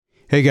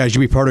Hey guys,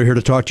 Jimmy Pardo here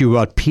to talk to you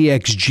about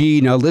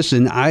PXG. Now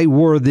listen, I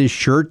wore this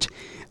shirt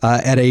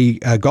at a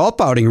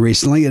golf outing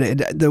recently, and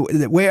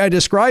the way I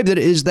described it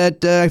is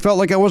that I felt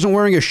like I wasn't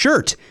wearing a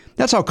shirt.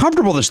 That's how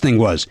comfortable this thing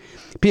was.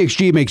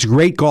 PXG makes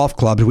great golf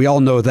clubs. We all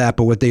know that,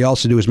 but what they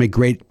also do is make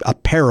great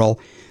apparel.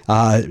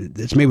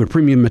 It's made with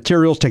premium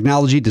materials,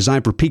 technology,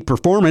 designed for peak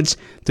performance.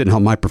 Didn't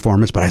help my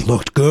performance, but I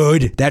looked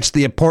good. That's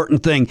the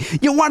important thing.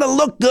 You want to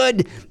look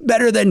good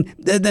better than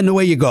the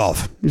way you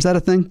golf. Is that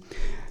a thing?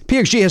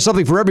 PXG has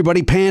something for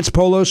everybody. Pants,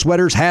 polos,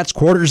 sweaters, hats,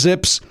 quarter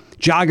zips,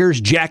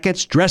 joggers,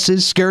 jackets,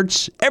 dresses,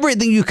 skirts,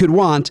 everything you could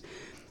want.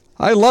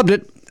 I loved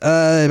it.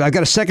 I've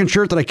got a second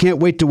shirt that I can't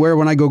wait to wear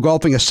when I go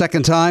golfing a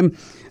second time,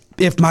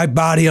 if my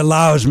body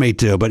allows me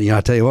to. But,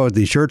 I'll tell you what, with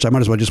these shirts, I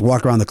might as well just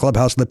walk around the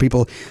clubhouse and let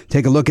people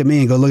take a look at me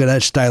and go, look at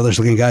that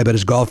stylish-looking guy, but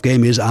his golf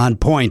game is on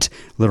point.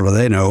 Little do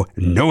they know,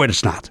 no,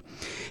 it's not.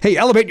 Hey,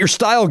 elevate your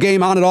style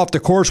game on and off the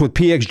course with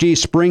PXG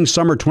Spring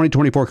Summer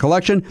 2024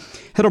 collection.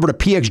 Head over to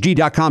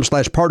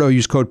pxg.com/Pardo.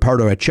 Use code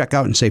Pardo at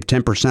checkout and save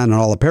 10% on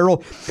all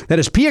apparel. That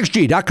is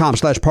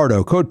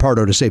pxg.com/Pardo. Code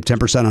Pardo to save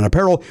 10% on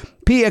apparel.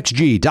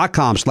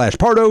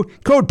 pxg.com/Pardo.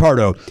 Code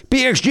Pardo.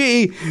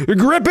 PXG,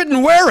 grip it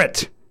and wear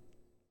it.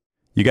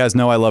 You guys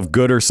know I love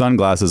Gooder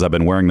sunglasses. I've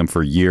been wearing them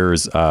for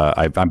years.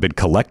 I've been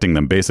collecting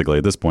them basically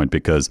at this point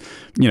because,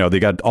 they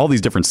got all these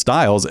different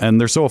styles and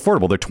they're so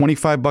affordable. They're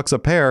 $25 a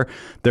pair.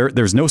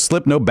 There's no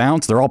slip, no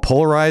bounce. They're all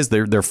polarized.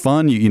 They're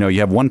fun. You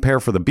have one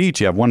pair for the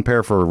beach. You have one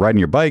pair for riding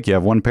your bike. You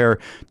have one pair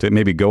to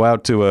maybe go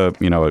out to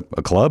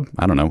a club.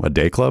 I don't know, a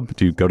day club.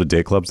 Do you go to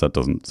day clubs? That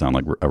doesn't sound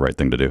like a right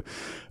thing to do.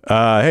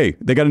 Hey,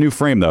 they got a new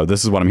frame though.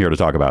 This is what I'm here to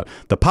talk about.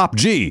 The Pop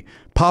G.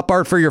 Pop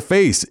art for your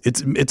face.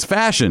 It's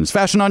fashion. It's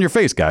fashion on your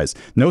face, guys.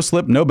 No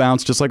slip, no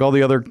bounce, just like all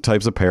the other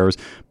types of pairs.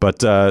 But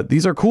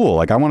these are cool.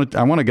 Like I want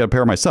to get a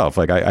pair myself.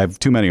 Like I have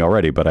too many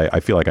already, but I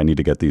feel like I need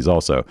to get these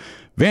also.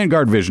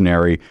 Vanguard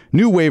Visionary,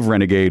 New Wave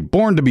Renegade,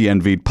 Born to be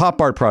Envied, Pop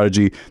Art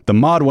Prodigy. The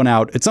mod went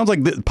out. It sounds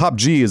like the Pop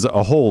G is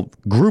a whole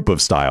group of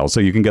styles,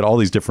 so you can get all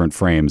these different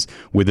frames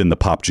within the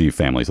Pop G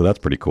family. So that's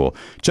pretty cool.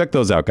 Check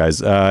those out,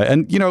 guys.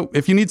 And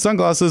if you need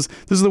sunglasses,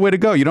 this is the way to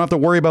go. You don't have to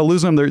worry about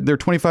losing them. They're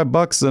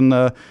 $25,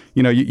 and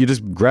you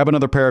just grab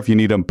another pair if you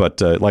need them.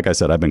 But like I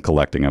said, I've been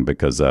collecting them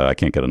because I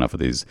can't get enough of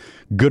these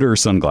Gooder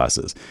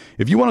sunglasses.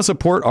 If you want to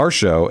support our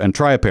show and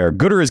try a pair,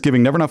 Gooder is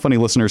giving Never Not Funny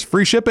listeners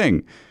free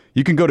shipping.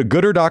 You can go to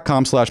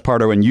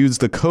gooder.com/Pardo and use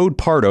the code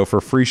Pardo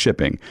for free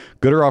shipping.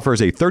 Gooder offers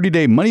a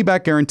 30-day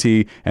money-back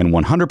guarantee and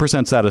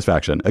 100%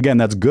 satisfaction. Again,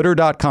 that's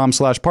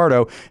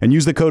gooder.com/Pardo and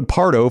use the code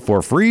Pardo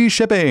for free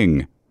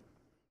shipping.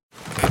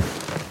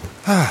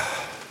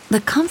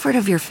 The comfort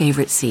of your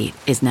favorite seat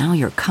is now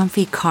your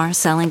comfy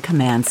car-selling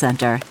command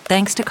center,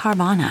 thanks to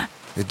Carvana.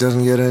 It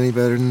doesn't get any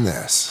better than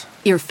this.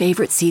 Your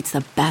favorite seat's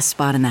the best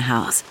spot in the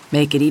house.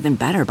 Make it even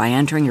better by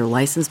entering your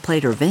license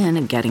plate or VIN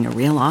and getting a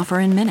real offer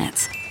in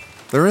minutes.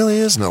 There really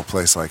is no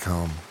place like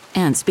home.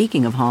 And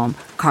speaking of home,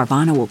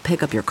 Carvana will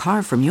pick up your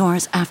car from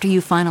yours after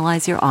you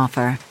finalize your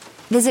offer.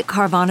 Visit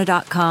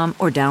Carvana.com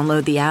or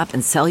download the app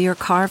and sell your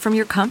car from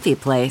your comfy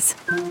place.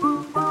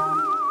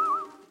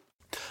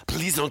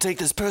 Please don't take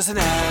this person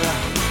out.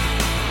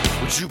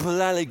 Would you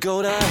politely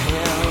go to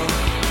hell?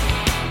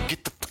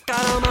 Get the fuck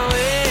out of my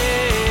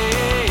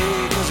way,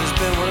 'cause it's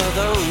been one of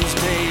those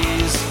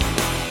days.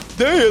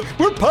 Dad,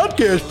 we're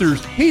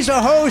podcasters. He's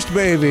a host,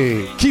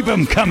 baby. Keep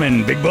them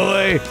coming, big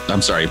boy.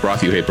 I'm sorry,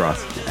 broth, you hate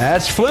broth.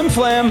 That's Flim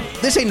Flam.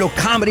 This ain't no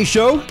comedy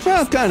show.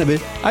 Well, kind of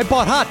it. I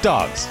bought hot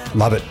dogs.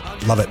 Love it.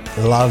 Love it.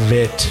 Love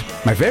it.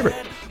 My favorite.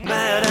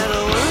 Mad at the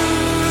world.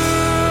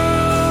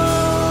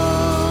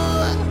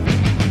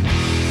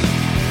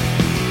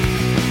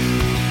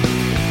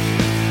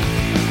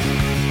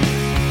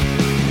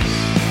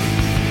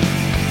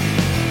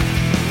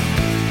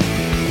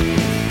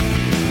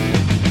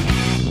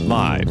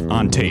 Live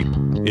on tape.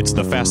 It's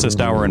the fastest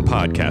hour in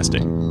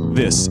podcasting.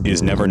 This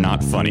is Never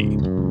Not Funny.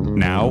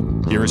 Now,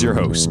 here is your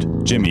host,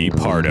 Jimmy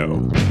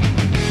Pardo.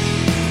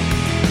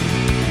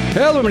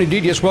 Hello,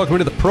 everybody. Yes, welcome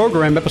to the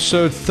program.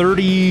 Episode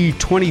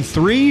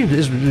 3023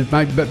 is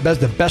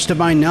the best of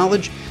my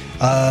knowledge.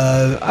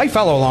 I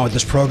follow along with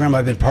this program.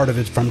 I've been part of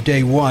it from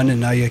day one,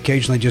 and I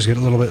occasionally just get a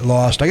little bit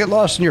lost. I get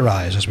lost in your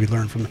eyes, as we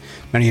learned from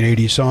many an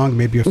 80s song,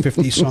 maybe a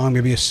 50s song,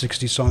 maybe a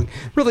 60s song.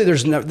 Really,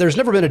 there's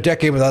never been a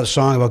decade without a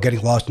song about getting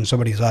lost in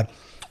somebody's eye.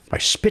 By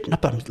spitting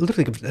up,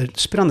 literally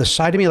spit on the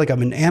side of me like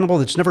I'm an animal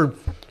that's never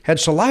had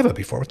saliva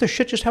before. What the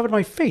shit just happened to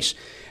my face?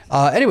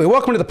 Anyway,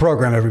 welcome to the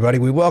program, everybody.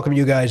 We welcome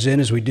you guys in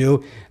as we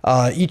do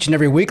each and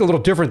every week. A little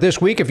different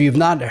this week. If you've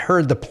not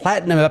heard the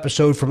platinum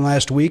episode from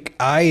last week,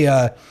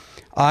 I,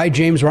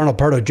 James Ronald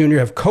Pardo Jr.,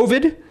 have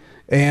COVID,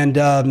 and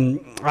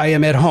I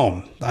am at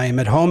home.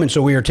 And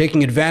so we are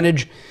taking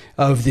advantage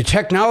of the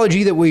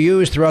technology that we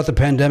use throughout the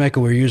pandemic.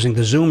 We're using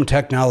the Zoom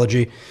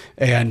technology,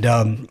 and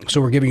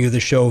so we're giving you the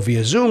show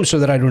via Zoom so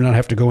that I do not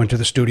have to go into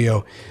the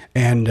studio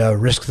and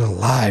risk the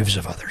lives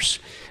of others.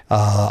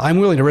 I'm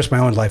willing to risk my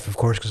own life, of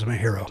course, because I'm a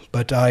hero,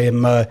 but I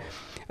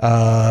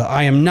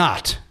am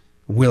not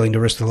willing to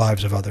risk the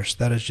lives of others.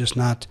 That is just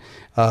not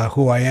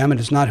who I am, and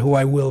it's not who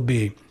I will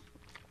be.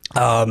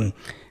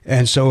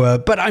 And so,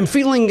 but I'm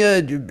feeling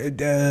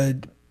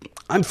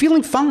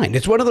fine.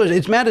 It's one of those.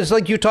 It's Matt. It's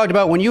like you talked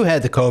about when you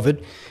had the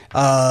COVID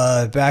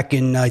back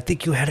in. I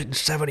think you had it in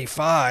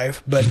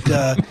 '75. But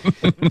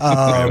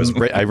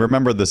I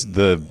remember this.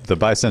 The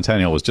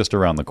bicentennial was just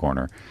around the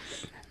corner.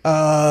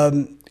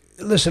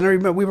 Listen, I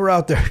remember we were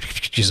out there.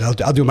 Jeez,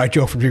 I'll do my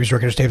joke from previous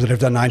records tapes that I've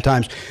done 9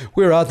 times.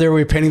 We were out there.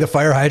 We were painting the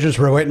fire hydrants.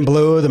 We're white and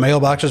blue. The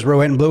mailboxes were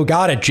white and blue.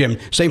 Got it, Jim.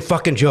 Same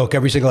fucking joke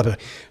every single episode.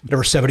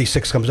 Whenever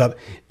 76 comes up.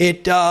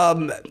 It.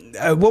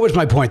 What was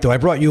my point, though? I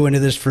brought you into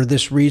this for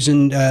this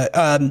reason.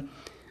 I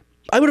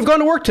would have gone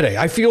to work today.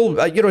 I feel,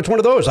 it's one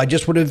of those. I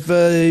just would have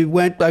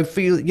went. I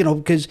feel,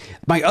 because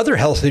my other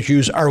health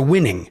issues are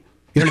winning.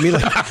 You know what I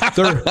mean? Like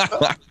they're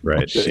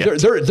right.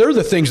 They're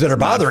the things that are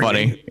bothering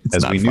me.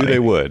 As we knew they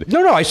would.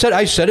 No. I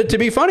said it to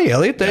be funny,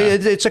 Elliot.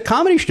 It's a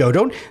comedy show.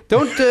 Don't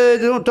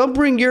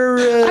bring your.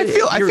 I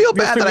feel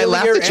bad that I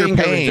laughed at your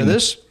pain.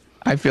 This.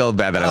 I feel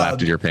bad that I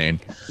laughed at your pain.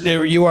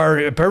 You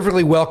are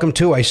perfectly welcome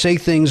to. I say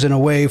things in a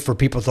way for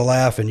people to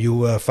laugh, and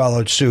you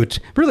followed suit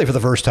really for the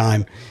first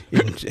time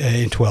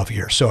in 12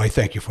 years. So I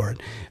thank you for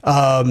it.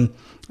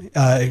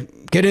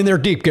 Get in there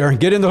deep, Garen.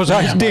 Get in those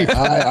eyes deep.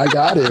 I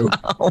got to.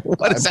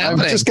 What is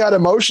happening? I just got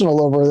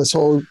emotional over this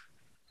whole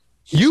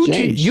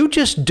exchange. You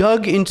just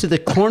dug into the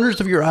corners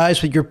of your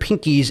eyes with your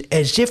pinkies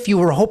as if you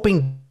were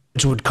hoping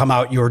would come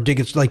out your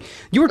digging. Like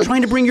you were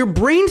trying to bring your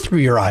brain through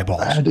your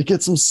eyeballs. I had to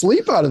get some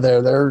sleep out of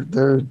there.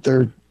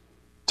 They're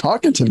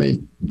talking to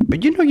me.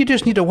 But you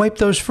just need to wipe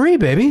those free,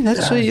 baby.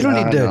 That's you don't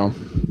need to.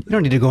 You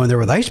don't need to go in there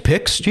with ice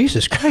picks.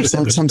 Jesus Christ.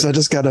 Sometimes I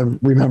just got to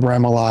remember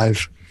I'm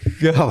alive.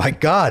 Oh my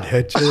God!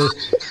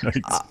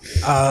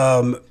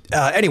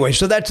 Anyway,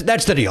 so that's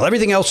the deal.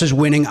 Everything else is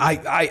winning.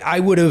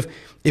 I would have,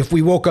 if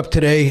we woke up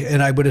today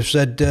and I would have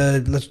said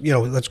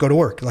let's go to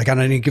work like on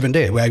any given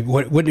day. I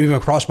wouldn't even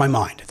cross my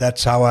mind.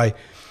 That's how I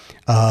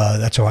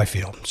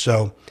feel.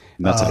 So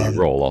and that's how you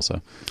roll,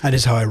 also. That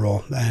is how I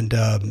roll, and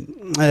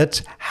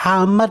that's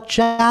how much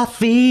I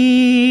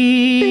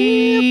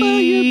feel for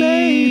you,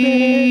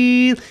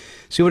 baby.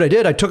 See what I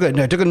did? I took a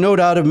note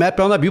out of Matt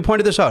Belknap. You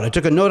pointed this out. I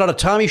took a note out of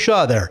Tommy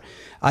Shaw there.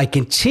 I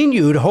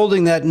continued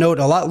holding that note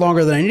a lot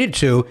longer than I needed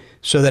to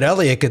so that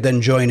Elliot could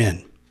then join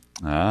in.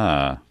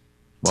 Ah.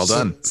 Well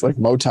done. It's like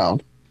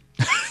Motown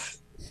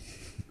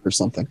or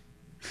something.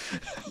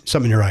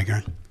 Something in your eye,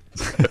 Garen.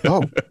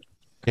 Oh.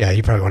 Yeah,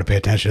 you probably want to pay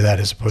attention to that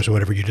as opposed to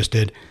whatever you just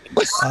did.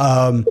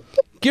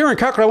 Garen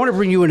Cochran, I want to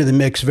bring you into the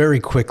mix very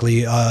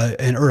quickly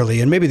and early,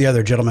 and maybe the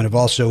other gentlemen have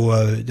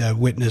also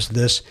witnessed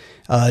this.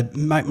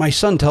 My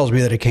son tells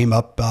me that it came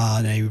up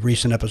on a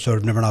recent episode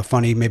of Never Not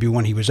Funny, maybe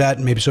one he was at,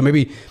 and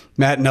maybe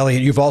Matt and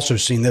Elliot, you've also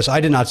seen this. I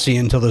did not see it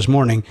until this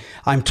morning.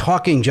 I'm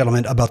talking,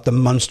 gentlemen, about the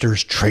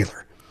Munsters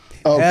trailer.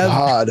 Oh,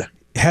 God.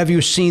 Have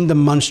you seen the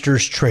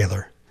Munsters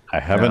trailer? I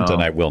haven't,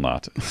 and I will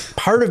not.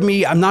 Part of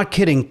me, I'm not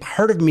kidding,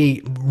 part of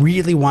me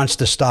really wants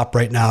to stop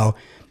right now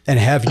and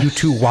have you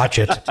two watch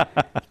it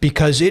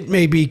because it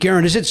may be,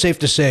 Garen, is it safe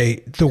to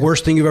say the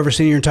worst thing you've ever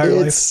seen in your entire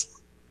life? It's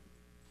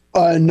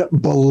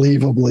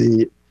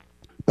unbelievably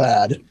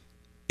bad.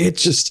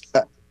 It's just,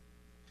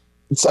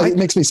 it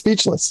makes me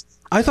speechless.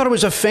 I thought it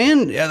was a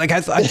fan, like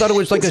I thought it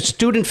was like a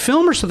student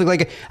film or something.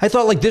 Like I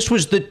thought like this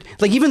was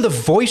even the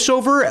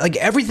voiceover, like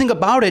everything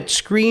about it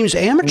screams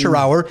amateur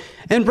hour.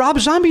 And Rob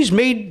Zombie's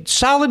made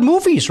solid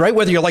movies, right?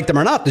 Whether you like them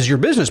or not, this is your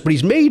business. But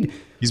he's made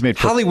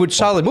Hollywood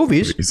solid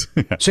movies.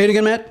 Yeah. Say it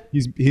again, Matt.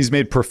 He's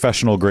made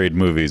professional grade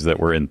movies that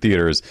were in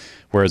theaters.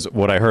 Whereas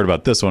what I heard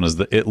about this one is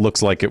that it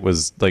looks like it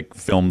was like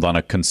filmed on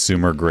a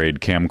consumer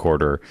grade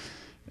camcorder.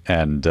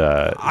 And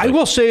I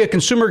will say a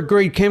consumer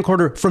grade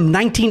camcorder from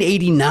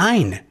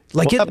 1989.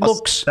 Like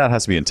well, that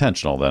has to be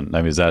intentional then.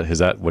 I mean, is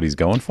that what he's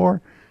going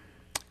for?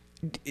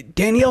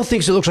 Danielle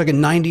thinks it looks like a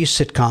 90s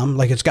sitcom.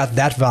 Like it's got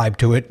that vibe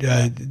to it,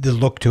 the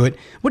look to it.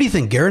 What do you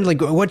think, Garen? Like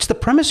what's the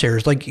premise here?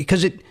 It's like,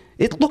 because it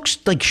looks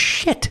like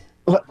shit.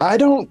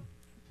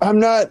 I'm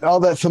not all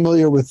that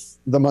familiar with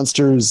the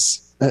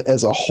Munsters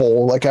as a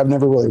whole. Like I've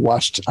never really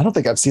watched, I don't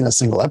think I've seen a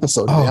single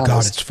episode. Oh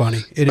God, it's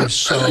funny. It is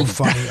so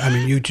funny. I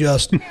mean,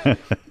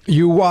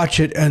 you watch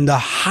it and the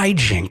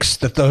hijinks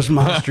that those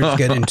monsters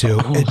get into.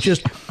 It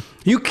just,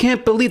 you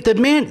can't believe the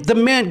man,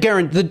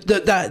 Garen,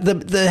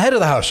 the head of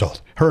the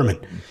household, Herman,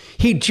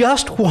 he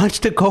just wants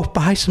to go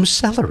buy some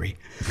celery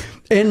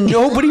and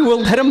nobody will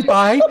let him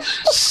buy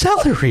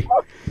celery.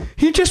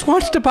 He just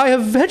wants to buy a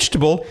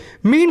vegetable.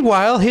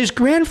 Meanwhile, his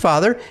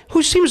grandfather,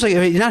 who seems like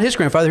not his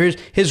grandfather,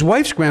 his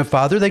wife's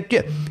grandfather,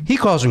 he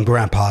calls him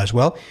grandpa as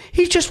well.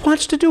 He just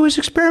wants to do his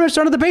experiments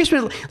down in the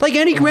basement like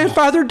any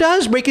grandfather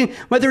does,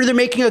 whether they're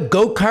making a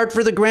go-kart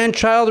for the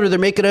grandchild or they're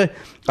making a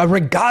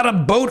regatta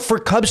boat for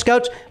Cub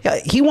Scouts.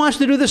 He wants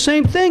to do the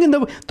same thing. And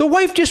the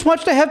wife just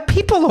wants to have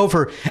people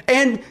over.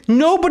 And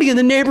nobody in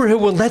the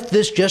neighborhood will let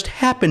this just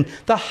happen.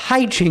 The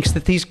hijinks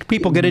that these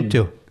people get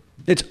into.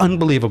 It's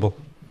unbelievable.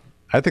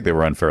 I think they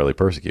were unfairly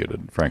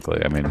persecuted,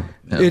 frankly. I mean,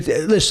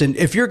 listen,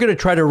 if you're going to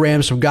try to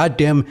ram some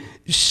goddamn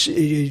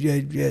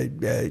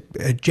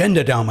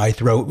agenda down my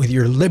throat with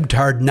your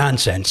libtard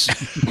nonsense,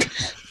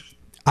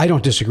 I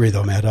don't disagree,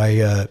 though, Matt.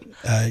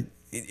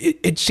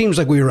 it seems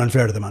like we were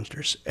unfair to the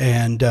Munsters,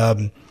 and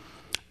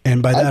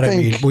by that I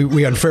mean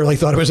we unfairly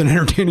thought it was an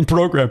entertaining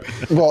program.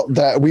 Well,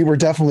 that we were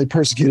definitely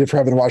persecuted for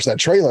having to watch that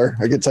trailer.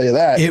 I can tell you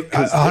that.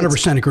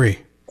 100% agree.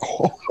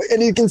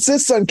 And he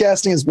consists on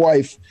casting his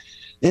wife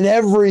in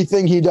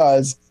everything he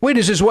does. Wait,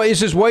 is his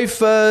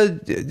wife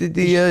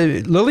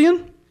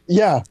Lillian?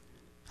 Yeah.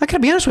 I gotta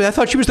be honest with you. I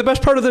thought she was the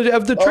best part of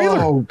the trailer.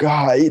 Oh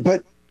God,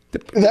 but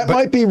that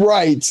might be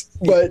right.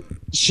 But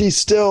she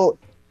still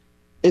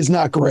is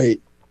not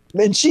great,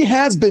 and she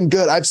has been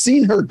good. I've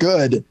seen her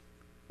good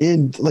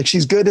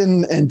she's good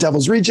in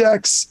Devil's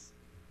Rejects.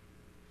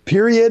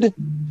 Period.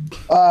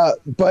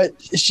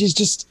 But she's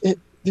just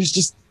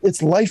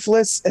it's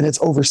lifeless and it's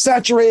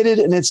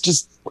oversaturated and it's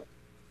just.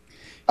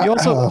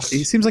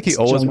 He seems like he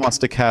always wants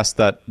to cast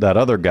that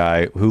other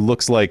guy who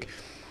looks like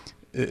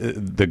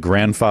the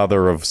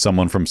grandfather of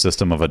someone from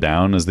System of a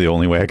Down is the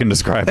only way I can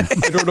describe it.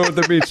 I don't know what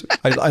that means.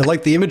 I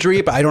like the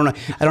imagery, but I don't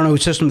know who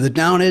System of the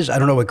Down is. I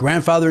don't know what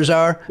grandfathers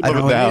are. I don't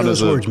know what any of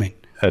those words mean.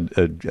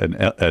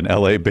 An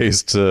LA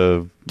based.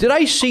 Did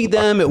I see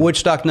them at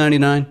Woodstock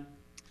 '99?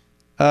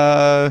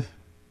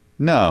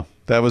 No,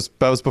 that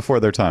was before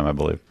their time, I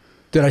believe.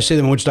 Did I see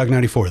them at Woodstock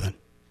 '94 then,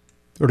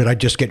 or did I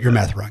just get your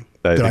math wrong?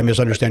 Did I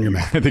misunderstand your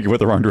math? I think you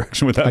went the wrong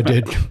direction with that. I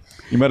did.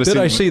 You might have. Did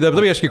I see them?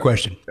 Let me ask you a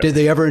question. Did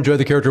they ever enjoy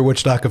the character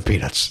Woodstock of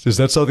Peanuts? Is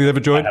that something they've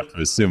enjoyed? I have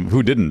to assume.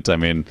 Who didn't? I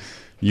mean,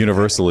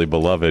 universally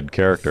beloved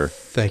character.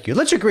 Thank you.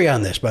 Let's agree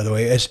on this, by the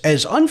way. As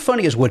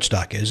unfunny as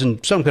Woodstock is,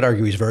 and some could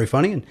argue he's very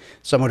funny, and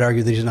some would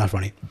argue that he's not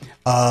funny.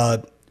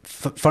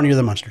 Funnier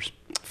than Munsters.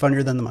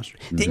 Funnier than the Munsters.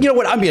 Mm-hmm. You know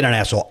what? I'm being an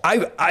asshole.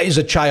 I as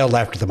a child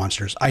laughed at the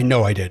Munsters. I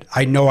know I did.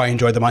 I know I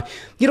enjoyed them.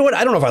 You know what?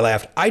 I don't know if I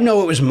laughed. I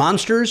know it was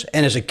monsters,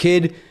 and as a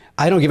kid,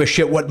 I don't give a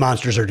shit what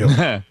monsters are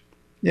doing.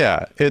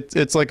 Yeah,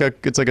 it's like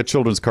a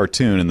children's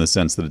cartoon in the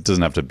sense that it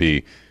doesn't have to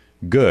be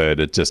good.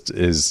 It just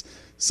is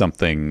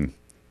something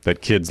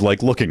that kids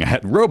like looking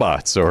at.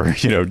 Robots or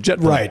jet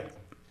right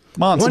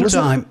monsters.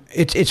 One time,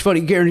 it's funny,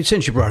 Gary,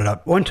 since you brought it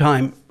up. One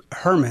time,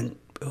 Herman,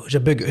 who's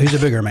a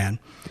bigger man,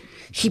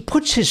 he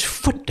puts his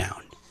foot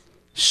down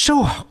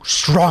so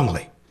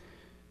strongly,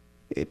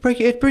 it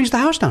brings the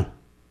house down.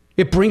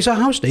 It brings a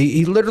house down.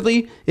 He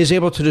literally is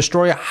able to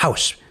destroy a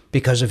house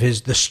because of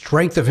the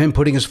strength of him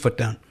putting his foot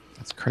down.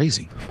 That's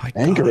crazy.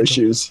 Anger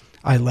issues.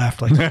 I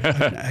laughed like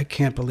I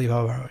can't believe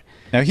how.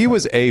 Now he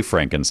was a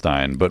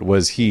Frankenstein, but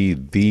was he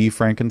the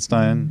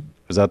Frankenstein?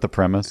 Was that the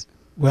premise?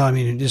 Well, I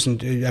mean, it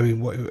isn't. I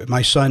mean,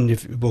 my son,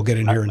 if we'll get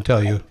in here and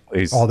tell you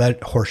all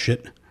that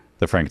horseshit.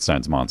 The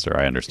Frankenstein's monster,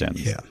 I understand.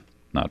 Yeah.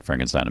 Not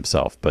Frankenstein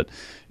himself, but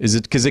is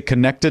it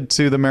connected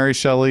to the Mary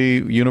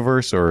Shelley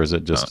universe, or is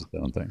it just his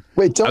own thing?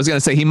 Wait, I was going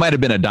to say he might have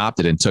been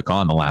adopted and took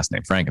on the last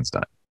name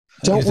Frankenstein.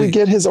 Don't we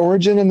get his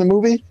origin in the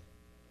movie?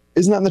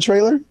 Isn't that in the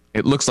trailer?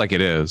 It looks like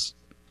it is.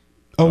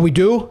 Oh, we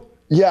do?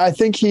 Yeah, I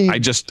think I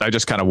just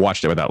kind of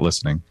watched it without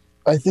listening.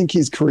 I think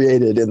he's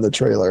created in the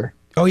trailer.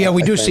 Oh yeah,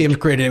 we do see him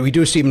created. We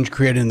do see him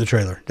created in the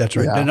trailer. That's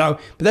right. Yeah.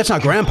 But that's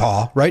not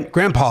Grandpa, right?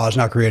 Grandpa is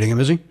not creating him,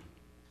 is he?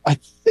 I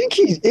think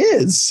he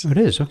is. Oh, it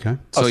is. Okay.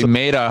 So he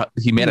made a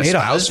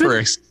spouse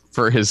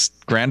for his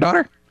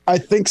granddaughter? I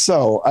think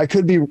so. I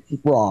could be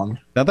wrong.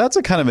 Now that's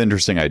a kind of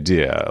interesting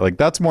idea. Like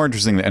that's more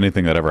interesting than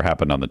anything that ever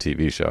happened on the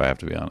TV show. I have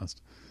to be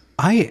honest.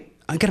 I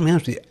gotta be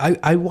honest with you.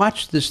 I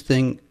watched this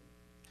thing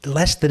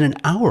less than an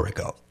hour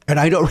ago, and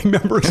I don't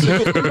remember a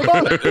single thing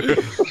about it.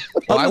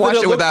 Well, I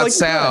watched it without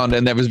sound,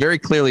 and there was very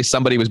clearly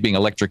somebody was being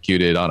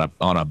electrocuted on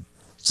a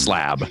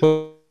slab.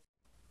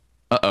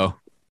 Uh-oh.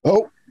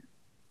 Oh.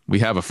 We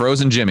have a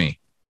frozen Jimmy.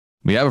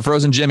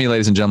 Ladies and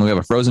gentlemen. We have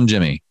a frozen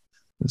Jimmy.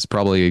 This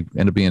probably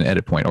end up being an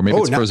edit point, or maybe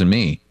it's frozen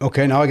me.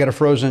 Okay, now I got a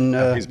frozen.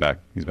 He's back.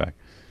 Okay.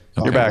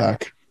 You're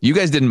back. You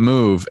guys didn't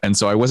move, and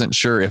so I wasn't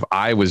sure if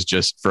I was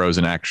just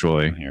frozen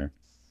actually. Here.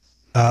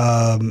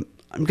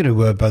 I'm going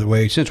to, by the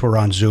way, since we're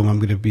on Zoom, I'm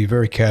going to be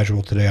very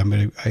casual today.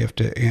 I have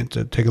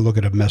to take a look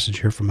at a message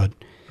here from a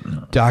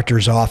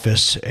doctor's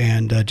office,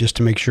 and just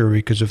to make sure,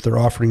 because if they're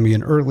offering me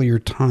an earlier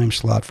time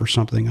slot for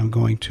something, I'm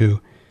going to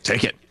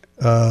take it.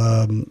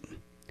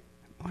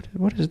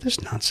 What is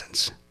this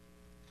nonsense?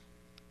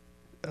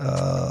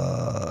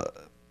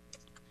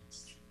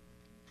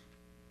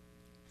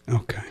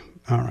 Okay.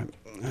 All right.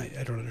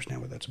 I don't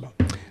understand what that's about.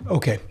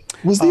 Okay.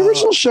 Was the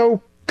original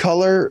show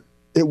color?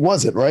 It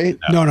wasn't, right?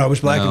 No, it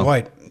was black and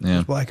white. Yeah. It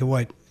was black and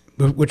white,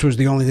 which was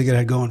the only thing it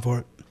had going for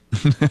it.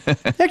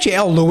 Actually,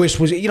 Al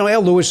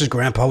Lewis's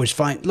grandpa was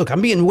fine. Look,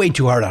 I'm being way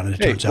too hard on it.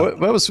 It turns out.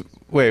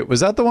 Was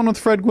that the one with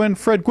Fred Gwynn?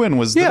 Fred Gwynn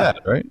was the dad,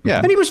 right? Yeah,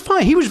 and he was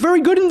fine. He was very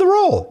good in the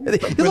role.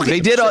 Look, they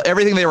did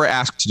everything they were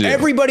asked to do.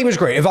 Everybody was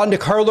great. Yvonne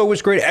DiCarlo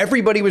was great.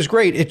 Everybody was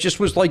great. It just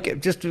was like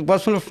it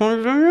wasn't a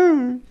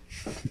fun.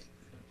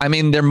 I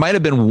mean, there might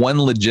have been one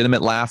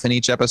legitimate laugh in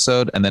each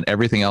episode, and then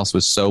everything else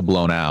was so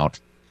blown out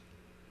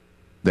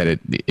that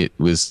it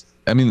was.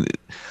 I mean,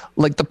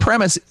 like the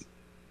premise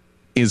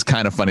is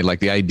kind of funny, like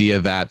the idea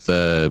that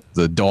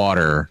the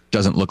daughter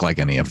doesn't look like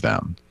any of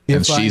them,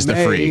 and she's the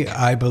freak.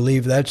 I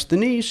believe that's the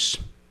niece.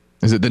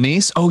 Is it the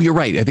niece? Oh, you're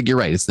right. I think you're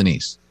right. It's the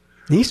niece.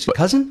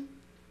 Cousin?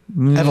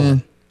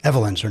 Evelyn.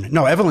 Evelyn's her name.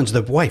 No, Evelyn's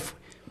the wife.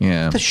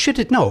 Yeah. The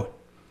shit. No.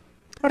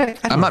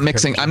 I'm not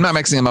mixing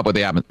them up with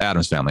the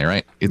Addams Family,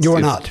 right? You're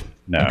not.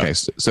 No. Okay,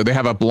 so they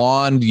have a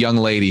blonde young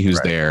lady who's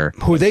there,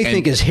 Who they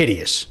think is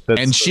hideous.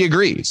 and she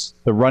agrees.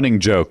 The running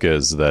joke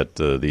is that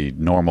the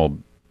normal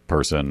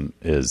person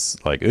is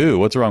like, ooh,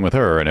 what's wrong with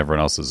her? And everyone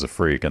else is a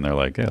freak. And they're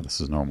like, yeah,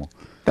 this is normal.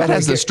 That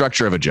has the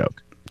structure of a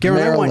joke.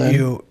 Garen, I want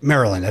you.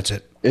 Marilyn, that's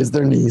it. Is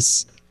their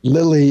niece.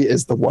 Lily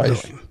is the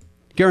wife.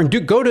 Garen,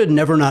 go to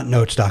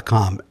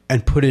nevernotnotes.com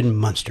and put in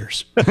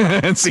Munsters.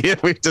 And see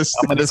if we've just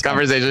had this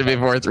conversation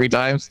before 3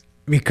 times.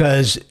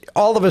 Because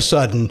all of a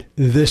sudden,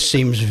 this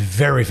seems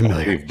very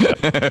familiar.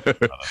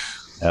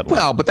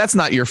 Well, but that's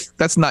not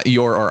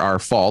your or our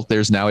fault.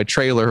 There's now a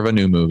trailer of a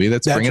new movie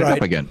that's bringing it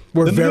up again.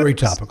 We're very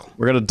topical.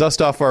 We're going to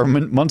dust off our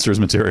Munsters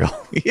material.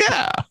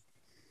 Yeah.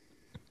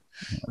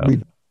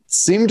 We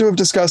seem to have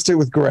discussed it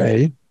with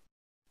Gray.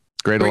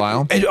 Gray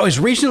Delisle? As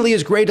recently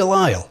as Gray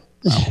Delisle.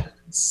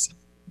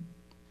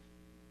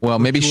 Well,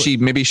 maybe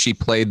she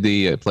played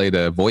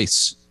a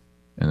voice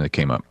and it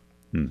came up.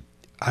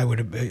 I would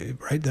have,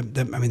 right?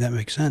 I mean, that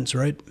makes sense,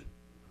 right?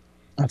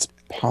 That's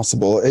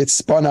possible. It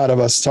spun out of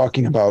us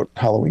talking about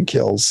Halloween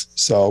Kills.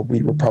 So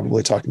we were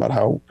probably talking about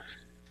how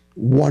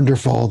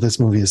wonderful this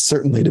movie is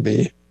certainly to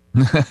be.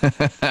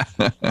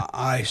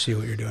 I see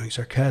what you're doing.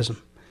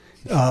 Sarcasm.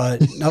 Now,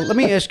 let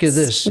me ask you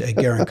this,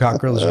 Garen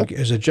Cockrell,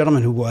 as a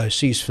gentleman who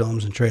sees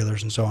films and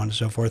trailers and so on and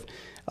so forth.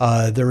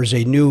 There is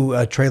a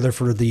new trailer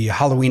for the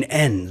Halloween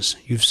Ends.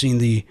 You've seen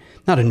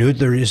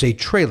there is a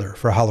trailer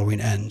for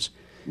Halloween Ends.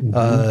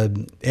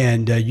 Mm-hmm.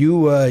 And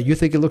you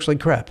think it looks like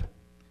crap?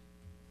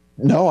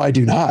 No, I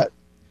do not.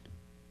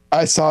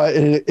 I saw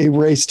it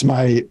erased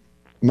my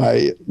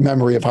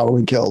memory of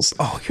Halloween Kills,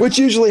 which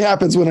usually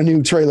happens when a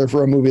new trailer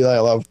for a movie that I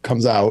love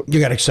comes out. You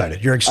got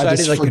excited. You're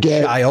excited like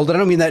forget. a child. I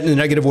don't mean that in a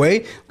negative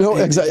way. No,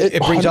 exactly.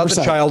 It brings out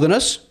the child in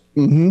us.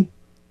 Mm-hmm.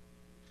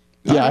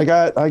 Yeah, I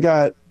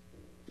got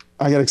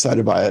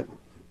excited by it.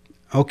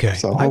 Okay,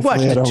 so I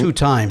watched it 2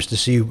 times to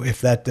see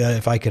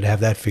if I could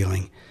have that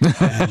feeling,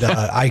 and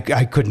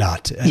I could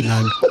not,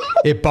 and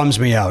it bums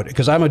me out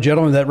because I'm a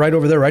gentleman that right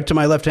over there, right to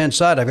my left hand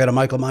side, I've got a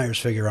Michael Myers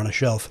figure on a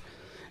shelf,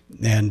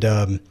 and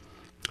so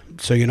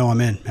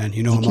I'm in, and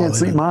I'm all in. You can't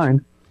see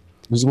mine.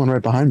 There's one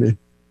right behind me.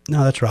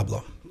 No, that's Rob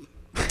Lowe.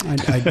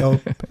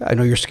 I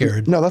know you're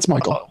scared. No, that's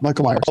Michael Myers.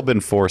 We've all been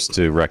forced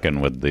to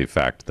reckon with the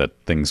fact that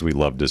things we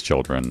loved as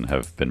children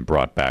have been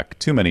brought back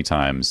too many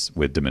times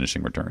with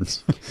diminishing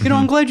returns.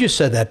 I'm glad you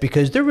said that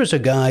because there was a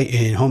guy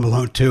in Home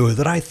Alone 2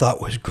 that I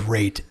thought was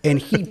great, and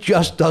he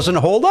just doesn't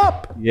hold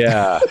up.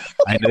 Yeah,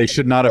 they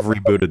should not have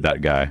rebooted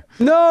that guy.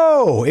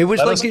 No, it was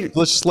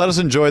let us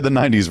enjoy the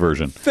 90s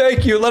version.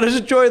 Thank you. Let us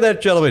enjoy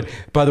that, gentlemen.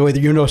 By the way,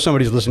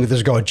 somebody's listening to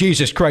this going,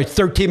 Jesus Christ,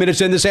 13 minutes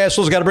in, this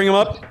asshole's got to bring him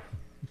up.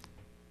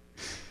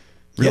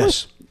 Really?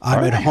 Yes,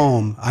 I'm at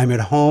home. I'm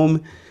at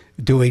home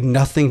doing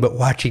nothing but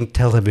watching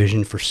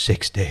television for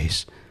 6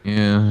 days.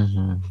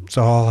 Yeah, it's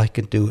all I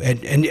can do,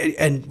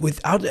 and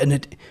without an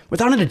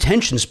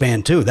attention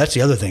span too. That's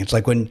the other thing. It's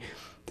like when,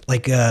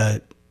 like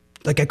I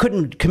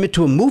couldn't commit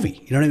to a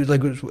movie. You know what I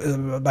mean?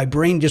 Like my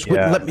brain just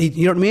wouldn't let me.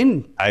 You know what I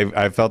mean?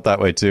 I felt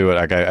that way too.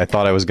 Like I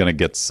thought I was going to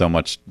get so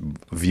much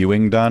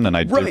viewing done, and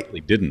I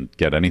really didn't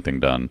get anything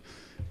done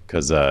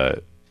because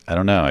I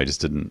don't know. I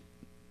just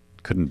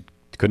couldn't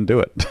do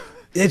it.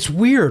 It's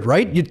weird,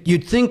 right?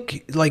 You'd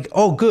think like,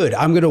 oh, good,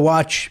 I'm going to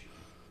watch.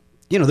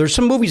 There's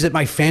some movies that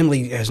my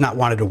family has not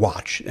wanted to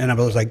watch, and I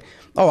was like,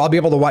 oh, I'll be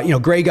able to watch.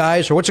 Gray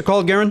Guys, or what's it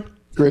called, Garen?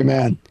 Gray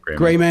Man.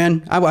 Gray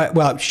Man. I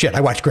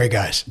watched Gray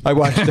Guys. I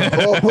watched.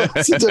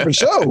 It's a different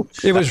show.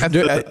 It was.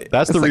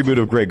 That's the reboot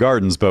of Grey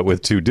Gardens, but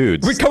with 2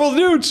 dudes. With a couple of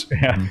dudes.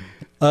 Yeah.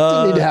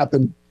 Didn't need to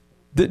happen.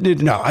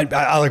 No,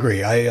 I'll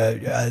agree.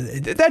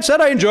 That said,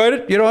 I enjoyed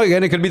it.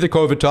 Again, it could be the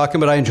COVID talking,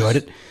 but I enjoyed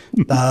it.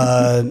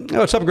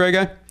 What's up, Gray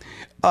Guy?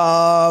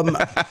 What's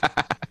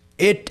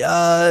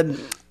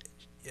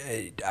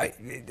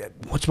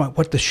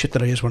the shit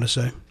that I just want to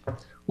say?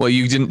 Well,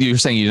 you're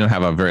saying you don't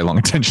have a very long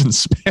attention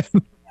span.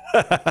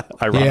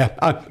 Yeah,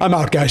 I'm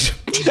out, guys.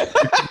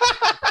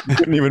 You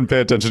couldn't even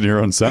pay attention to your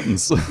own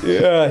sentence.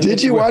 Yeah.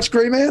 Did you watch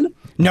Gray Man?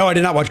 No, I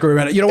did not watch Gray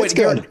Man. You know what?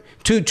 Good.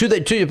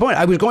 To your point,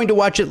 I was going to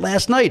watch it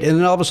last night, and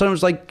then all of a sudden I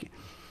was like,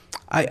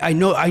 I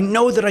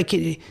know that I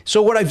can.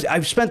 So what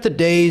I've spent the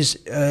days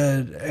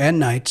and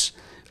nights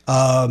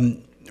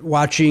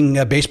watching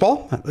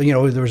baseball. There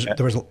was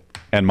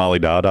and Molly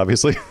Dodd,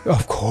 obviously.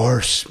 Of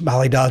course,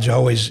 Molly Dodd's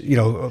always.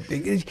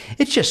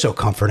 It's just so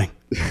comforting.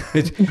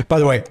 By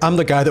the way, I'm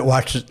the guy that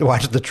watches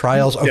the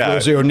trials of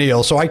Rosie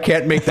O'Neill, so I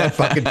can't make that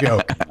fucking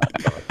joke.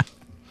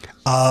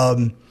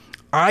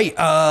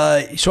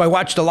 So I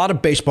watched a lot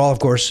of baseball, of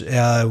course,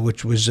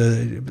 which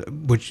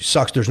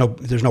sucks.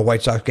 There's no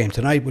White Sox game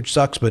tonight, which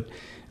sucks. But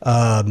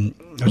I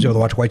was able to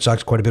watch White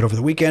Sox quite a bit over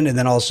the weekend, and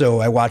then also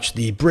I watched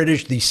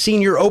the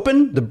Senior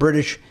Open, the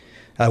British,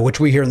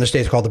 which we here in the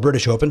States call the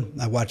British Open.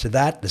 I watched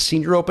that, the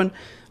Senior Open.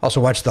 Also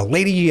watched the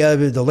lady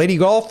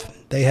golf.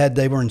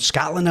 They were in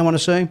Scotland, I want to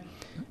say,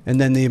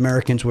 and then the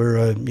Americans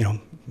were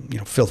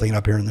filthing it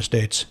up here in the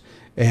States,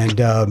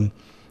 and.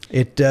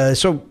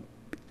 So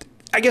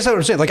I guess I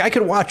would say, like, I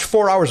could watch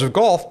 4 hours of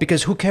golf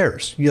because who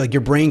cares?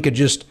 Your brain could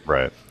just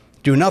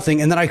do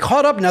nothing. And then I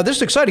caught up. Now, this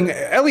is exciting.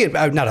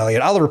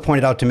 Oliver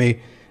pointed out to me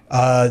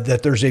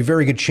that there's a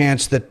very good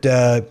chance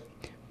that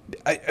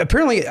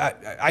apparently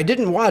I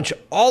didn't watch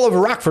all of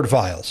Rockford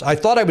Files. I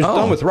thought I was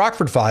done with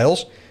Rockford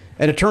Files,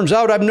 and it turns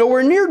out I'm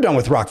nowhere near done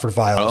with Rockford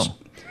Files.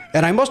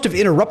 And I must have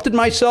interrupted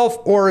myself,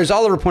 or as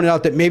Oliver pointed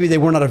out, that maybe they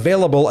were not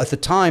available at the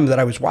time that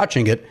I was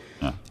watching it,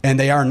 and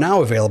they are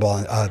now available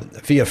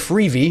via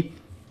Freevee.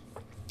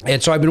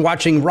 And so I've been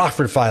watching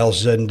Rockford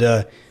Files and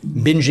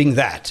binging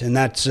that, and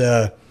that's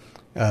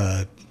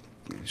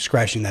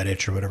scratching that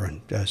itch or whatever.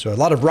 So a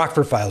lot of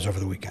Rockford Files over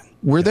the weekend.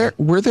 Were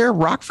there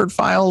Rockford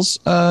Files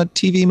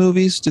TV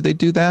movies? Did they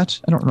do that?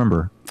 I don't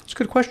remember. That's a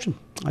good question.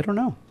 I don't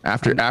know.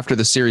 After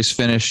the series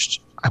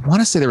finished, I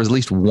want to say there was at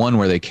least one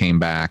where they came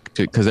back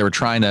because they were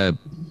trying to.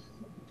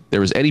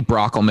 There was Eddie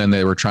Brockelman.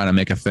 They were trying to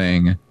make a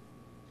thing, and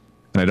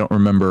I don't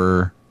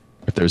remember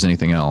if there was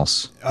anything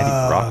else. Eddie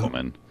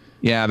Brockelman.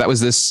 Yeah, that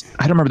was this.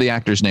 I don't remember the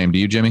actor's name. Do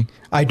you, Jimmy?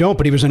 I don't,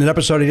 but he was in an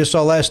episode I just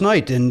saw last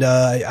night, and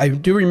I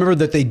do remember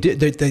that they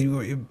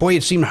did. Boy,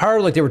 it seemed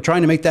hard, like they were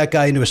trying to make that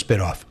guy into a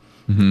spinoff.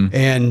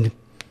 And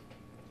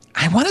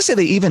I want to say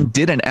they even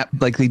did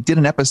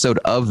an episode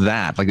of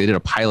that. Like they did a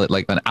pilot,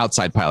 like an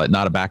outside pilot,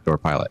 not a backdoor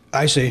pilot.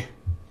 I see.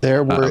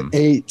 There were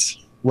 8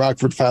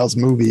 Rockford Files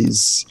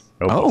movies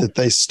that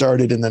they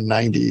started in the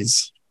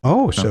 90s.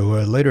 So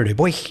later day.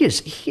 Boy, he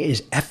is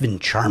effing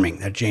charming,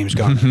 that James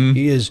Garner.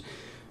 He is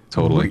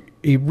totally.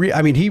 He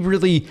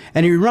really,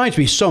 and he reminds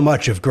me so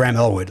much of Graham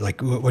Elwood.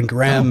 Like when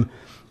Graham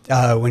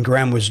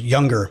was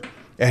younger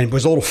and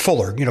was a little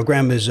fuller.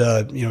 Graham is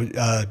now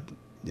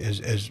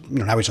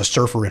he's a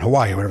surfer in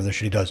Hawaii or whatever the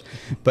shit he does.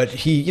 But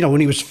he,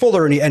 when he was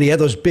fuller and he had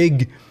those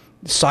big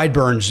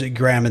sideburns,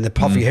 Graham, and the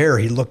puffy hair,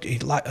 he looked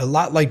a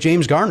lot like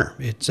James Garner.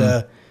 It's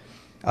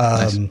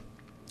nice.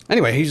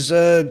 Anyway, he's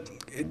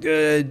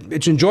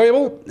it's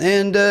enjoyable,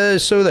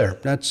 and so there.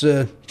 That's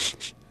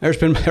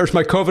there's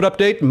my COVID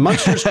update,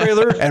 Munsters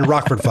trailer, and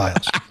Rockford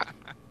Files.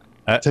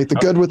 Take the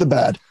good with the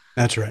bad.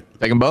 That's right.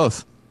 Take them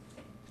both.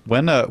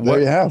 When are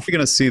we going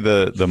to see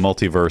the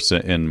multiverse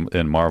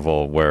in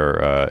Marvel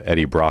where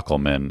Eddie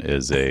Brockelman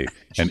is an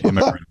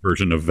immigrant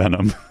version of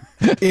Venom?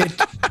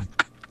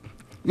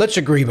 Let's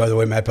agree, by the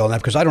way, Matt Belknap,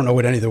 because I don't know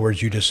what any of the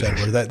words you just said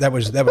were. That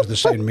was the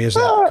same to me as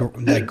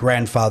that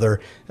grandfather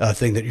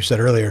thing that you said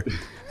earlier.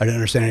 I didn't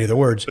understand any of the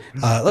words.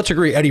 Let's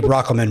agree, Eddie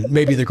Brockelman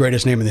may be the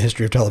greatest name in the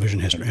history of television.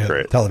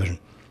 Television.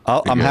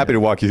 I'm happy to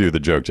walk you through the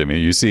joke, Jimmy.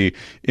 You see,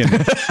 in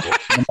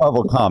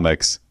Marvel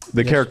Comics,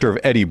 the character of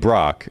Eddie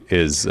Brock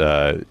is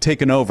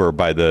taken over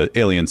by the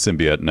alien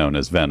symbiote known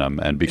as Venom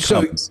and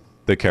becomes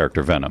the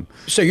character Venom.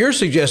 So you're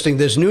suggesting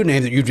this new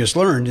name that you've just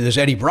learned is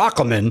Eddie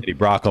Brockelman. Eddie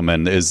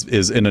Brockelman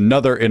is in a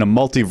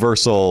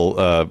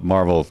multiversal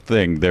Marvel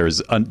thing. There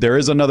is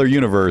another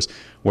universe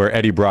where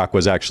Eddie Brock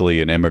was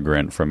actually an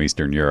immigrant from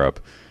Eastern Europe.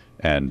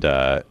 And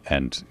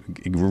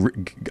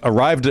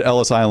arrived at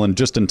Ellis Island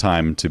just in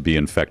time to be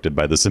infected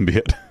by the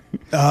symbiote.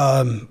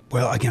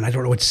 Well, again, I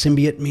don't know what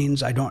symbiote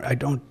means. I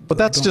don't. But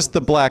that's just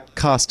the black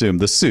costume,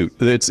 the suit.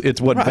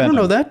 It's what. I don't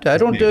know that. I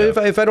don't.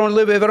 If I don't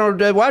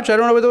watch, I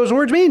don't know what those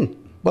words mean.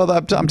 Well,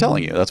 I'm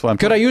telling you. That's why I'm.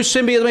 Could I use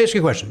symbiote? Let me ask you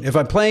a question. If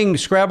I'm playing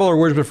Scrabble or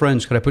Words with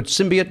Friends, could I put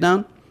symbiote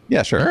down?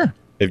 Yeah, sure.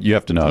 If you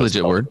have to know. It's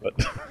a legit word.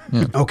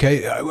 Yeah.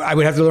 Okay, I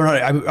would have to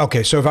learn.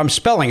 Okay, so if I'm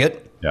spelling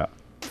it.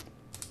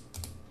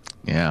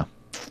 Yeah.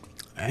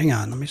 Hang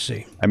on, let me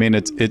see. I mean,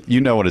 it's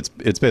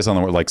based on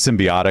the word like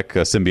symbiotic.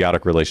 A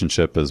symbiotic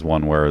relationship is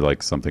one where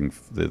like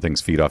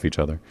things feed off each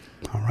other.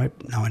 All right,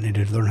 now I need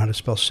to learn how to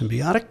spell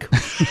symbiotic.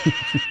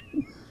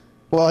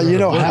 Well, you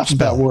know half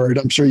that word.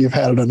 I'm sure you've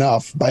had it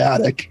enough.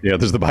 Biotic. Yeah,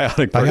 there's the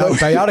biotic part.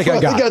 Biotic I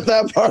got. I got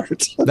that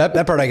part.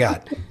 That part I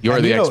got. You're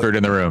the expert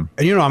in the room.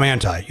 And I'm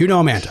anti.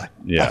 I'm anti.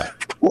 Yeah.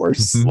 Of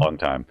course. Long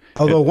time.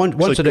 Although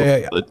once a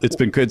day. It's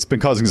been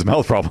causing some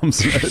health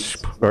problems as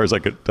far as I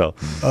could tell.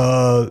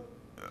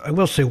 I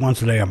will say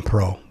once a day I'm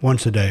pro.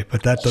 Once a day,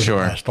 but that doesn't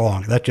last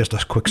long. That's just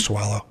a quick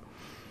swallow.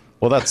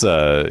 Well, that's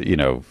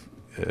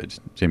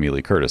Jamie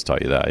Lee Curtis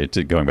taught you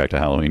that. Going back to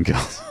Halloween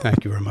Kills.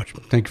 Thank you very much.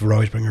 Thank you for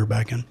always bringing her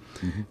back in.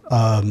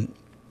 Mm-hmm.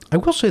 I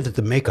will say that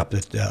the makeup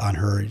on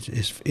her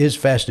is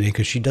fascinating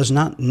because she does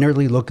not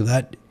nearly look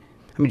that.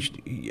 I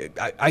mean,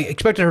 I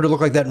expected her to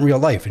look like that in real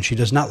life, and she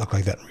does not look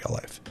like that in real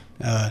life.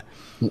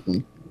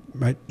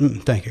 Right?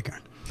 Thank you,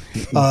 Karen.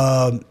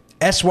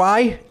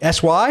 S-Y?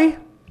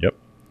 Yep.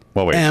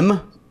 Well, wait.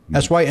 M.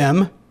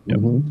 S-Y-M. Yep.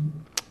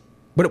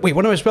 But wait,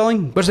 what am I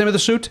spelling? What's the name of the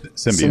suit?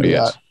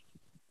 Symbiote.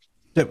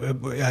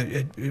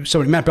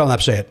 Somebody, Matt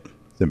Belknap, say it.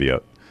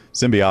 Symbiote.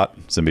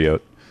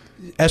 Symbiote.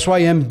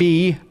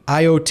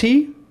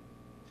 S-Y-M-B-I-O-T?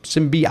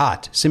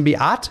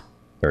 Symbiote.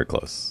 Very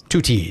close.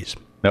 2 T's.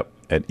 Nope.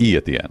 An E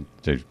at the end.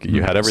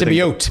 You had everything.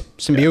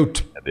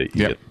 Symbiote.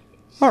 Yep.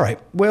 All right.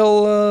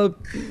 Well,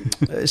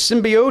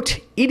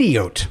 symbiote,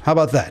 idiot. How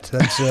about that?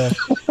 That's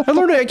I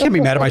learned. I can't be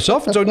mad at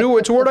myself. It's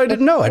a word I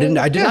didn't know. I did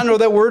not know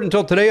that word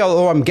until today.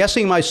 Although I'm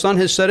guessing my son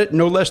has said it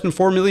no less than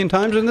 4 million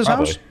times in this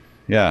house.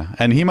 Yeah,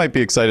 and he might be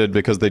excited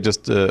because they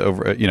just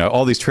over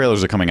all these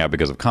trailers are coming out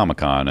because of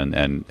Comic-Con,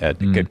 and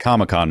at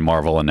Comic-Con,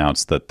 Marvel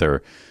announced that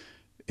they're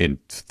in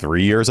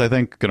 3 years, I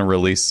think, going to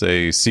release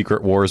a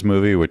Secret Wars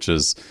movie, which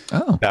is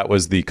that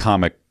was the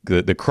comic,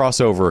 the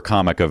crossover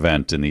comic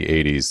event in the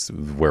 80s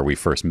where we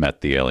first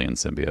met the alien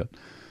symbiote.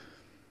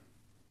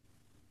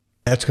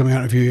 That's coming out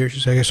in a few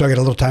years, so I got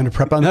a little time to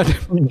prep on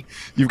that.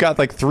 You've got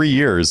like 3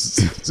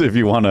 years if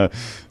you want to,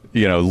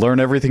 learn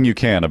everything you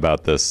can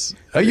about this,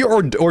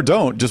 or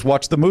don't just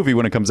watch the movie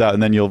when it comes out,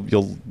 and then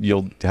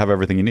you'll have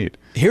everything you need.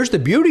 Here's the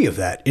beauty of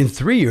that: in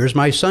 3 years,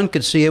 my son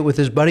could see it with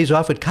his buddies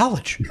off at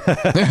college.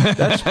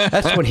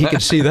 That's when he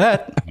could see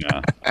that.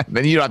 Yeah.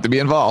 Then you don't have to be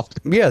involved.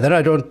 Yeah, then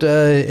I don't.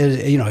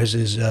 As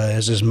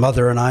his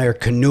mother and I are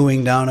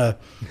canoeing down a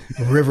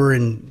river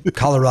in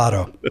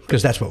Colorado,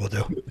 because that's what we'll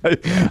do.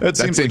 That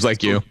seems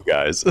like you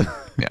guys.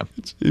 Yeah.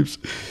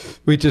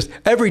 We just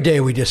every day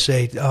we just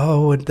say,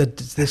 oh,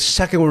 the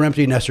second we're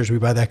empty nesters, we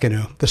buy that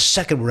canoe. The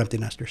second we're empty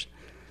nesters.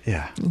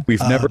 Yeah,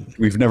 we've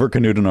never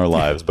canoed in our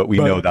lives, but we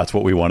know that's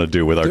what we want to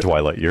do with our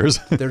twilight years.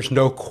 There's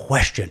no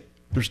question.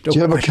 Do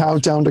you have a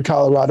countdown to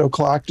Colorado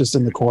clock just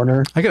in the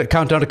corner? I got a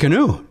countdown to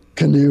canoe.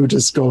 Canoe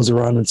just goes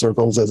around in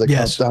circles as it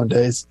counts down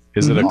days.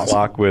 Is it a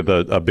clock with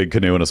a big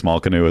canoe and a small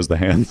canoe as the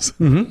hands?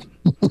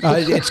 Mm-hmm.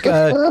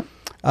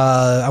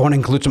 I want to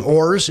include some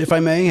oars, if I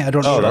may. I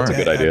don't know. Oh, that's a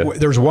good idea.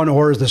 There's one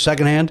oar is the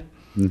second hand.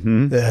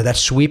 Mm-hmm. That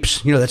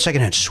sweeps. That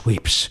second hand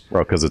sweeps.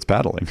 Well, because it's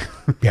paddling.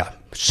 Yeah,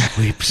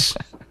 sweeps.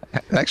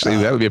 Actually,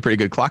 that would be a pretty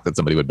good clock that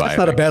somebody would buy. It's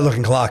not a bad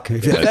looking clock.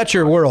 If that's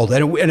your world,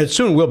 and it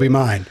soon will be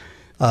mine.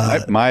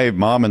 My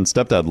mom and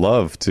stepdad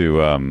love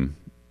to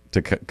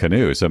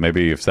canoe, so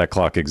maybe if that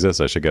clock exists,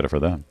 I should get it for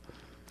them.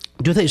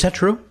 Do they? Is that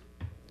true?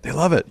 They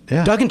love it.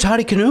 Yeah. Doug and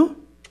Toddy canoe?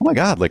 Oh my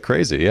God, like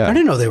crazy. Yeah. I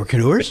didn't know they were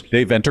canoers.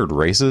 They've entered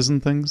races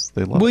and things.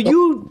 They love it.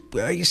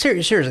 You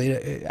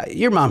seriously?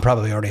 Your mom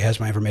probably already has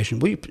my information.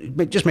 Will you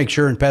just make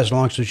sure and pass it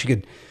along so she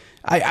could?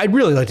 I'd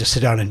really like to sit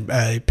down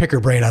and pick her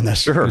brain on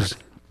this. Sure.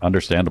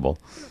 Understandable.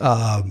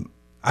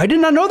 I did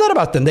not know that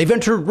about them. They've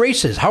entered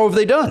races. How have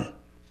they done?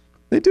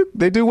 They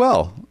do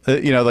well.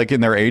 Like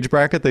in their age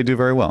bracket, they do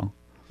very well.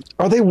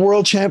 Are they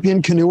world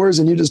champion canoers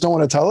and you just don't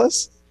want to tell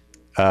us?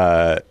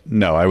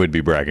 No, I would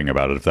be bragging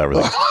about it if that were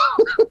the case.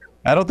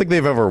 I don't think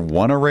they've ever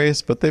won a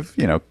race, but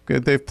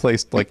they've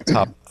placed like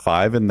top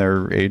 5 in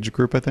their age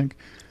group, I think.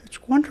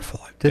 It's wonderful.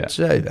 It's,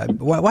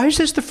 why is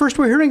this the first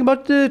we're hearing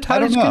about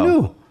Toddy's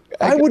canoe?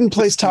 I wouldn't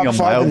place top 5. A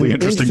mildly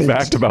interesting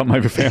fact about my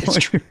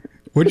family.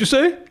 What'd you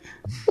say?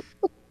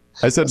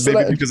 I said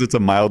maybe because it's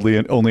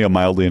only a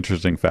mildly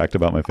interesting fact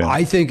about my family.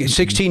 I think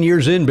 16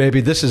 years in, baby,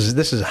 this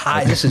is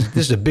high. This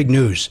is a big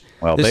news.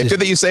 Well, it's good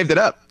that you saved it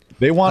up.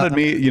 They wanted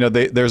me,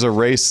 there's a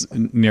race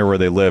near where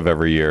they live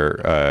every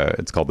year.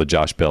 It's called the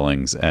Josh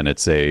Billings, and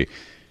it's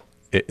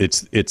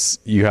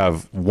you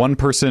have one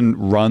person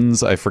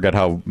runs, I forget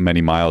how many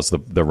miles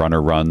the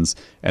runner runs,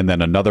 and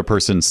then another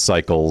person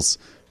cycles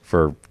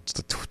for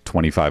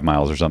 25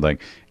 miles or something,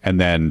 and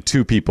then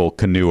 2 people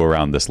canoe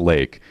around this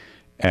lake.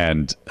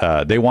 And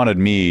they wanted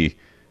me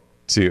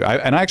to,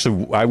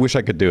 I wish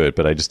I could do it,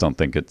 but I just don't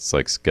think it's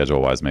like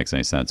schedule wise makes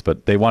any sense.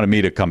 But they wanted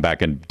me to come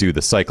back and do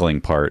the cycling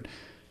part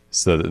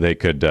so that they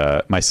could,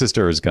 my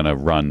sister is going to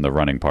run the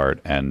running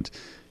part, and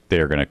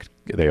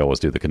they always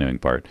do the canoeing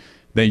part.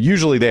 They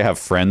have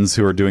friends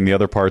who are doing the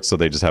other parts. So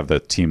they just have the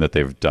team that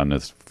they've done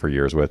this for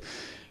years with.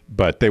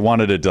 But they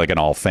wanted it like an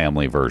all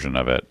family version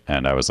of it.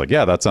 And I was like,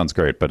 yeah, that sounds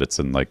great. But it's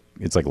like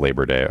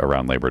Labor Day,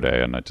 around Labor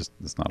Day. And it's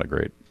not a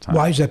great time.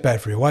 Why is that bad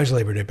for you? Why is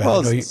Labor Day bad?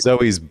 Well,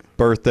 Zoe's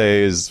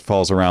birthdays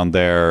falls around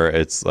there.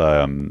 It's,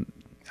 I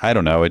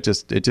don't know. It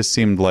just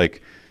seemed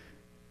like,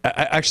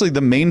 actually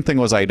the main thing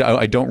was I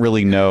don't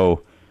really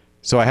know.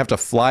 So I have to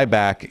fly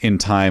back in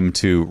time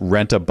to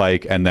rent a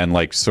bike and then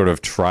like sort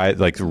of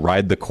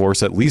ride the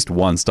course at least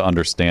once to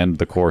understand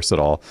the course at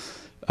all.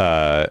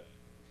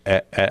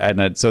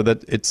 And so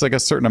that it's like a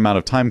certain amount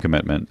of time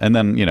commitment. And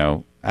then,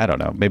 I don't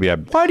know, maybe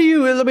why do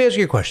you, let me ask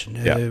you a question.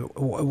 Yeah.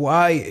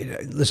 Why,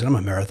 listen, I'm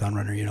a marathon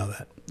runner, you know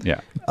that.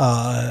 Yeah.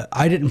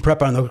 I didn't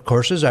prep on those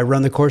courses. I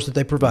run the course that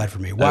they provide for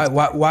me.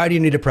 Why do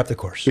you need to prep the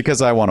course?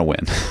 Because I want to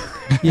win.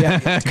 Yeah.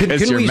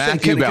 It's your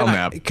Matthew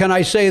Belknap. Can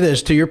I say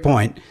this to your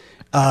point?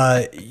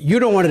 You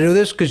don't want to do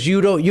this because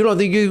you don't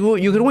think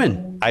you can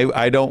win.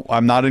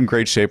 I'm not in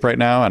great shape right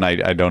now, and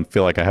I don't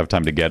feel like I have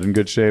time to get in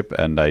good shape.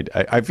 And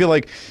I feel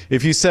like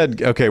if you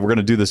said, okay, we're going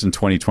to do this in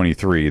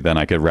 2023, then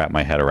I could wrap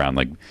my head around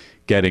like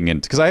getting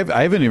into, because I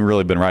haven't even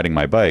really been riding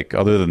my bike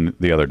other than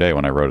the other day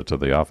when I rode it to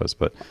the office,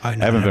 but I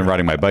haven't been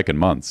riding my bike in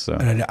months. So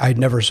I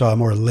never saw a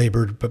more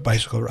labored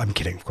bicycle. I'm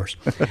kidding, of course.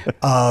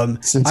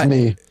 Since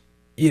me.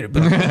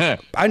 But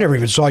I never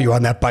even saw you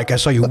on that bike. I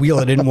saw you wheel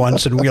it in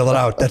once and wheel it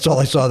out. That's all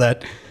I saw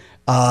that.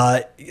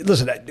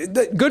 Listen,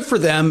 good for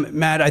them,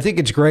 Matt. I think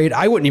it's great.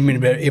 I wouldn't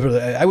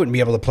be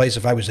able to place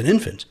if I was an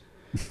infant.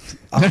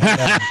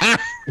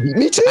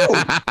 Me too.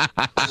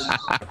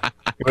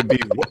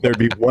 There'd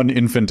be one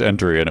infant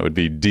entry, and it would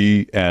be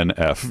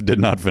DNF. Did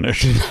not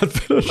finish.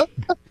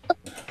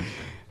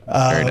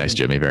 Very nice,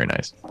 Jimmy. Very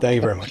nice. Thank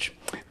you very much.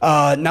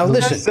 Now He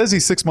listen, says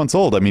he's 6 months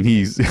old. I mean,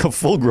 he's a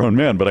full-grown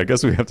man, but I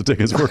guess we have to take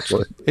his word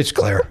for it. it's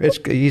clear.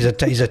 He's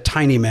a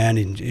tiny man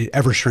and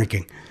ever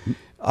shrinking.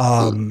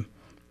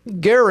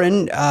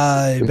 Garen,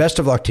 best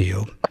of luck to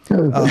you.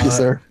 Thank you,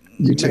 sir.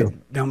 You too.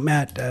 Now,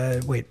 Matt,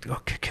 wait.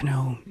 Okay,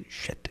 Canoe.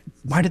 Shit.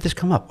 Why did this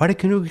come up? Why did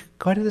this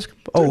come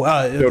up? Oh,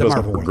 the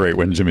Marvel one. Great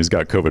when Jimmy's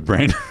got COVID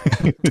brain.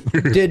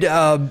 Did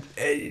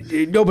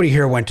nobody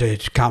here went to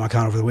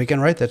Comic-Con over the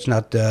weekend, right? That's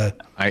not.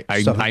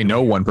 I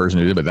know one person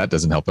who did, but that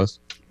doesn't help us.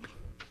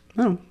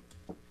 Oh.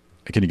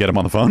 Can you get him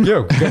on the phone?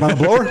 Yeah, get him on the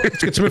blower.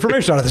 Let's get some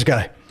information out of this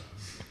guy.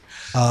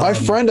 My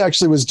friend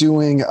actually was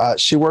doing,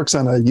 she works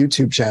on a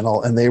YouTube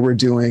channel, and they were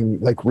doing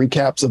like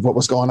recaps of what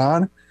was going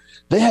on.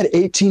 They had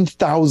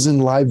 18,000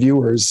 live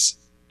viewers,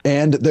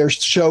 and their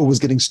show was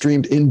getting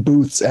streamed in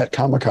booths at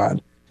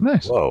Comic-Con.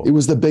 Nice. Whoa. It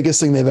was the biggest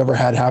thing they've ever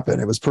had happen.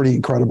 It was pretty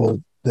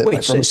incredible.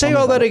 Wait, say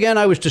all that again.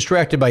 I was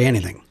distracted by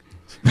anything.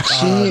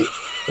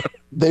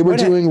 They were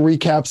doing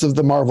recaps of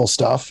the Marvel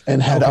stuff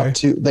and had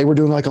they were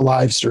doing like a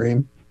live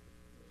stream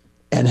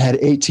and had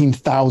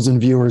 18,000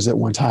 viewers at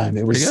one time.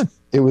 I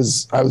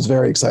was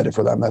very excited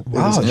for them.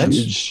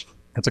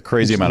 That's a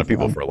crazy amount of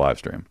people for a live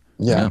stream.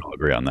 Yeah. I'll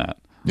agree on that.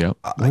 Yeah.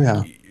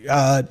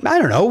 I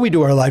don't know. We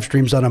do our live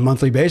streams on a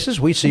monthly basis.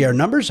 We see our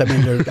numbers. I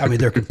mean,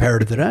 they're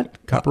comparative to that.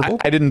 Comparable.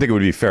 I didn't think it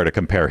would be fair to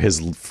compare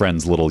his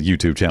friend's little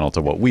YouTube channel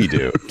to what we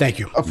do. Thank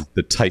you.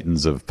 The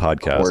titans of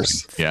podcasting. Of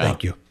course. Yeah.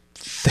 Thank you.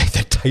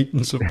 The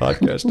titans of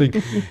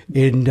podcasting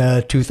in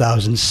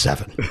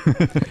 2007,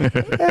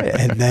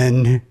 and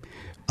then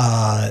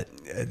all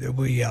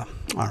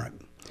right.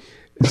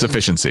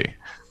 Sufficiency.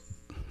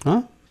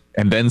 Huh?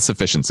 And then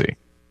sufficiency.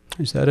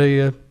 Is that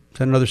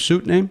another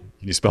suit name?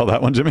 Can you spell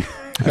that one, Jimmy?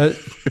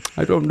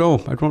 I don't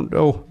know. I don't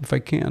know if I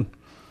can.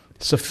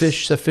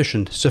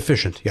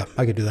 Sufficient. Yeah,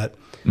 I could do that.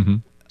 Mm-hmm.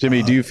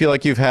 Jimmy, do you feel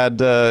like you've had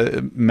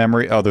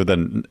memory, other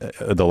than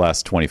the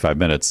last 25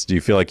 minutes, do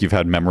you feel like you've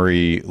had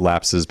memory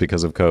lapses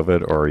because of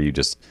COVID, or are you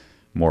just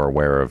more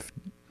aware of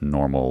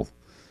normal?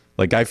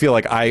 Like, I feel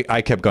like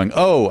I kept going,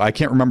 oh, I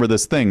can't remember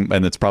this thing,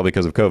 and it's probably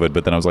because of COVID.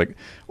 But then I was like,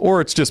 or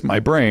it's just my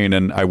brain,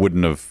 and I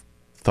wouldn't have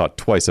thought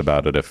twice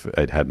about it if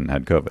I hadn't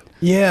had COVID.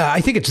 Yeah,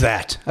 I think it's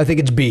that. I think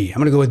it's B. I'm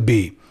going to go with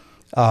B.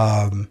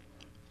 And,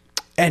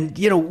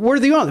 we're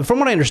the only, from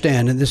what I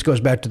understand, and this goes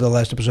back to the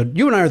last episode,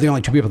 you and I are the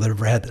only two people that have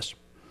ever had this.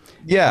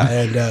 Yeah,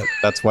 and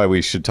that's why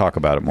we should talk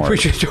about it more. We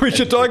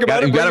should talk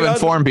about it. You got to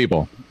inform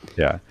people.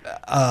 Yeah.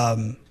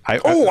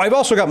 I've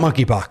also got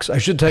monkeypox. I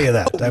should tell you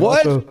that.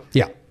 What?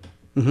 Yeah.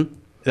 Mm-hmm.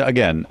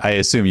 Again, I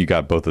assume you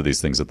got both of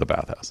these things at the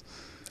bathhouse.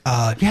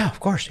 Yeah, of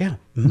course. Yeah.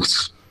 Mm-hmm.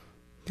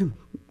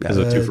 Is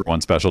it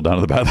 2-for-1 special down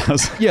at the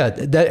bathhouse? Yeah,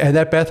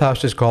 that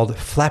bathhouse is called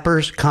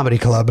Flappers Comedy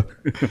Club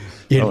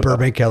in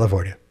Burbank,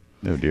 California.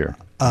 Oh dear.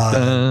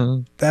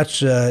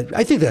 That's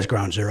I think that's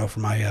ground zero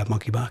for my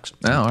monkeypox.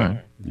 Oh, all right.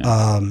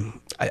 Yeah.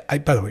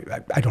 By the way,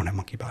 I don't have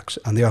monkeypox.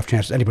 On the off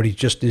chance anybody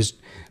just is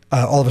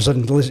all of a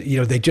sudden,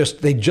 they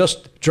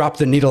just dropped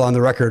the needle on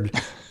the record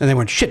and they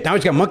went, shit, now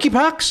he's got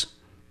monkeypox?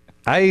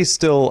 I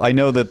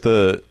know that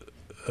the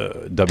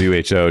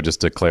WHO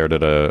just declared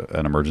it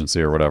an emergency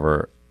or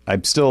whatever.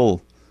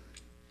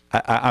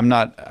 I'm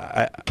not.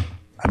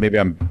 Maybe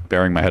I'm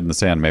burying my head in the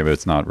sand. Maybe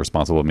it's not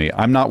responsible of me.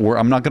 I'm not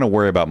going to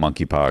worry about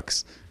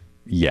monkeypox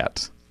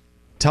yet.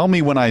 Tell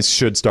me when I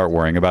should start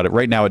worrying about it.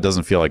 Right now, it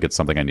doesn't feel like it's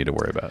something I need to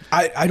worry about.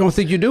 I don't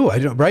think you do.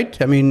 Right?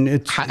 I mean,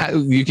 it's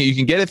you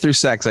can get it through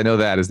sex. I know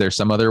that. Is there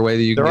some other way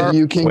that you can?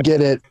 You can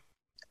get it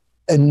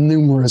in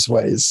numerous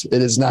ways.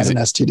 It is not an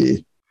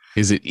STD.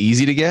 Is it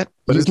easy to get?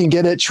 You can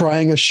get it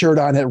trying a shirt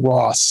on at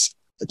Ross.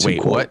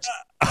 Wait, what?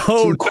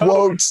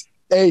 Quote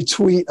a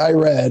tweet I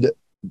read.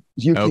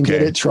 You can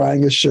get it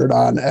trying a shirt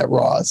on at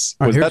Ross.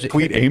 Was that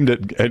tweet aimed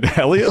at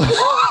Elliot?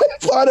 I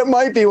thought it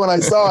might be when I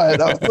saw it.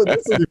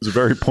 It was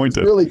very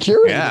pointed. Really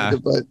curious. Yeah.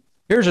 But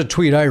here's a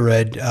tweet I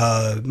read.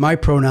 My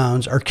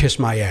pronouns are kiss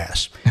my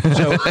ass.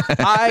 So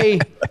I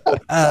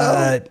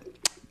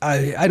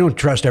don't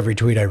trust every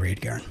tweet I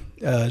read, Garen.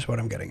 Is what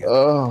I'm getting at.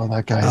 Oh,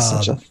 that guy is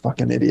such a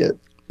fucking idiot.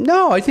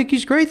 No, I think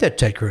he's great, that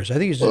Ted Cruz. I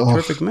think he's a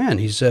terrific man.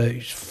 He's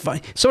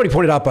fine. Somebody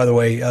pointed out, by the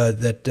way,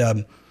 that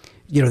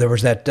there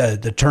was that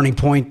the Turning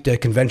Point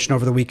convention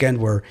over the weekend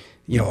where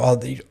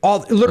the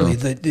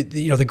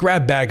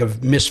grab bag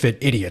of misfit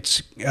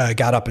idiots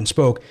got up and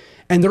spoke,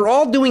 and they're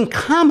all doing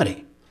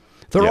comedy.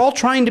 They're all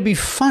trying to be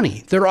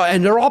funny. They're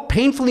all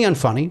painfully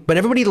unfunny, but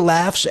everybody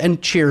laughs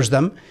and cheers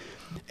them.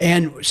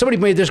 And somebody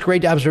made this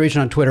great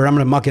observation on Twitter. I'm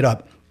going to muck it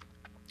up,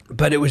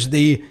 but it was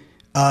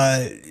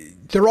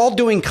they're all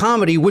doing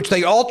comedy, which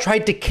they all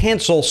tried to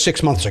cancel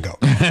 6 months ago.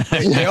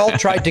 They all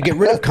tried to get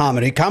rid of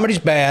comedy. Comedy's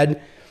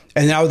bad,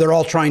 and now they're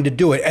all trying to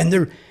do it. And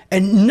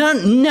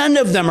none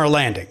of them are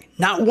landing.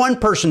 Not one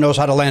person knows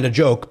how to land a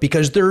joke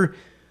because they're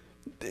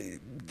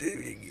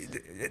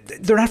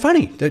not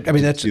funny. I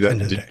mean, that's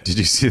Did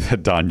you see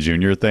that Don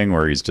Jr. thing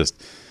where he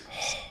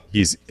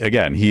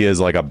is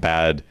like a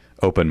bad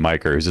open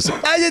micer who's just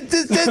like,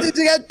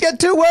 got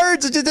 2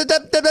 words,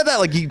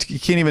 like he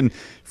can't even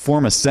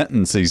form a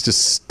sentence. He's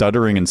just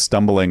stuttering and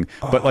stumbling,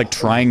 but like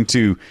trying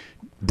to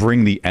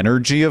bring the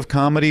energy of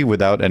comedy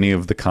without any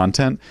of the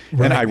content.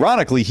 Right. And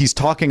ironically, he's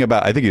talking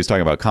about, I think he was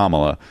talking about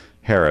Kamala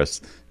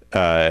Harris,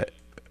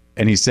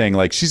 and he's saying,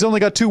 like, she's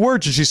only got 2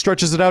 words and she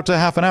stretches it out to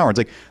half an hour. It's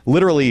like,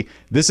 literally,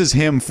 this is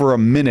him for a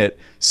minute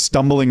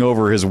stumbling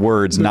over his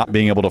words, not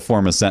being able to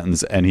form a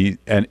sentence, and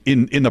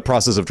in the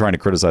process of trying to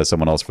criticize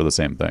someone else for the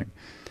same thing.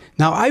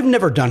 Now, I've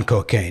never done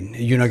cocaine.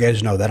 You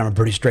guys know that. I'm a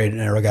pretty straight and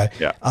narrow guy.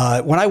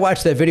 Yeah. When I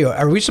watched that video,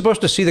 are we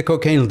supposed to see the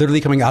cocaine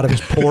literally coming out of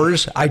his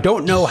pores? I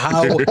don't know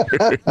how. Is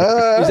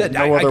that,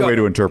 no other way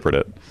to interpret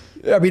it.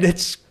 I mean,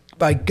 it's...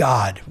 By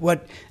God,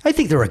 what I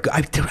think they're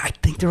I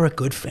think they're a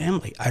good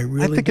family. I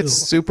think it's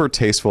super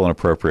tasteful and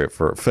appropriate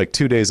for like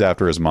 2 days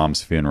after his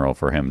mom's funeral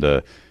for him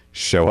to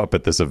show up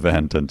at this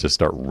event and just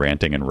start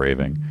ranting and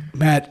raving.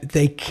 Matt,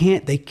 they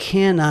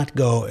cannot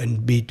go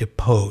and be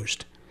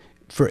deposed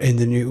in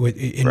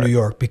New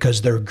York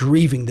because they're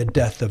grieving the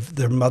death of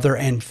their mother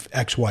and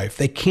ex-wife.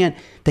 They can't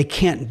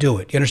do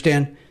it. You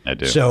understand? I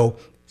do.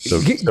 So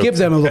give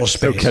them a little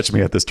space. So catch me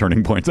at this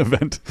Turning Point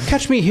event.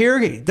 Catch me here.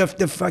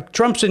 The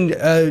Trump's in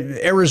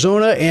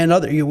Arizona and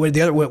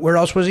where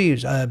else was he?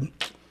 Some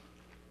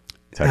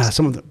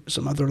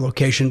other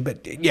location.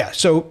 But yeah,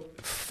 so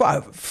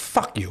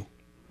fuck you,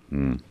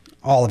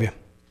 all of you.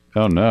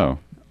 Oh no!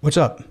 What's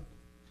up?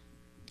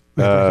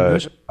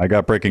 I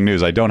got breaking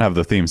news. I don't have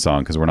the theme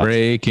song because we're not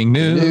breaking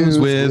news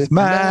with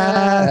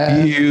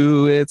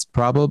Matthew. It's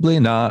probably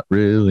not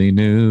really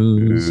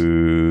news.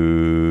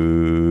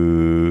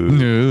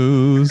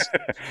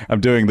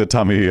 I'm doing the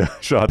Tommy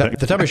Shaw thing.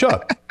 The Tommy Shaw.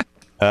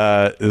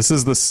 This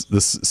is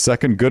the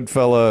second good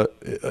fella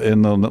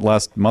in the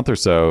last month or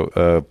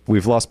so.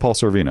 We've lost Paul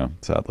Sorvino,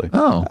 sadly.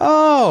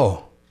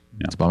 Oh.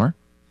 Yeah. It's a bummer.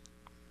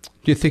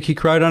 Do you think he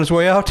cried on his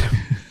way out?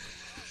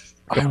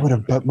 I would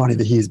have bet money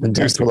that he's been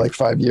dead for like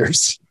 5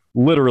 years.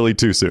 Literally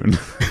too soon.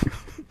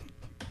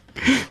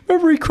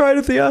 Remember he cried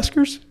at the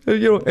Oscars?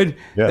 And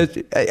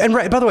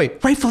by the way,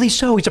 rightfully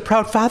so. He's a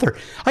proud father.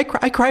 I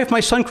cry if my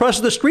son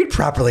crosses the street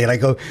properly, and I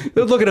go,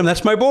 look at him,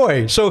 that's my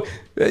boy. So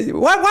why do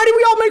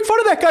we all make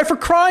fun of that guy for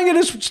crying at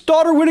his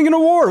daughter winning an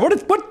award?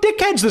 What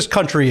dickheads this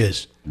country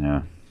is.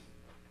 Yeah.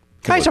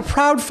 Guy's a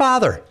proud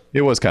father.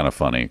 It was kind of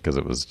funny because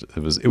it was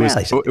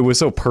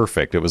so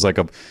perfect. It was like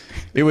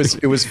it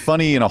was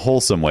funny in a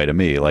wholesome way to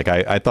me. Like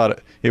I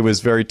thought it was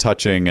very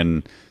touching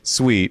and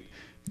sweet,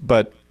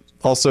 but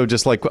also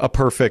just like a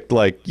perfect,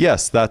 like,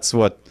 yes, that's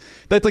what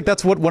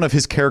one of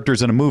his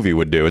characters in a movie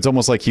would do. It's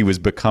almost like he was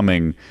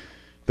becoming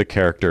the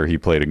character he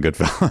played in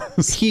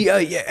Goodfellas.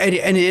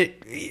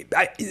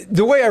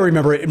 The way I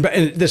remember it,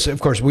 and this, of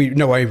course, we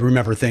know I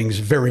remember things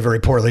very, very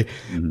poorly.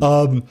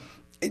 Mm-hmm.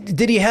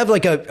 Did he have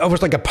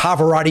almost like a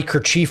Pavarotti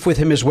kerchief with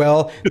him as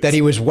well that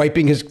he was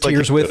wiping his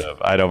tears with?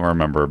 I don't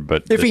remember,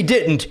 but if he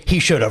didn't, he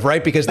should have,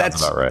 right? Because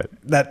that's about right.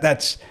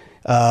 That's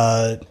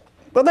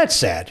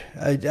sad.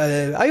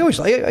 He was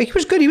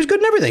good. He was good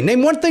in everything.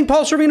 Name one thing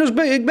Paul Sorvino's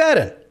bad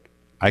in.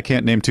 I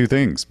can't name 2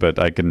 things, but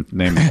I can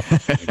name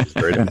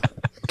straight in.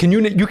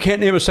 You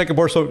can't name a second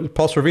Paul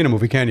Sorvino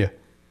movie, can you?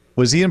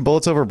 Was he in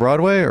Bullets Over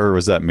Broadway, or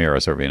was that Mira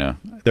Sorvino?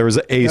 There was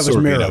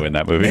Sorvino in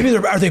that movie. Maybe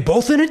are they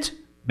both in it?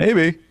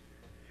 Maybe.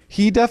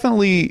 He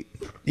definitely.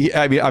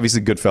 I mean, obviously,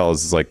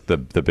 Goodfellas is like the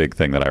big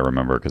thing that I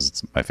remember because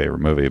it's my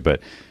favorite movie.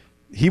 But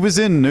he was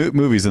in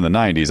movies in the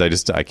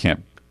 '90s. I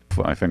can't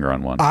put my finger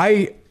on one.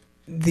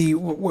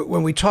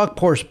 When we talk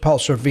Paul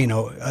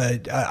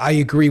Sorvino, I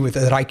agree with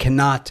that. I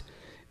cannot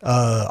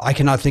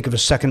think of a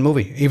second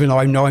movie, even though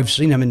I know I've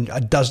seen him in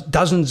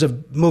dozens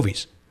of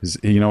movies.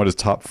 You know what his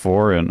top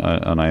 4 on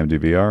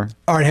IMDb are?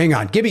 All right, hang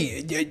on. Give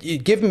me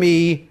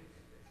the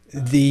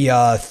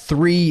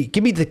 3.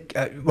 Give me the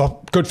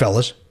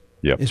Goodfellas.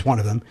 Yep. Is one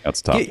of them. That's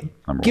top.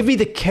 Give me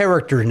the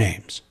character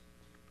names.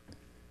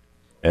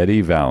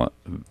 Eddie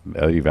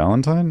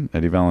Valentine?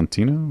 Eddie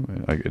Valentino?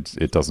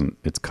 It doesn't.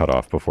 It's cut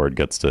off before it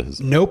gets to his.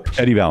 Nope.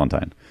 Eddie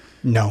Valentine.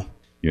 No.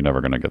 You're never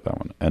gonna get that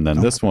one. And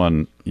then this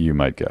one you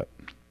might get.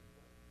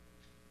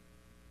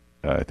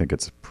 I think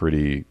it's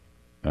pretty.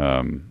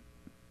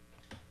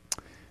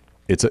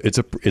 It's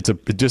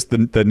just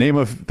the name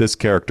of this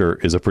character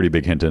is a pretty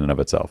big hint in and of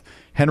itself.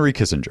 Henry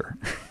Kissinger.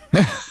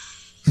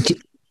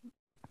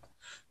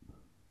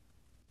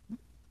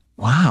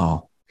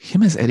 Wow.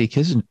 Him as Eddie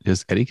Kissinger?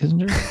 Is Eddie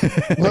Kissinger?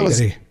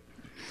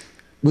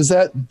 Was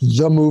that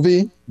the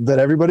movie that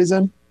everybody's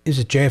in? Is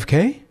it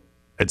JFK?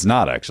 It's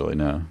not actually,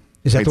 no.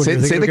 Is that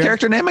say the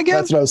character name again?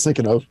 That's what I was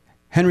thinking of.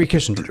 Henry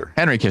Kissinger.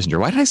 Henry Kissinger.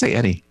 Why did I say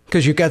Eddie?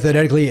 Because you got that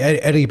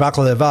Eddie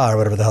Baklava or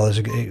whatever the hell is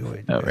it.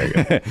 Oh, very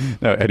good.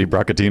 No, Eddie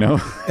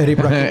Brocatino. Eddie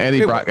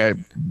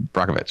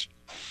Brockovich.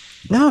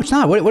 No, it's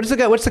not. What is the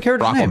guy? What's the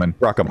character's name?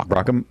 Brockleman.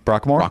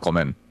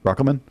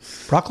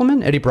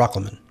 Eddie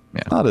Brockleman.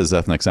 Yeah. Not as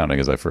ethnic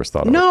sounding as I first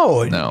thought of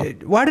No.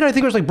 it. Why did I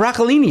think it was like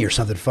broccolini or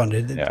something fun?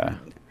 Yeah.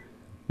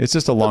 It's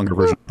just a longer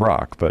version of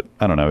Brock, but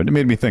I don't know. It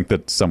made me think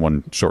that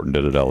someone shortened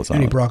it at Ellis.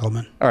 Eddie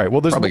Brockleman. All right.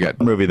 Well, there's a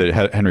movie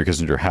that Henry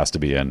Kissinger has to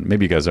be in.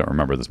 Maybe you guys don't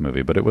remember this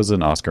movie, but it was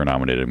an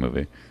Oscar-nominated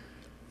movie.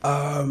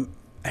 And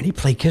he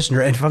played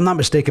Kissinger. And if I'm not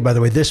mistaken, by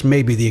the way, this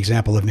may be the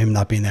example of him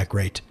not being that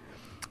great.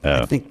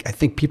 I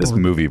think people. This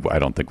movie I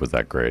don't think was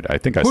that great.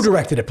 Who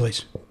directed it,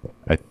 please?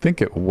 I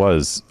think it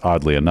was,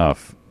 oddly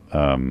enough.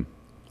 Oh,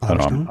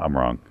 no, I'm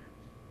wrong.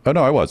 Oh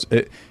no, I was.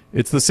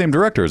 It's the same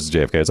director as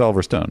JFK. It's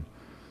Oliver Stone.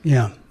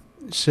 Yeah.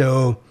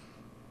 So,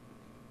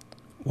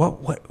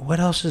 what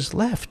else is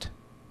left?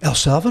 El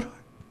Salvador.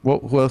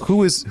 Well,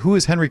 who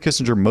is Henry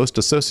Kissinger most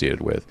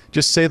associated with?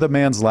 Just say the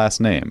man's last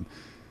name.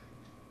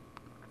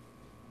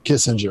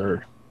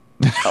 Kissinger.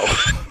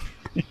 Oh.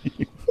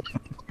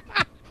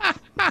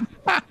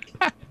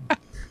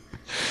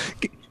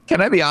 Can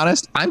I be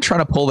honest? I'm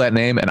trying to pull that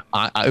name, and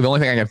the only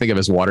thing I can think of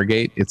is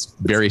Watergate. It's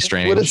very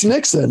strange. But it's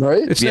Nixon,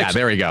 right? It's Nixon.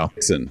 There we go.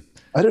 Nixon.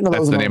 I didn't know that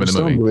was the name of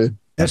the movie.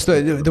 That's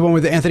the one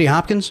with Anthony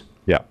Hopkins.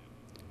 Yeah.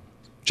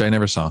 Which I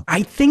never saw.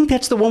 I think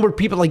that's the one where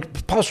people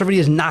like Paul Sorvino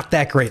is not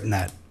that great in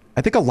that.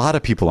 I think a lot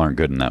of people aren't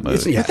good in that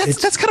movie.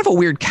 That's kind of a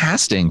weird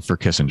casting for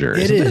Kissinger.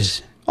 It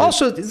is.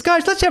 Also,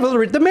 guys, let's have a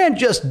little. The man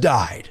just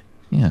died.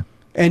 Yeah.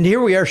 And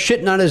here we are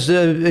shitting on his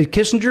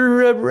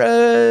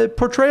Kissinger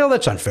portrayal.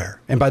 That's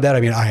unfair. And by that, I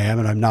mean I am,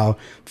 and I'm now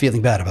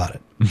feeling bad about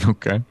it.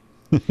 Okay.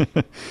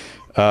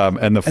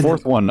 And the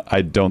fourth one,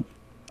 I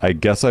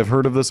guess I've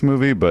heard of this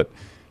movie, but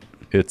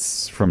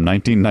it's from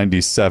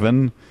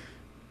 1997,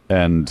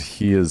 and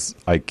he is,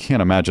 I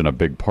can't imagine a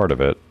big part of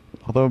it,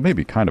 although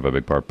maybe kind of a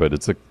big part, but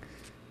it's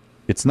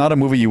not a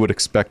movie you would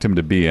expect him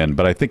to be in,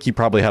 but I think he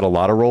probably had a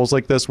lot of roles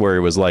like this where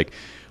it was like,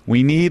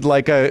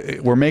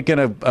 we're making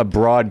a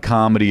broad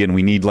comedy and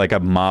we need like a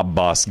mob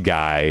boss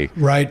guy.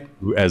 Right.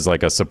 As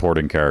like a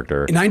supporting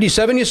character.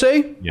 97, you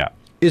say? Yeah.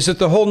 Is it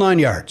the whole 9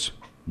 yards?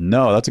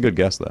 No, that's a good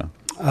guess though.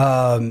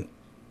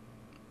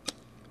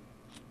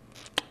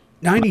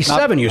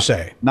 97, you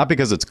say? Not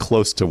because it's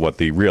close to what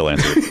the real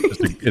answer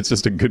is. It's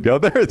just a good go.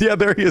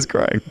 There he is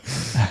crying.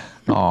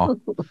 Oh.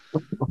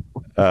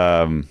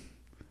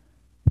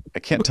 I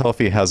can't tell if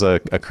he has a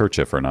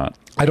kerchief or not.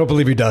 I don't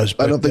believe he does.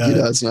 But, I don't think he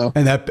does. No.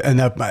 And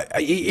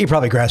that he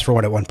probably grasped for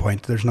one at one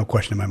point. There's no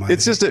question in my mind.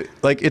 It's just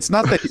it's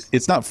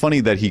not funny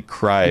that he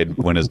cried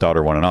when his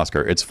daughter won an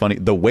Oscar. It's funny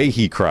the way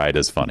he cried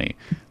is funny.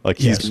 Like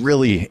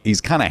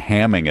he's kind of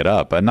hamming it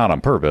up, and not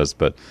on purpose,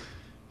 but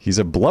he's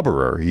a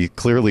blubberer. He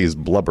clearly is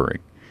blubbering.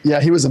 Yeah,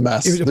 he was a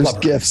mess. There's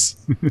gifts.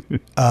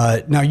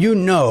 Now you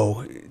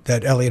know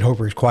that Elliot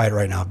Hooper is quiet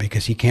right now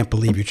because he can't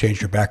believe you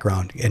changed your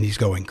background and he's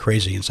going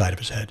crazy inside of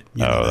his head.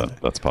 You know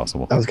that's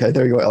possible. Okay,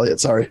 there you go, Elliot.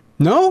 Sorry.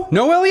 No,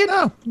 Elliot?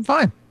 No, I'm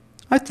fine.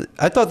 I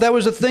thought that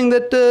was a thing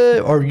that,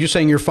 or are you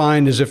saying you're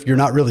fine as if you're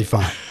not really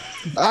fine?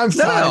 I'm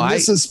fine.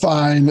 This is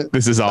fine.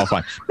 This is all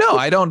fine. No,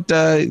 I don't.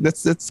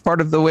 That's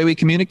part of the way we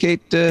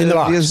communicate in the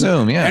box. via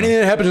Zoom. Yeah. Anything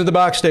that happens in the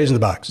box stays in the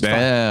box.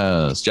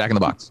 Yes, Jack in the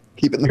Box.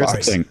 Keep it in the Here's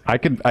box. the thing.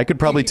 I could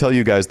probably tell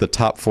you guys the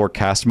top 4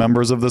 cast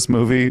members of this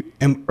movie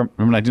from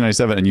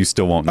 1997, and you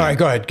still won't know. All right,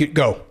 go ahead.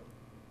 Go.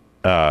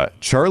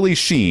 Charlie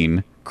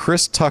Sheen,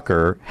 Chris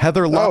Tucker,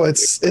 Heather Oh,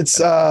 Locklear. it's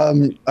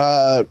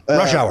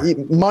Rush Hour.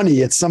 Money.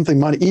 It's something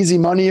money. Easy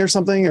money or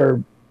something,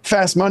 or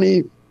fast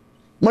money.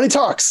 Money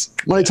Talks.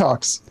 Money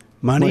Talks.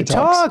 Money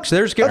Talks.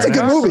 There's That's a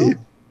good movie.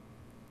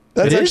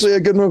 That's actually a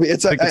good movie.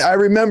 I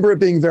remember it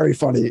being very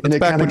funny, and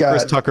it kind of got.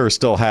 Chris Tucker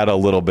still had a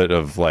little bit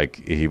of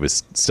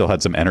still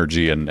had some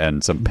energy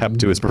and some pep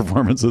to his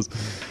performances.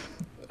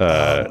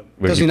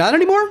 Does he not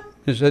anymore?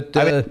 Is it?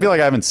 I feel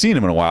like I haven't seen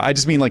him in a while. I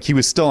just mean like he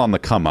was still on the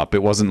come up.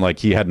 It wasn't like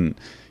he hadn't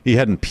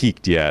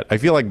peaked yet. I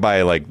feel like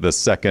by like the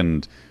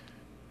second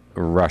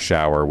Rush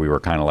Hour, we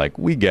were kind of like,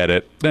 we get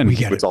it. Then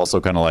he was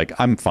also kind of like,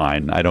 I'm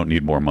fine. I don't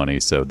need more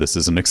money, so this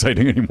isn't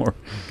exciting anymore.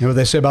 You know what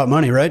they say about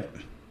money, right?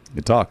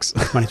 It talks.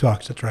 Money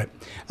talks. That's right.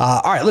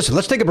 All right, listen.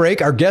 Let's take a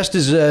break. Our guest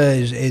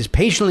is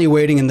patiently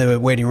waiting in the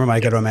waiting room, I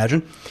got to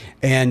imagine,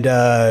 and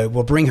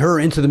we'll bring her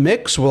into the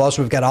mix.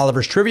 We've got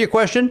Oliver's trivia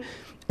question,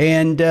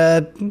 and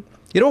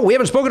we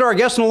haven't spoken to our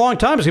guest in a long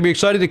time. It's gonna be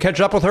exciting to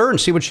catch up with her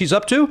and see what she's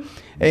up to,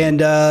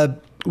 and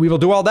we will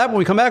do all that when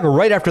we come back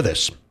right after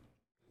this.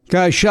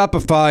 Guys,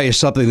 Shopify is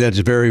something that's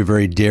very,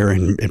 very dear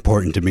and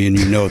important to me, and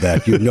you know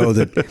that. You know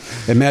that.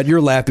 And Matt,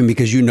 you're laughing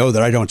because you know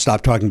that I don't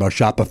stop talking about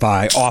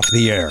Shopify off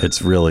the air.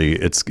 It's really,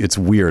 it's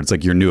weird. It's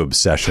like your new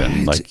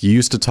obsession. Like you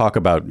used to talk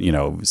about,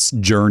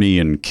 Journey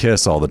and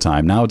Kiss all the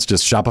time. Now it's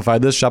just Shopify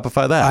this,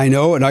 Shopify that. I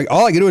know, and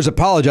all I can do is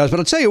apologize, but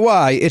I'll tell you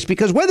why. It's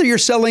because whether you're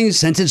selling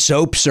scented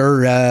soaps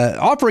or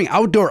offering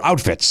outdoor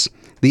outfits,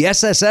 the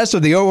SSS or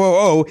the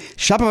OOO,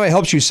 Shopify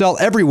helps you sell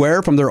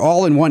everywhere from their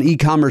all-in-one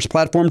e-commerce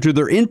platform to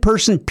their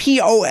in-person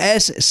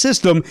POS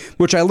system,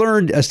 which I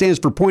learned stands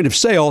for point of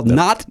sale,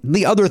 not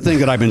the other thing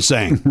that I've been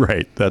saying.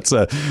 Right. That's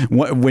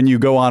when you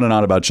go on and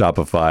on about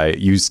Shopify,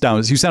 you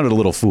sounded a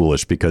little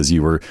foolish because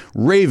you were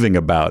raving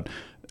about,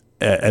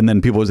 and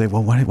then people would say,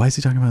 well, why is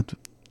he talking about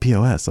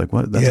POS? Like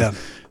what?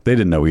 They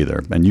didn't know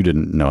either, and you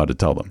didn't know how to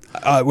tell them.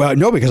 Well,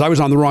 no, because I was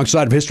on the wrong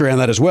side of history on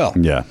that as well.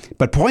 Yeah.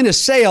 But point of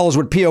sale is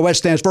what POS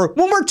stands for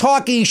when we're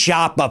talking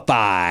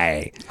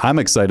Shopify. I'm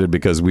excited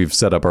because we've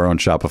set up our own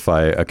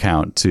Shopify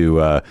account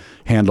to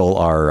handle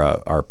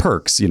our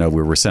perks. You know,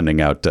 we were sending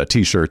out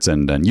T-shirts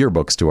and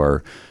yearbooks to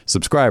our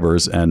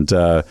subscribers, and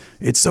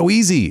it's so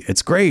easy.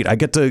 It's great. I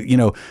get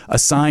to,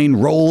 assign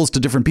roles to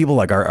different people.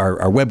 Like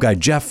our web guy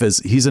Jeff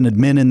he's an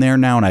admin in there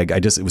now, and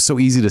it was so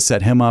easy to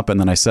set him up. And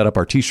then I set up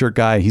our T-shirt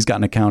guy. He's got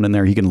an account in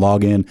there. He can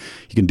log in.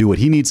 He can do what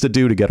he needs to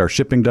do to get our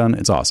shipping done.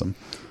 It's awesome.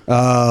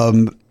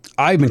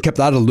 I've been kept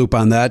out of the loop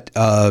on that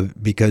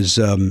because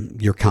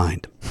you're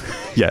kind.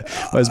 Yeah.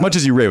 As much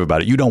as you rave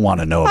about it, you don't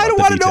want to know about I don't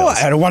want to know.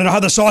 I don't want to know how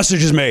the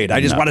sausage is made.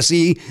 I just want to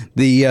see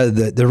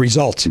the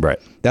result. Right.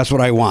 That's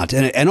what I want.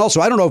 And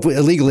also, I don't know if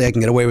illegally I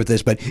can get away with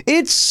this, but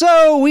it's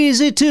so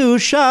easy to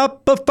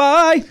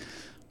Shopify.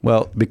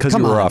 Well, because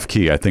you were off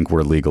key, I think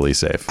we're legally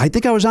safe. I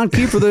think I was on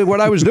key for what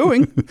I was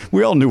doing.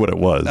 We all knew what it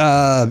was.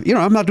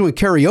 I'm not doing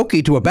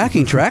karaoke to a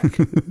backing track.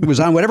 It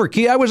was on whatever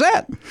key I was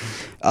at.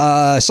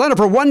 Sign up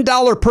for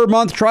 $1 per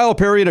month trial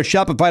period at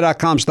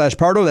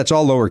Shopify.com/Pardo. That's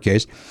all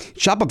lowercase.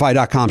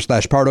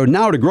 Shopify.com/Pardo.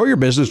 Now to grow your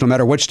business no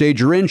matter what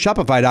stage you're in.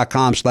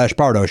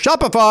 Shopify.com/Pardo.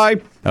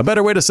 Shopify. A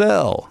better way to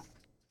sell.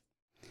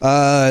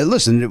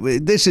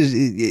 Listen, this is,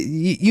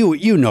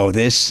 you know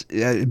this,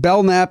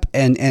 Belknap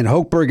and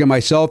Hochberg and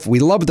myself, we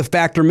love the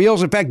Factor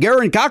meals. In fact,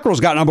 Garen Cockrell's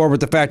gotten on board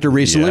with the Factor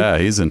recently. Yeah,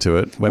 he's into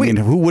it. I mean,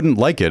 who wouldn't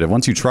like it?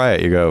 Once you try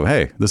it, you go,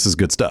 hey, this is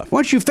good stuff.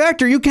 Once you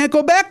Factor, you can't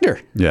go back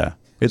there. Yeah.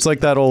 It's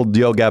like that old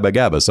Yo Gabba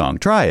Gabba song.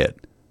 Try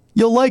it.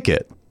 You'll like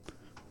it.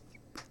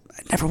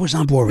 I never was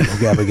on board with Yo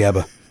Gabba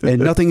Gabba. And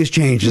nothing has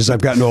changed as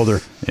I've gotten older.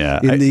 Yeah,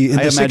 In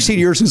the 16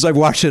 years since I've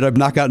watched it, I've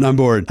not gotten on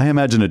board. I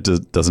imagine it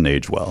doesn't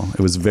age well.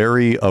 It was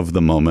very of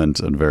the moment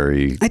and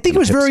very. I think it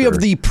was hipster. very of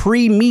the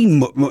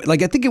pre-me.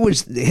 Like, I think it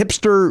was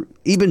hipster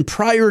even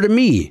prior to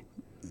me.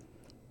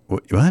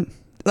 What?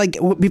 Like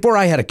before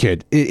I had a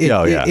kid.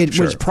 It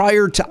was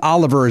prior to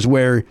Oliver's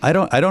where. I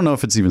don't know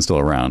if it's even still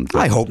around.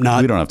 I hope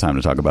not. We don't have time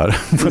to talk about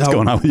what's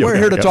going on with Yo We're Gabba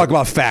here to Gabba. talk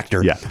about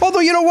Factor. Yeah. Although,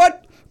 you know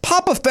what?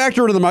 Pop a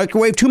Factor into the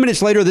microwave. 2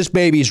 minutes later, this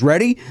baby's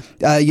ready.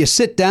 You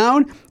sit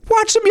down,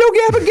 watch some Yo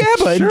Gabba Gabba.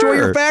 Sure. Enjoy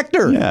your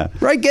Factor. Yeah.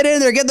 Right? Get in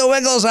there. Get the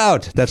Wiggles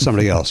out. That's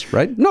somebody else,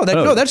 right? No,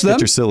 that's them.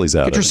 Get your sillies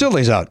out. Get your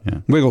sillies out.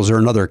 Yeah. Wiggles are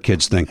another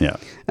kid's thing. Yeah.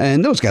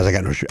 And those guys, I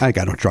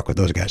got no truck with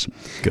those guys.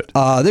 Good.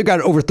 They've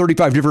got over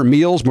 35 different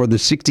meals, more than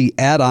 60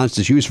 add-ons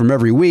to choose from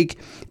every week.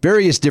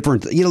 Various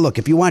different, look,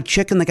 if you want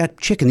chicken, they got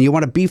chicken. You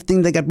want a beef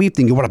thing, they got beef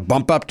thing. You want to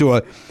bump up to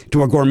a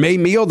gourmet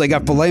meal, they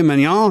got filet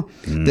mignon.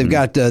 They've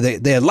got, they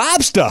had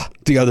lobster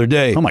the other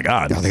day. Oh my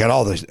God. They got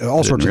all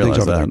sorts of things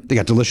over there. They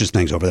got delicious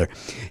things over there.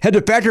 Head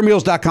to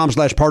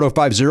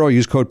factormeals.com/Pardo50.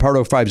 Use code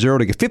Pardo50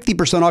 to get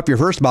 50% off your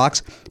first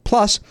box,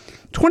 plus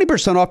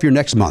 20% off your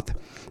next month.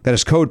 That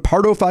is code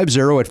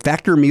Pardo50 at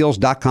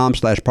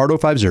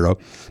factormeals.com/Pardo50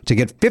 to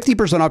get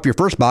 50% off your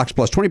first box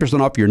plus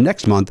 20% off your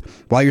next month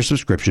while your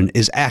subscription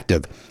is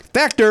active.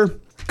 Factor.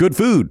 Good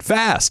food,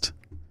 fast.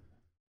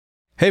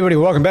 Hey, everybody,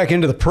 welcome back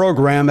into the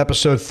program,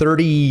 episode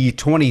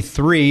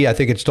 3023. I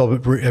think it still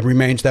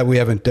remains that we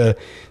haven't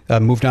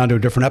moved on to a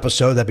different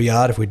episode. That'd be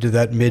odd if we did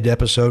that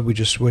mid-episode. We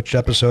just switched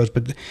episodes.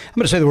 But I'm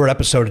going to say the word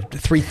episode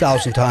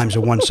 3,000 times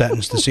in one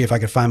sentence to see if I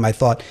can find my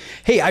thought.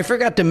 Hey, I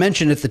forgot to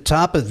mention at the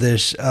top of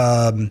this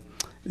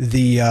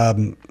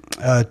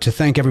to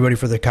thank everybody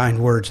for the kind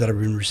words that I've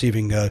been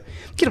receiving.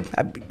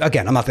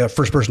 Again, I'm not the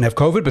first person to have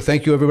COVID, but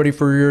thank you everybody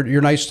for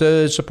your nice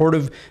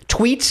supportive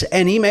tweets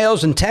and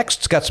emails and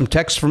texts. Got some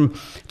texts from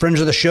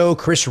friends of the show,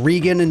 Chris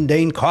Regan and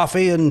Dane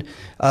Coffey and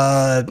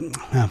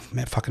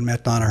fucking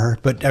Matt Donaher.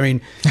 But I mean,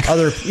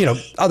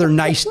 other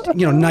nice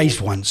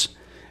nice ones.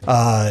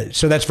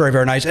 So that's very,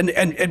 very nice. And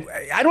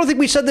I don't think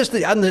we said this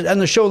on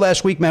the show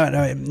last week, Matt,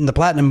 in the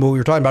Platinum. We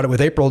were talking about it with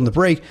April in the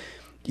break.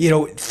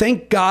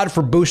 Thank God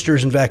for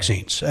boosters and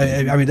vaccines.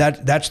 I mean,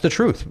 that's the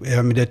truth.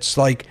 I mean, it's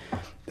like,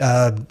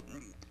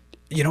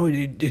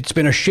 it's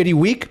been a shitty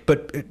week,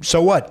 but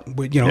so what?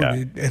 I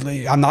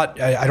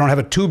don't have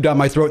a tube down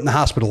my throat in the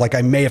hospital like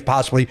I may have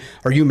possibly,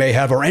 or you may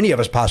have, or any of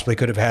us possibly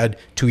could have had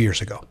 2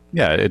 years ago.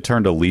 Yeah, it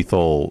turned a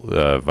lethal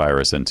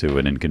virus into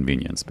an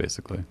inconvenience,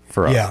 basically,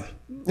 for us. Yeah.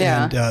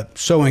 Yeah. And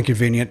so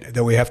inconvenient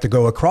that we have to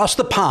go across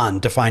the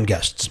pond to find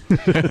guests.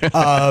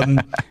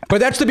 But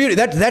that's the beauty.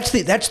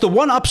 That's the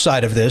one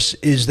upside of this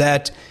is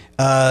that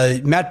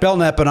Matt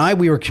Belknap and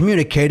we were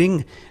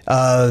communicating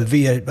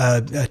via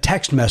a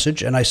text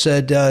message, and I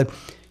said,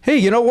 hey,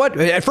 you know what?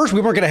 At first,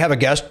 we weren't going to have a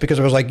guest because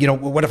I was like,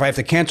 what if I have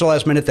to cancel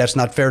last minute? That's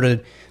not fair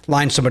to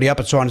line somebody up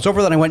and so on and so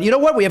forth. Then I went, you know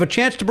what? We have a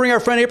chance to bring our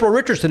friend April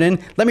Richardson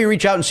in. Let me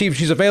reach out and see if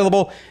she's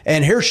available.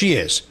 And here she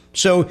is.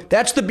 So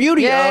that's the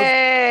beauty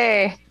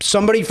of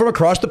somebody from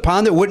across the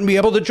pond that wouldn't be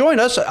able to join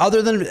us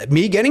other than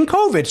me getting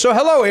COVID. So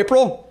hello,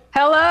 April.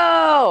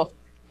 Hello.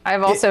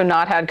 I've also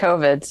not had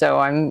COVID, so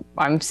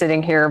I'm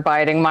sitting here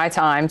biding my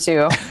time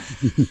too.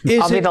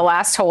 I'll be the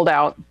last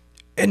holdout.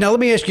 And now let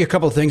me ask you a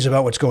couple of things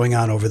about what's going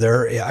on over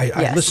there.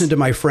 I listened to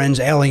my friends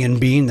Allie and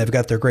Bean. They've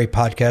got their great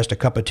podcast, A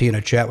Cup of Tea and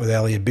a Chat with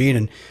Allie and Bean,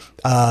 and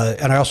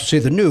I also see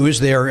the news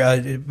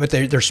there. But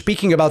they're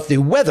speaking about the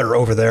weather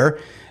over there.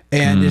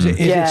 And is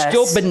it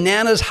still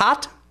bananas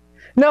hot?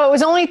 No, it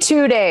was only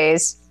 2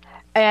 days,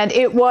 and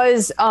it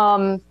was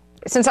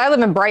since I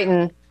live in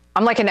Brighton,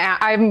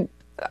 I'm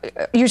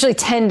usually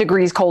 10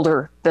 degrees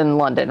colder than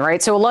London,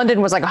 right? So London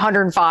was like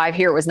 105,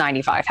 here it was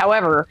 95.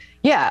 However,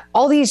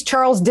 all these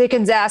Charles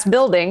Dickens ass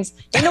buildings,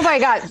 ain't nobody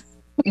got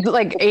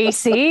like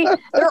AC.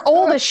 They're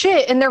old as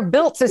shit and they're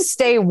built to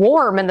stay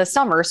warm in the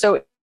summer. So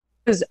it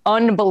was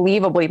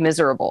unbelievably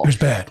miserable. It was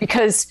bad.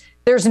 Because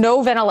there's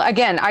no ventilation.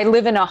 Again, I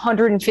live in a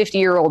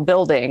 150-year-old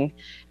building,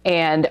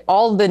 and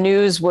all the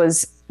news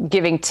was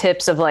giving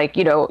tips of like,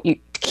 you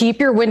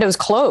keep your windows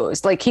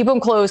closed, like keep them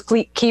closed,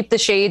 keep the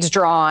shades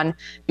drawn,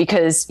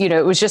 because,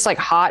 it was just like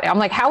hot. I'm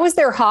like, how is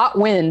there hot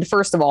wind?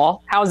 First of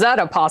all, how is that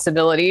a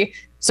possibility?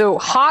 So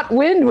hot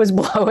wind was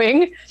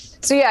blowing.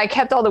 So I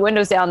kept all the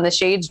windows down, the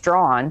shades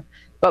drawn,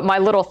 but my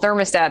little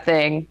thermostat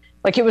thing,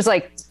 like it was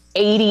like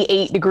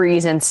 88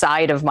 degrees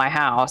inside of my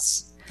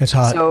house. It's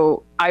hot.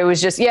 So I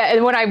was just,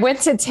 and when I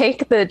went to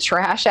take the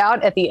trash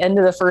out at the end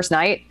of the first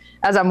night,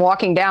 as I'm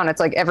walking down, it's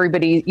like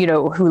everybody,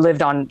 who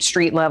lived on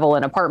street level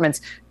in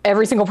apartments,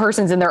 every single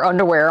person's in their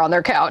underwear on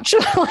their couch.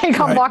 Like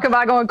I'm walking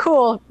by going,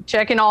 cool,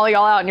 checking all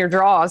y'all out in your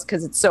drawers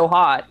because it's so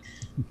hot.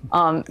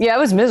 It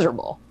was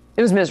miserable.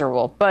 It was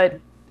miserable. But,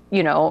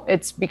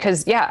 it's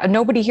because,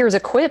 nobody here is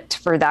equipped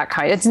for that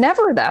kind. It's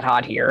never that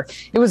hot here.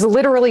 It was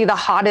literally the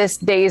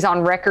hottest days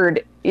on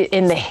record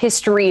in the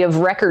history of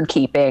record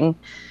keeping.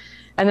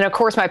 And then, of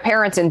course, my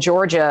parents in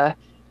Georgia,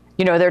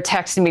 they're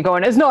texting me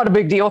going, it's not a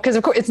big deal. Because,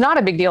 of course, it's not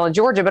a big deal in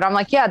Georgia. But I'm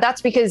like,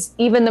 that's because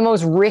even the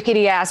most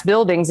rickety ass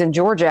buildings in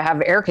Georgia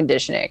have air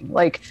conditioning.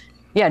 Like,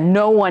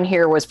 no one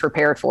here was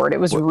prepared for it. It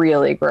was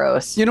really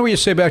gross. You know what you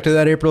say back to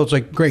that, April? It's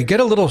like, great, get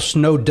a little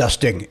snow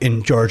dusting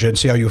in Georgia and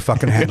see how you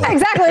fucking handle it.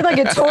 Exactly. Like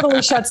it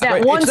totally shuts down.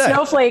 Right, one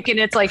snowflake and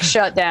it's like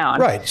shut down.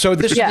 Right. So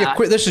this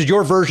is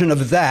your version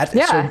of that.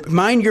 Yeah. So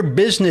mind your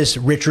business,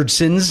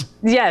 Richardsons.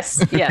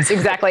 Yes,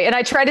 exactly. And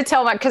I tried to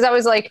tell because I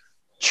was like,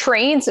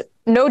 trains,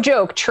 no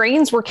joke,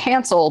 trains were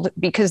canceled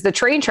because the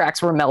train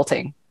tracks were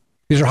melting.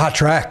 These are hot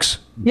tracks.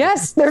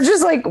 Yes, they're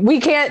just like, we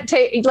can't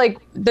take, like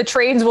the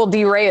trains will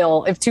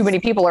derail if too many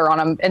people are on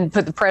them and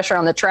put the pressure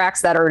on the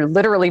tracks that are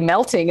literally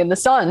melting in the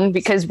sun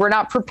because we're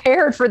not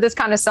prepared for this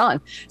kind of sun.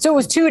 So it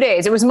was 2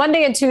 days. It was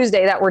Monday and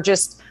Tuesday that were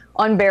just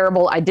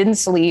unbearable. I didn't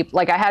sleep.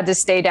 Like I had to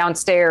stay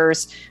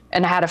downstairs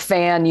and I had a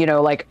fan,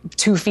 like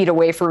 2 feet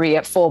away from me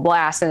at full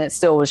blast, and it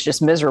still was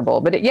just miserable.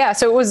 But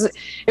so it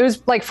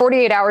was like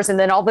 48 hours, and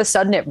then all of a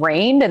sudden it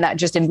rained, and that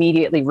just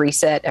immediately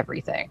reset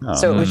everything.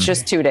 So it was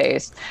just 2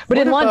 days. But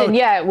in London,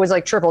 it was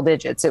like triple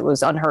digits. It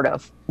was unheard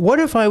of.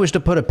 What if I was to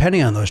put a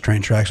penny on those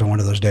train tracks on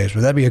one of those days?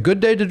 Would that be a good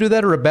day to do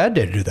that or a bad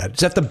day to do that? Is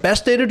that the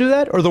best day to do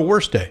that or the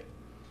worst day?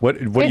 What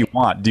do you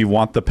want? Do you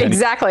want the penny?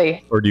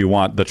 Exactly. Or do you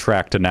want the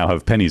track to now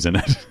have pennies in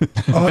it?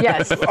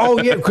 Yes.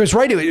 Oh, yeah, because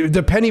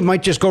the penny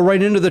might just go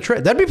right into the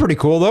track. That'd be pretty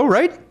cool, though,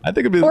 right? I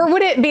think it'd be. Or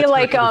would it be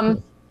like,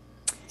 the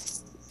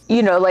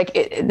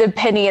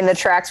penny in the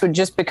tracks would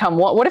just become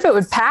what? What if it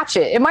would patch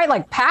it? It might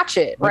like patch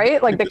it,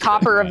 right? Like the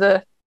copper of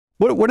the.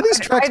 What are these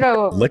tracks?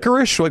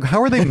 Licorice? Like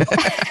how are they?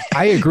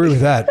 I agree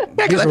with that.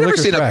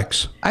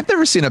 I've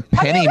never seen a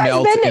penny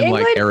melt in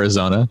like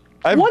Arizona.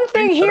 One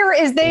thing here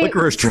is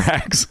licorice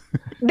tracks.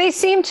 They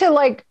seem to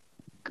like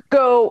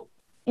go,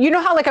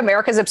 how like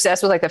America's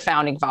obsessed with like the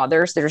founding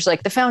fathers. There's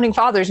like the founding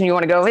fathers and you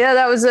want to go,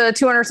 that was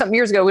 200 something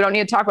years ago. We don't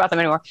need to talk about them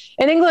anymore.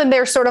 In England,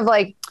 they're sort of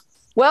like,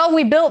 well,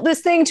 we built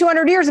this thing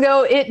 200 years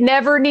ago. It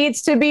never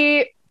needs to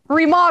be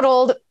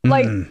remodeled.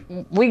 Like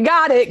we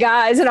got it,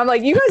 guys. And I'm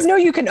like, you guys know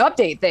you can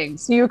update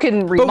things. You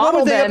can remodel them. But what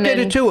would they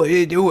update it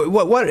to?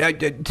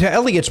 What to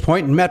Elliot's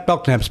point and Matt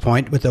Belknap's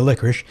point with the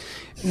licorice,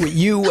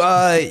 you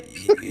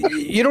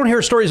don't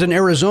hear stories in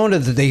Arizona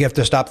that they have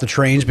to stop the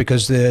trains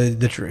because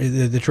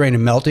the train is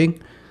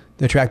melting,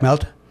 the track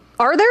melt.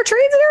 Are there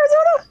trains in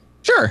Arizona?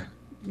 Sure.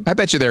 I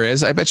bet you there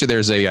is. I bet you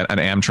there's an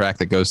Amtrak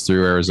that goes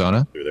through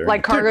Arizona.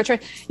 Like cargo train?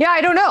 Yeah,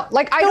 I don't know.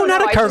 Like I don't know.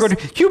 Not a cargo.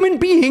 Human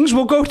beings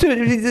will go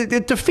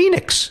to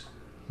Phoenix.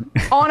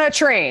 On a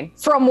train.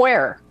 From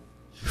where?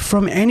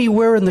 From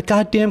anywhere in the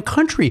goddamn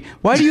country.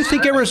 Why do you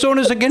think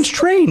Arizona's against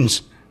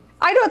trains?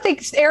 I don't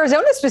think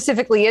Arizona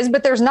specifically is,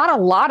 but there's not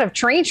a lot of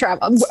train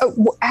travel.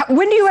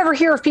 When do you ever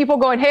hear of people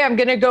going, hey, I'm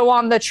going to go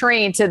on the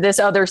train to this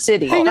other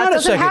city? That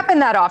doesn't happen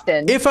that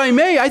often. If I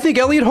may, I think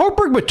Elliot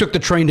Hochberg took the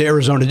train to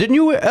Arizona. Didn't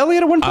you,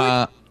 Elliot, at one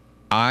point?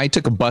 I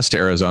took a bus to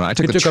Arizona. I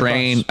took the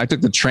train. I took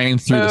the train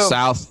through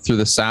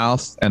the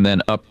south, and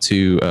then up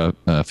to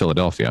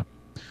Philadelphia.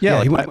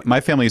 Yeah,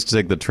 my family used to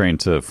take the train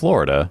to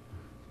Florida.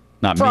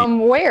 Not from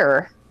me.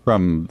 Where?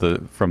 From the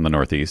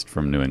Northeast,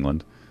 from New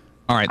England.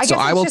 All right, so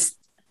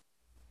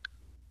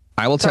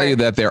I will tell you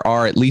that there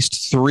are at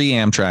least 3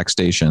 Amtrak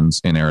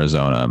stations in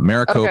Arizona: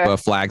 Maricopa,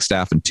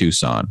 Flagstaff, and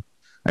Tucson.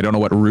 I don't know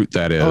what route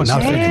that is. Oh,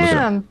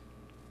 damn.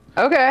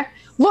 Okay.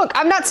 Look,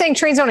 I'm not saying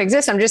trains don't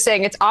exist. I'm just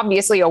saying it's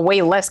obviously a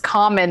way less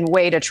common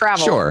way to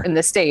travel in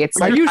the States.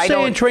 Are you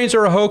saying trains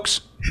are a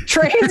hoax?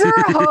 Trains are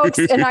a hoax,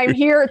 and I'm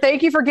here.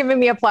 Thank you for giving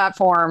me a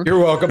platform. You're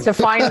welcome. To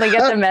finally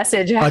get the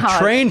message out. A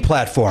train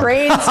platform.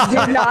 Trains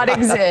do not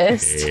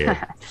exist.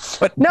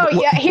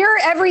 Here,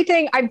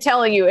 everything I'm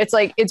telling you, it's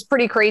like, it's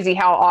pretty crazy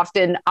how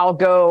often I'll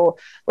go,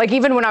 like,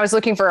 even when I was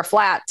looking for a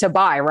flat to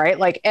buy, right?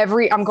 Like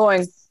I'm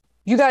going,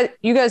 you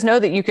guys know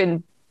that you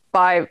can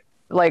buy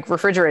like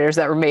refrigerators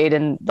that were made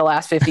in the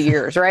last 50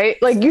 years,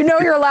 right? Like,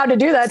 you're allowed to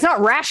do that. It's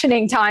not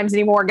rationing times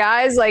anymore,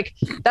 guys. Like,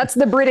 that's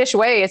the British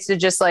way. It's to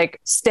just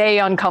like stay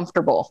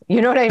uncomfortable.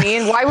 You know what I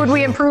mean? Why would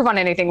we improve on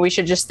anything? We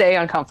should just stay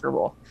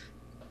uncomfortable.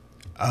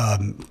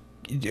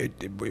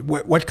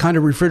 What kind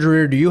of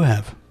refrigerator do you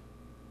have?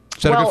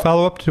 Is that a good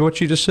follow-up to what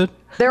you just said?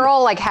 They're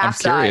all like half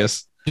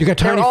size. You got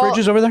tiny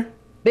fridges over there?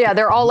 Yeah,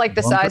 they're all like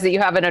the size that you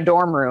have in a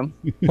dorm room.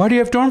 Why do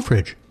you have dorm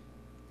fridge?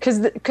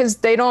 Because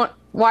they don't.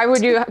 Why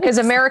would you? Because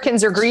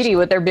Americans are greedy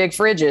with their big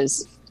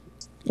fridges.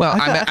 Well,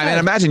 I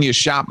imagine you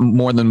shop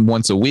more than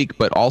once a week,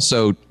 but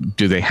also,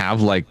 do they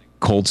have like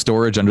cold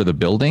storage under the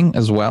building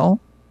as well?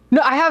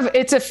 No,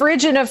 it's a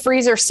fridge and a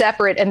freezer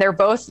separate, and they're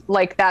both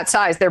like that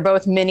size. They're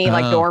both mini,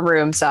 like dorm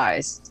room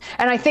size.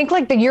 And I think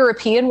like the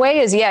European way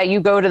is, you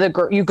go to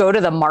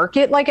the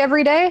market like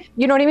every day.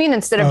 You know what I mean?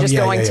 Instead of just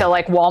going to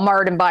like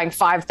Walmart and buying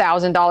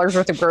 $5,000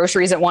 worth of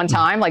groceries at one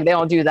time. Like, they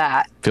don't do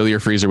that. Fill your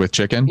freezer with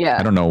chicken? Yeah.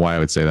 I don't know why I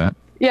would say that.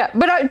 Yeah,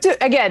 but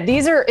again,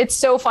 it's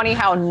so funny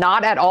how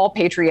not at all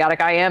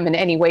patriotic I am in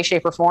any way,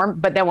 shape, or form.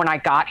 But then when I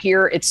got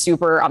here,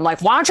 I'm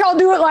like, why don't y'all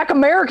do it like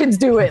Americans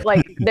do it?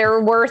 Like, there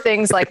were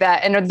things like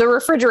that. And the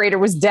refrigerator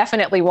was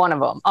definitely one of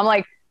them. I'm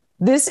like,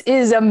 this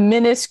is a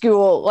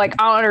minuscule, like,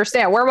 I don't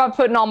understand. Where am I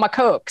putting all my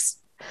Cokes?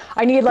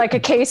 I need like a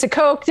case of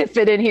Coke to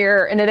fit in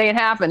here, and it ain't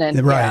happening.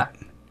 Right. Yeah.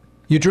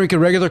 You drink a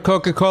regular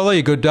Coca-Cola,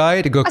 you go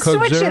diet, you go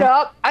Coke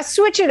Zero? I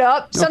switch it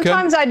up.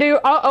 Sometimes I do.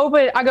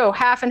 I go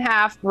half and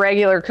half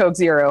regular Coke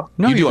Zero.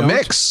 No, you do a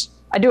mix.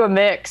 I do a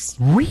mix.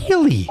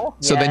 Really?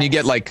 So then you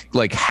get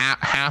like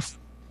half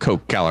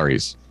Coke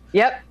calories.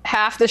 Yep.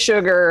 Half the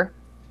sugar.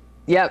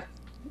 Yep.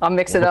 I'll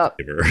mix it up.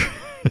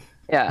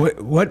 Yeah.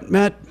 What,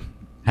 Matt?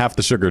 Half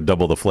the sugar,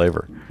 double the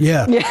flavor.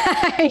 Yeah.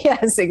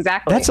 Yes,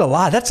 exactly. That's a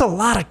lot. That's a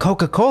lot of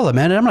Coca-Cola,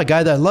 man. I'm a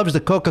guy that loves the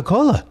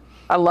Coca-Cola.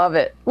 I love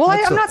it. Well,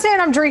 I'm not saying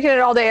I'm drinking it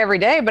all day, every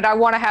day, but I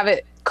want to have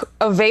it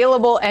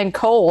available and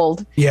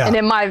cold. Yeah. And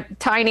in my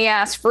tiny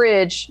ass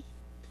fridge,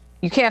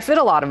 you can't fit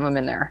a lot of them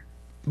in there.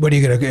 What are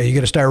you gonna? You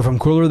get a styrofoam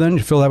cooler then?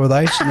 You fill that with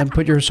ice and then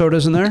put your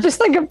sodas in there?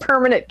 Just like a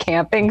permanent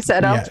camping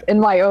setup in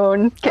my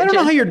own kitchen. I don't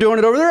know how you're doing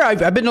it over there.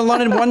 I've been to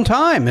London one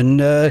time, and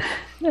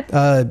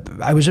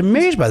I was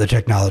amazed by the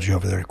technology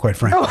over there. Quite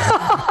frankly.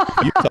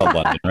 You saw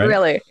London, right?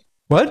 Really?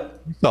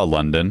 What? You saw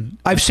London.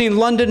 I've seen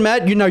London,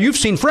 Matt. You've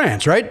seen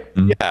France, right?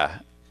 Yeah.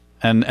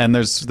 And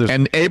there's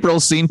and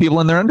April's seen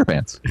people in their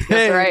underpants.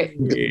 That's right.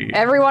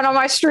 Everyone on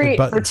my street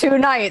for 2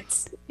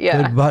 nights.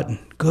 Yeah.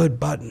 Good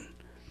button.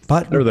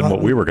 Better than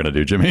what we were going to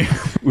do, Jimmy.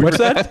 What's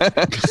that?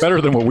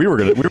 Better than what we were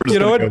going to do. We were just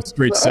going to go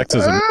straight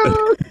sexism.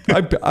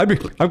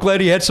 I'm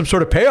glad he had some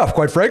sort of payoff,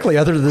 quite frankly,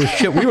 other than the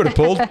shit we would have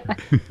pulled.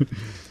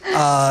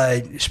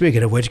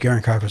 Speaking of which,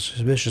 Garen Cock was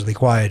suspiciously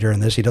quiet during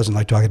this. He doesn't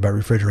like talking about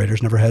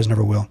refrigerators. Never has,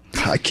 never will.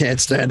 I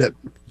can't stand it.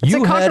 It's a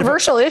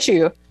controversial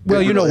issue.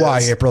 Well, you know why,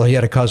 April. He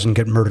had a cousin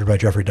get murdered by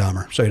Jeffrey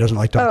Dahmer, so he doesn't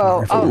like talking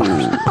about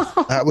refrigerators.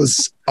 That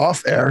was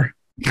off air.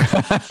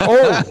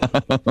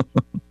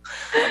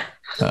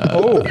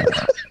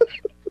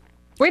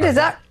 Wait, is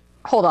that?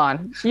 Hold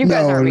on. You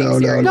guys aren't being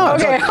serious. No.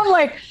 Okay, I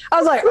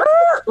was like,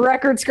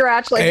 record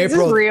scratch. Like, April,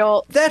 this is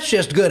real. That's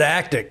just good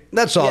acting.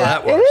 That's all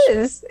that was. It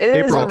is.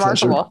 It is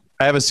remarkable.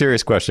 I have a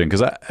serious question because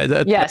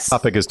that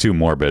topic is too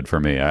morbid for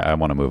me. I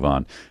want to move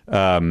on.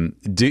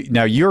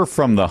 Now you're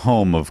from the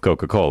home of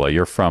Coca-Cola.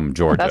 You're from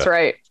Georgia. That's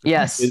right.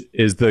 Yes.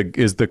 Is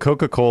the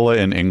Coca-Cola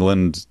in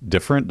England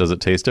different? Does it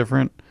taste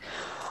different?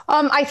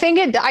 I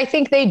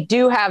think they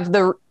do have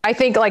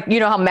like, you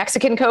know how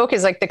Mexican Coke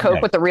is like the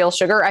Coke with the real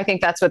sugar. I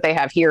think that's what they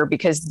have here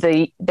because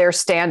their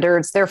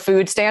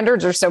food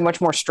standards are so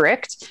much more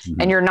strict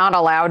and you're not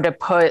allowed to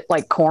put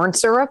like corn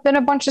syrup in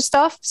a bunch of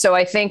stuff. So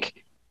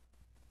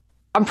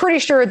I'm pretty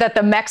sure that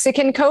the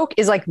Mexican Coke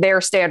is like their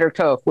standard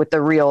Coke with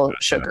the real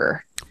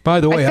sugar. By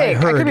the way, I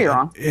heard, I could be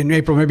wrong. In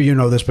April, maybe you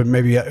know this, but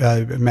maybe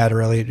Matt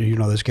or Elliot, you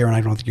know this. Garen,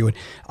 I don't think you would.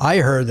 I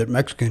heard that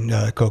Mexican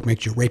Coke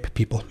makes you rape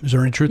people. Is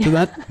there any truth to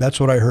that? That's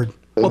what I heard.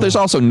 Well, there's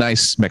also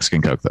nice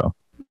Mexican Coke, though.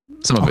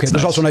 Some of it's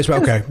there's also nice.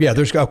 Okay, yeah,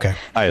 there's okay.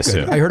 I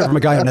assume. I heard it from a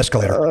guy on an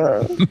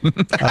escalator.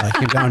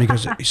 Came down.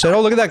 He said,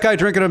 "Oh, look at that guy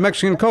drinking a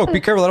Mexican Coke. Be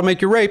careful, that'll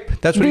make you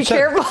rape." That's what he said. Be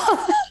careful.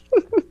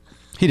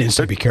 He didn't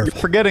say be careful.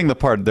 You're forgetting the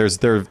part. They're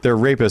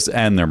rapists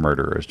and they're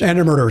murderers. And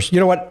they're murderers. You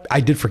know what? I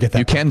did forget that.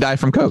 You can die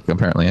from Coke,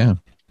 apparently. Yeah.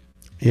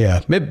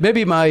 Yeah,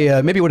 maybe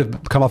maybe it would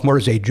have come off more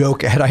as a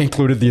joke had I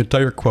included the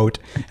entire quote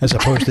as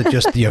opposed to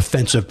just the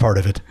offensive part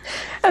of it.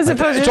 As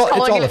opposed to it's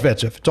all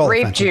offensive. It's all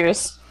rape offensive.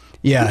 Juice.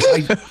 Yeah.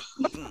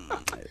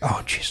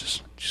 Oh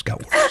Jesus! Just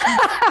got worse.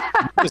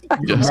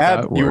 You're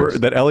mad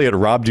that Elliot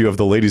robbed you of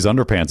the ladies'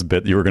 underpants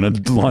bit you were going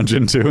to launch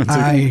into.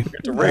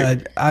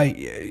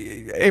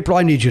 April,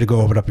 I need you to go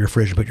open up your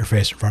fridge and put your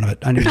face in front of it.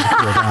 I need you to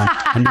cool it down.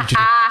 I need you to.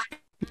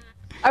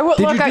 I will,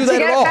 Did look, you do to that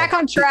get at all? back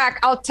on track,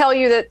 I'll tell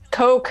you that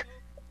Coke,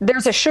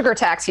 there's a sugar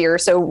tax here.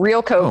 So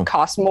real Coke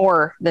costs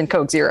more than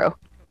Coke Zero.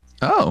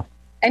 Oh.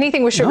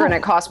 Anything with sugar in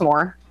it costs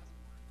more.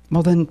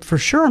 Well, then for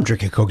sure I'm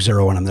drinking Coke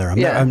Zero when I'm there.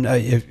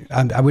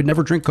 I would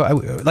never drink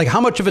Coke. Like,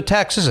 how much of a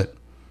tax is it?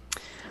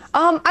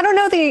 I don't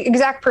know the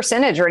exact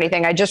percentage or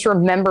anything. I just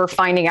remember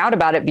finding out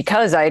about it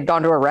because I had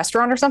gone to a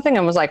restaurant or something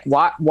and was like,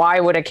 why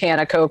would a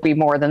can of Coke be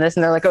more than this?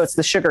 And they're like, oh, it's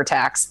the sugar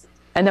tax.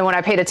 And then when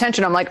I paid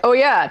attention, I'm like, oh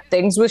yeah,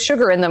 things with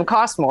sugar in them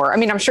cost more. I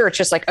mean, I'm sure it's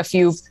just like a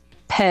few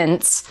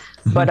pence,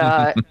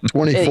 but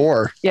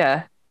 24.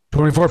 Yeah.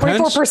 24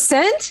 pence?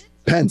 24%?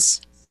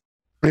 Pence.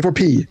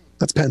 24p.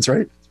 That's pence,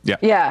 right? Yeah.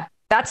 Yeah.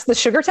 That's the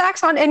sugar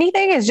tax on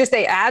anything? Is just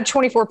they add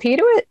 24p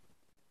to it?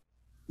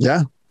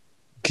 Yeah.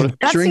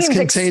 That seems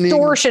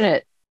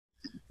extortionate.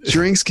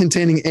 Drinks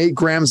containing 8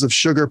 grams of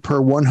sugar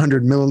per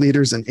 100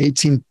 milliliters and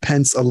 18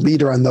 pence a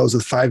liter on those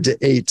with 5 to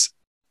 8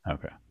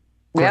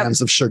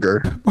 grams of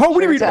sugar. Oh, what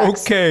do you mean?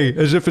 Okay,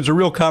 as if it's a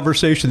real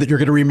conversation that you're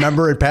going to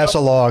remember and pass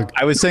along.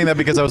 I was saying that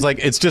because I was like,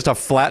 it's just a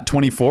flat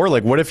 24.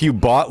 Like, what if you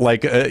bought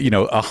like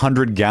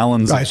 100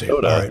 gallons of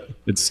soda? Right.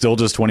 It's still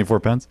just 24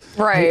 pence.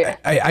 Right.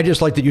 I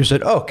just like that you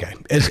said, okay.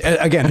 As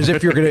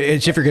if you're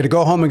gonna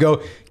go home and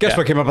go, guess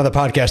what came up on the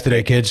podcast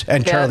today, kids?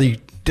 And Charlie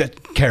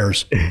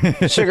cares.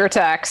 Sugar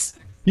tax.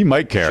 He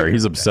might care.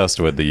 He's obsessed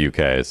with the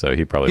UK, so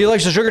he probably. He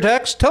likes the sugar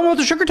tax. Tell him about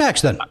the sugar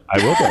tax then. I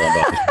will tell him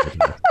about the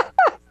sugar tax.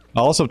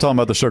 I'll also tell him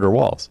about the sugar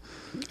walls.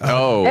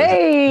 Oh.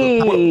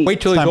 Hey.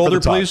 Wait till he's older,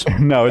 please.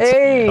 No, it's.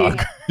 Hey.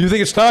 You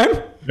think it's time?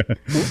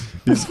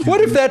 What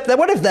if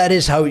that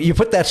is how you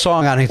put that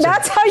song on?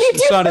 That's how you do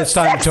son, the it's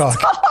time to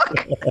talk.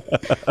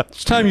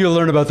 It's time you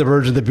learn about the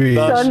birds and the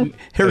bees.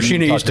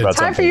 Hiroshima Easton.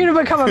 Time for you to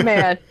become a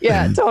man.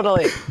 Yeah,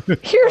 totally.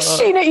 Here's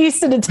Sheena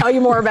Easton to tell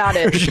you more about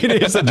it.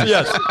 Sheena Easton,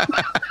 yes.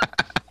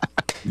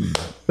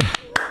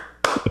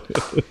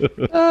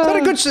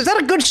 Is that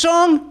a good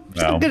song?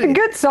 No. It's a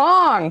good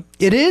song.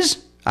 It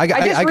is? I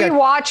just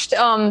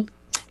rewatched.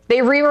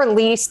 They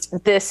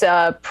re-released this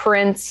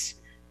Prince,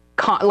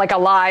 like a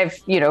live,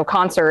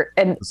 concert,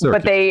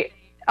 but they,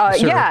 but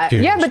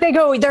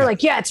they're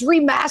like, yeah, it's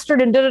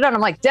remastered and da-da-da. And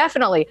I'm like,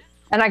 definitely.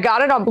 And I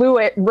got it on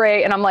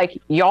Blu-ray, and I'm like,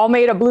 y'all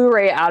made a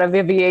Blu-ray out of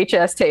a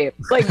VHS tape.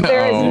 Like,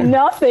 there is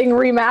nothing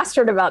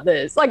remastered about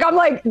this. Like, I'm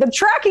like, the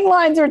tracking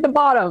lines are at the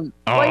bottom.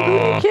 Like, who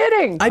are you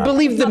kidding? I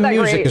believe the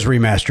music is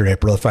remastered,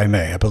 April, if I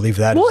may. I believe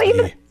that. Well,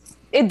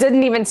 it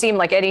didn't even seem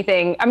like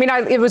anything. I mean,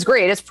 it was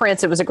great. It's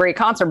Prince. It was a great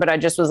concert, but I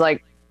just was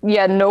like,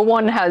 yeah, no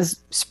one has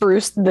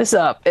spruced this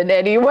up in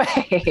any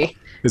way.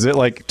 Is it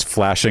like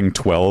flashing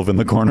 12 in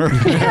the corner?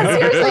 Yeah,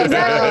 seriously,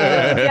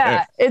 exactly.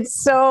 Yeah,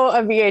 it's so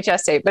a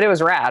VHS tape, but it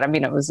was rad. I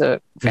mean, it was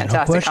a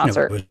fantastic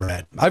concert. It was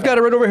rad. I've got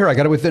it right over here. I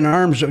got it within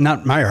arms,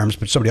 not my arms,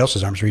 but somebody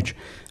else's arms reach.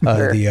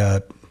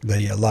 The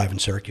Live in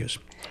Syracuse.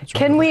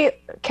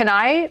 Can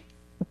I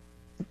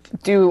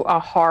do a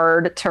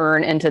hard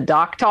turn into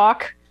Doc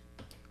Talk?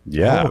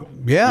 Yeah.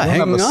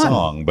 Hang on.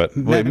 Song, but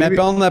Matt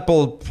Belknap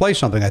will play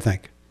something, I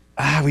think.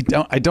 I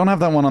don't have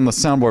that one on the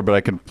soundboard, but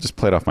I could just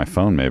play it off my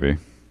phone, maybe.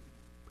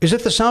 Is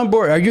it the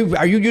soundboard?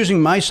 Are you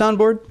using my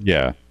soundboard?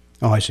 Yeah.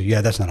 Oh, I see. Yeah,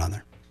 that's not on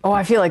there. Oh,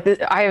 I feel like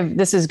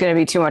this is going to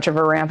be too much of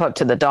a ramp up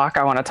to the doc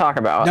I want to talk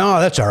about.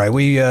 No, that's all right.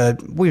 We've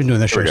been doing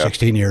this show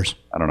 16 years.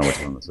 I don't know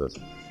which one this is.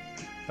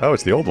 Oh,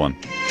 it's the old one.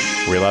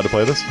 Are we allowed to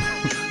play this?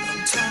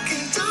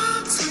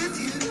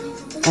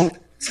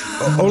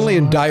 Only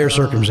in dire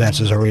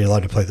circumstances are we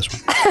allowed to play this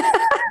one.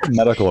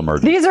 Medical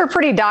emergency. These are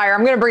pretty dire.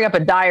 I'm going to bring up a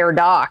dire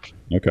doc.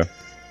 Okay.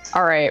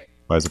 All right.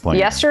 Why is it playing?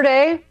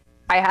 Yesterday,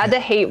 I had to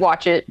hate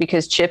watch it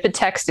because Chip had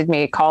texted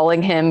me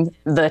calling him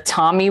the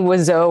Tommy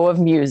Wiseau of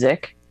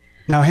music.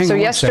 Now, hang on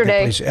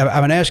yesterday, one second, please.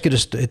 I'm going to ask you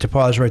to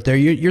pause right there.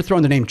 You're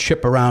throwing the name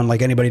Chip around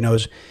like anybody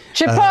knows.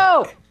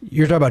 Chippo!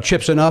 You're talking about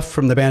Chips Enough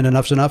from the band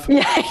Enough's Enough?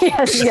 Yeah,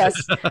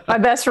 yes. My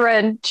best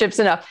friend, Chips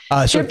Enough.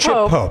 Chip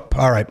Pope.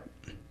 All right.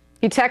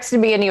 He texted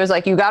me and he was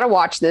like, you got to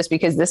watch this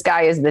because this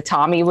guy is the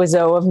Tommy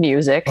Wiseau of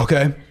music.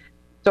 Okay.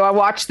 So I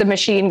watched the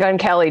Machine Gun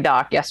Kelly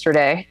doc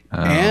yesterday.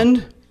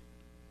 And?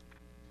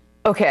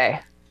 Okay.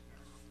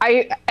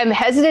 I am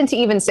hesitant to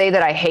even say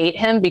that I hate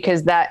him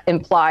because that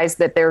implies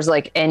that there's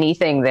like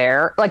anything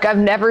there. Like I've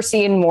never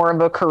seen more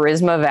of a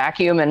charisma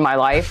vacuum in my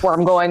life where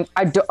I'm going,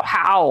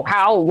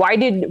 why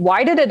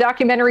did a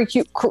documentary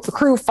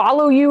crew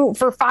follow you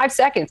for 5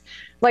 seconds?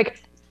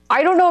 Like,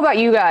 I don't know about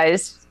you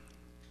guys,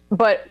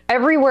 but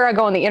everywhere I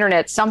go on the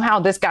internet, somehow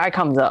this guy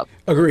comes up.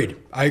 Agreed.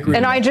 I agree.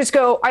 And I just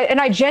go,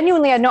 I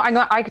genuinely,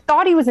 I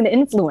thought he was an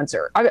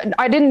influencer.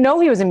 I didn't know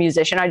he was a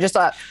musician. I just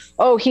thought,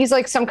 oh, he's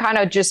like some kind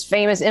of just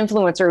famous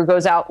influencer who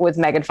goes out with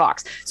Megan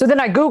Fox. So then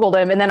I Googled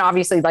him and then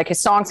obviously like his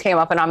songs came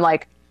up and I'm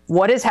like,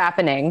 what is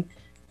happening?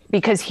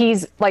 Because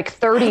he's like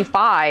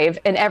 35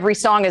 and every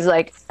song is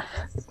like,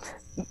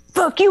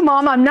 fuck you,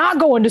 mom, I'm not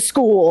going to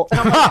school. And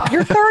I'm like,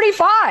 you're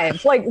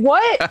 35. Like,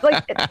 what?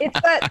 Like, it's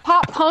that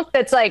pop punk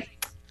that's like,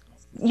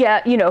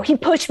 yeah, you know, he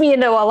pushed me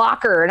into a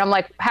locker. And I'm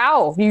like,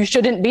 how? You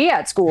shouldn't be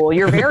at school.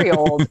 You're very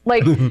old.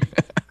 Like,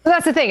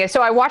 that's the thing.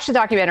 So I watched the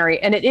documentary,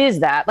 and it is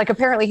that. Like,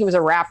 apparently he was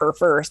a rapper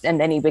first, and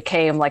then he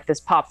became like this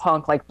pop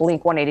punk, like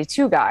Blink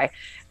 182 guy.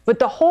 But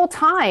the whole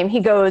time he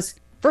goes,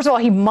 first of all,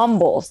 he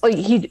mumbles. Like,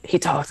 he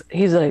talks.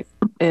 He's like,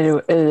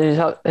 and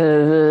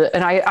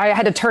I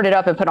had to turn it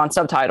up and put on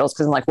subtitles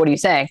because I'm like, what are you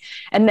saying?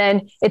 And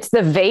then it's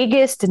the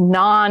vaguest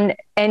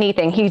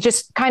non-anything. He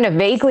just kind of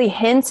vaguely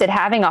hints at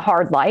having a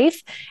hard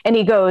life. And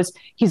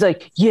he's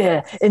like,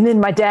 yeah. And then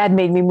my dad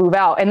made me move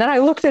out. And then I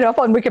looked it up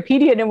on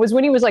Wikipedia, and it was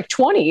when he was like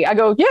 20. I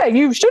go, yeah,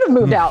 you should have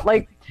moved out.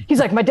 Like, he's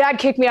like, my dad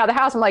kicked me out of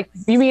the house. I'm like,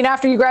 you mean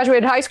after you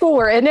graduated high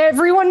school and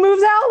everyone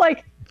moves out?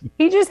 Like,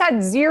 he just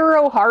had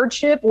zero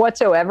hardship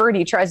whatsoever. And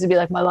he tries to be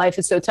like, my life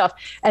is so tough.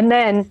 And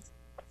then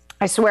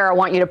I swear I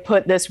want you to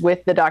put this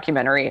with the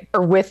documentary,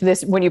 or with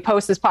this, when you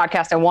post this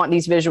podcast, I want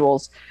these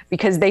visuals,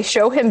 because they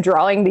show him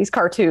drawing these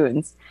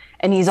cartoons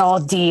and he's all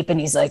deep and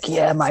he's like,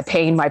 yeah, my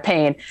pain, my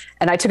pain.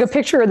 And I took a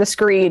picture of the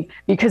screen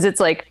because it's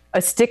like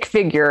a stick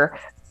figure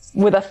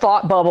with a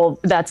thought bubble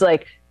that's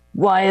like,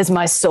 why is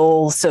my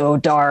soul so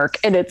dark?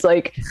 And it's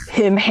like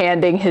him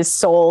handing his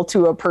soul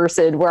to a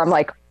person where I'm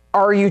like,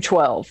 are you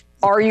 12?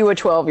 Are you a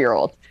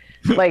 12-year-old?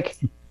 Like,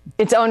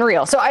 it's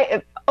unreal. So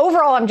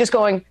overall, I'm just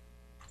going,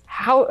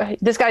 how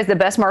this guy's the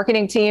best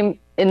marketing team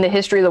in the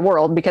history of the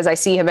world, because I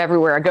see him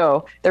everywhere I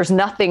go. There's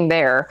nothing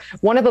there.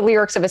 One of the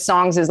lyrics of his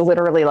songs is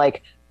literally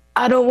like,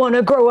 I don't want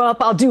to grow up.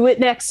 I'll do it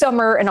next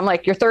summer. And I'm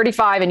like, you're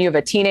 35 and you have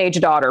a teenage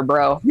daughter,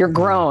 bro. You're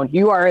grown.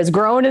 You are as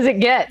grown as it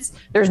gets.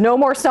 There's no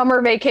more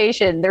summer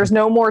vacation. There's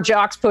no more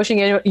jocks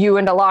pushing you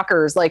into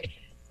lockers. Like,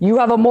 you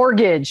have a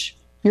mortgage.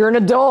 You're an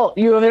adult.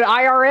 You have an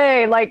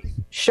IRA. Like,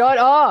 shut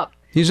up.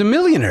 He's a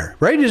millionaire,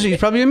 right? He's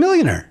probably a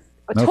millionaire.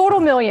 A total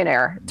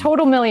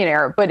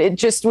millionaire. But it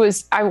just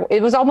was,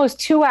 it was almost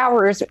 2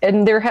 hours,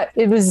 and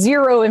it was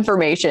zero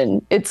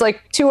information. It's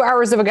like 2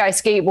 hours of a guy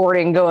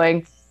skateboarding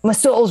going, my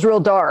soul's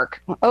real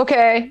dark.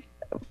 Okay.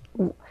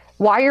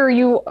 Why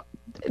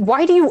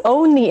do you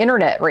own the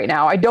internet right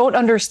now? I don't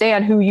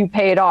understand who you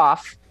paid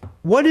off.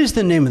 What is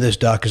the name of this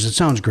doc? Because it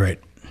sounds great.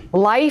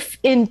 Life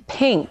in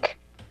Pink.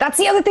 That's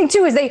the other thing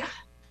too, is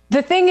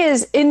the thing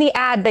is, in the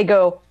ad, they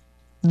go,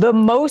 the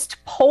most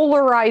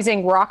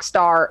polarizing rock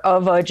star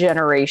of a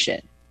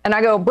generation. And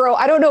I go, bro,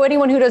 I don't know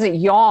anyone who doesn't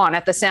yawn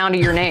at the sound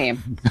of your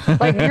name.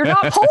 Like, you're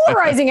not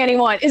polarizing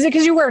anyone. Is it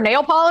because you wear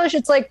nail polish?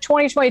 It's like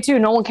 2022.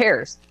 No one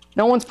cares.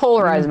 No one's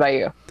polarized by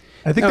you.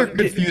 I think they're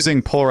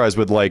confusing polarized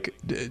with, like,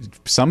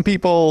 some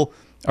people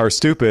are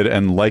stupid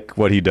and like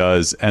what he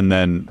does, and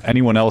then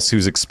anyone else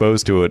who's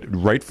exposed to it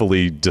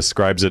rightfully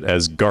describes it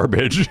as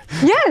garbage.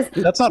 Yes.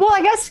 That's not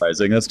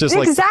polarizing. That's just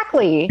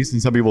exactly. Like,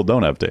 some people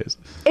don't have days.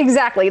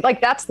 Exactly.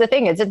 Like, that's the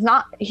thing, is it's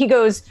not, he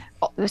goes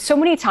so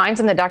many times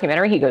in the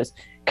documentary, he goes,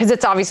 because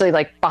it's obviously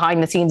like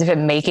behind the scenes of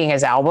him making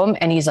his album,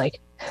 and he's like,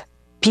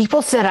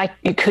 people said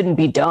it couldn't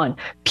be done.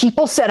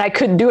 People said I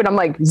couldn't do it. I'm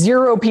like,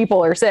 zero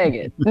people are saying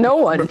it. No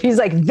one. He's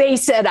like, they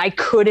said I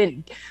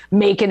couldn't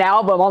make an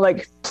album. I'm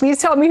like, please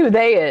tell me who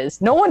they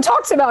is. No one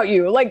talks about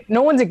you. Like,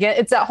 no one's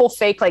against. It's that whole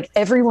fake, like,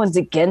 everyone's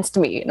against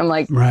me. And I'm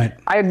like, right.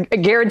 I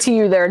guarantee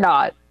you they're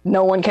not.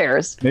 No one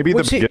cares. Maybe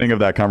the beginning of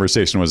that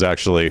conversation was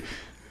actually,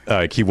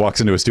 he walks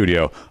into a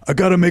studio. I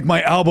got to make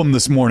my album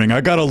this morning.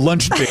 I got a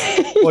lunch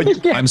date. Well,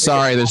 I'm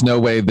sorry. There's no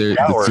way.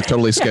 It's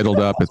totally scheduled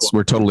up.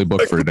 We're totally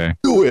booked for today.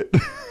 Do it.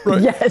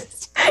 Right.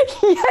 Yes.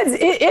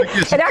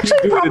 It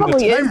actually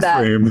probably is that.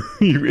 Frame,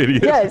 you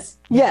idiot.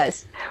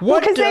 Yes.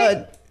 What?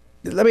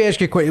 Let me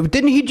ask you a question.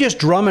 Didn't he just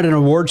drum at an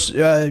awards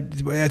at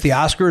the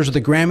Oscars or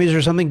the Grammys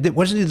or something?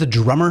 Wasn't he the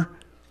drummer?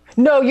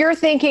 No, you're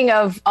thinking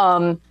of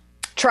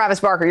Travis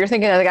Barker. You're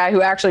thinking of the guy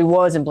who actually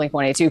was in Blink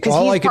 182,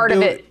 because he's part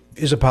of it.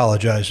 Is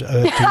apologize to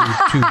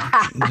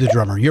the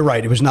drummer. You're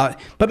right. It was not.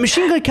 But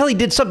Machine Gun Kelly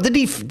did something.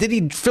 Did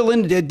he fill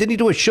in? Did he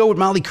do a show with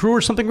Motley Crue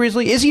or something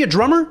recently? Is he a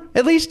drummer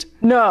at least?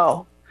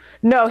 No,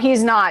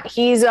 he's not.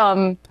 He's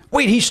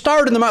Wait, he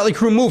starred in the Motley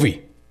Crue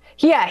movie.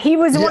 Yeah, he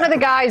was one of the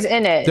guys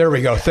in it. There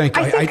we go. Thank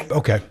you.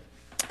 Okay.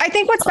 I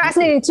think what's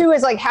fascinating too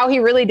is like how he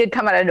really did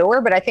come out of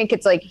nowhere, but I think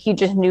it's like he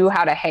just knew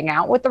how to hang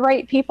out with the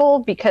right people,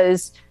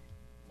 because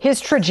his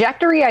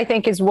trajectory, I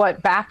think, is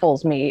what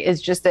baffles me,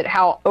 is just that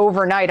how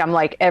overnight I'm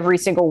like, every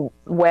single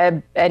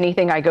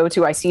anything I go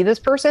to, I see this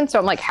person. So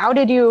I'm like, how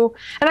did you,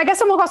 and I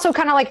guess I'm also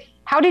kind of like,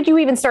 how did you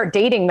even start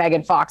dating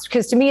Megan Fox?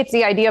 Because to me, it's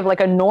the idea of like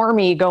a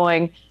normie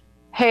going,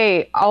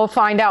 hey, I'll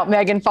find out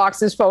Megan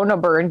Fox's phone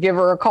number and give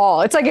her a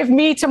call. It's like if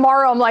me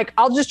tomorrow, I'm like,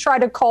 I'll just try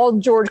to call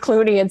George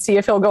Clooney and see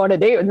if he'll go on a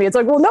date with me. It's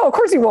like, well, no, of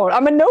course he won't.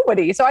 I'm a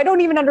nobody. So I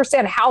don't even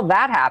understand how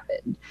that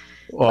happened.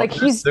 Well, like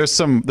there's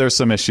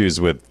some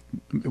issues with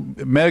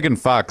Megan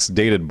Fox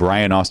dated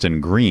Brian Austin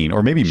Green,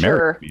 or maybe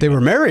married. They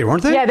were married,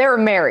 weren't they? Yeah, they were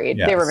married.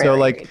 Yeah. They were married. So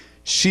like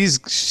she's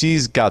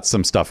got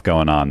some stuff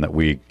going on that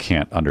we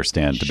can't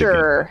understand.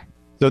 Sure.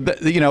 So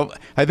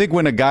I think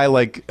when a guy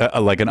like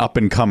an up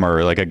and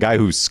comer, like a guy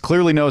who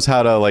clearly knows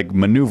how to like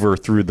maneuver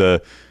through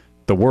the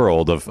the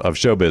world of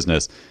show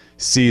business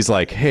sees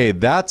like, hey,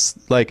 that's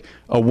like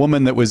a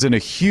woman that was in a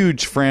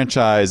huge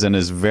franchise and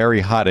is very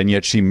hot, and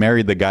yet she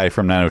married the guy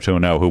from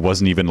 90210 who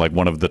wasn't even like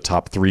one of the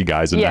top 3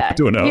 guys in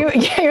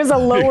 90210. He was a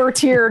lower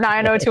tier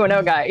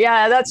 90210 guy.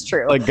 Yeah, that's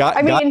true. Like,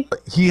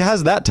 he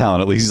has that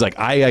talent at least. He's like,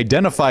 I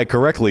identify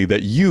correctly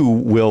that you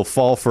will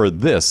fall for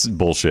this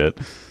bullshit.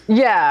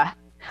 Yeah.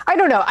 I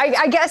don't know.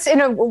 I guess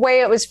in a way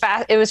it was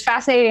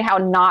fascinating how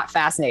not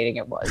fascinating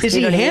it was. Is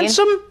he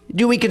handsome? I mean?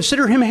 Do we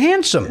consider him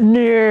handsome?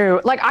 No,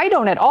 like I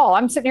don't at all.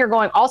 I'm sitting here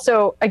going,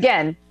 also,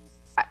 again,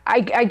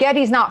 I get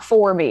he's not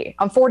for me.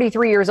 I'm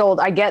 43 years old.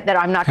 I get that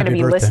I'm not going to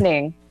be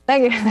listening.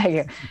 Thank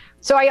you.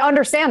 So I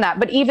understand that.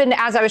 But even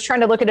as I was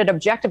trying to look at it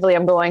objectively,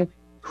 I'm going,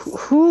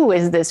 who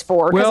is this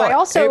for?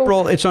 Well,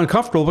 April, it's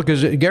uncomfortable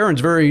because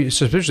Garen's very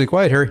suspiciously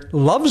quiet here.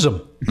 Loves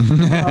him.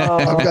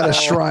 I've got a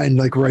shrine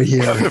like right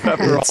here.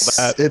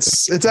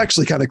 It's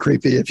actually kind of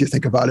creepy if you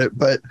think about it.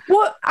 But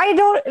well, I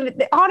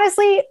don't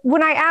honestly.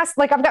 When I ask,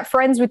 like, I've got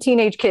friends with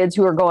teenage kids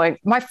who are going.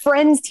 My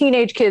friends'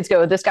 teenage kids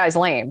go, "This guy's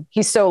lame.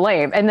 He's so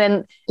lame." And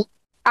then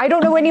I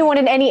don't know anyone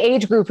in any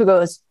age group who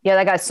goes, "Yeah,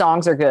 that guy's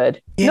songs are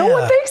good." Yeah. No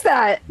one thinks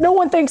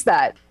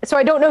that. So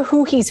I don't know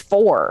who he's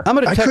for. I'm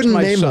going to text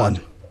my son.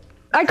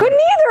 I couldn't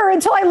either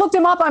until I looked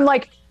him up. I'm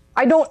like,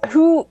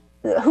 who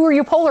are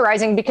you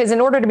polarizing? Because in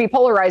order to be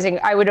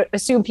polarizing, I would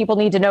assume people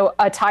need to know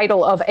a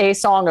title of a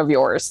song of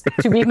yours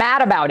to be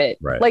mad about it.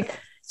 Right. Like,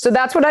 so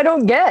that's what I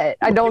don't get.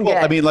 I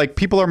mean, like,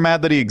 people are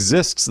mad that he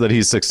exists, that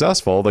he's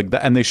successful, like,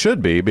 and they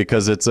should be,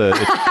 because it's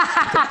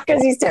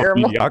because he's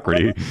terrible.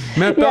 Mediocrity.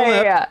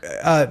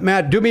 Matt,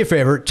 Matt, do me a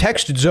favor.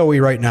 Text Zoe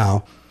right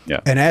now.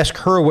 Yeah. And ask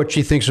her what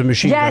she thinks of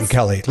Machine Gun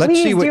Kelly.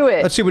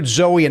 Let's see what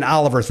Zoe and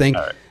Oliver think.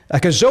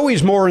 Because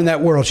Zoe's more in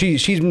that world.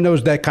 She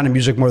knows that kind of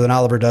music more than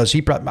Oliver does.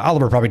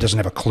 Oliver probably doesn't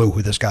have a clue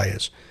who this guy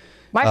is.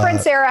 My friend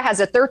Sarah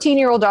has a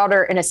 13-year-old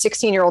daughter and a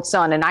 16-year-old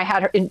son,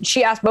 and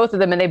she asked both of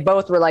them, and they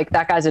both were like,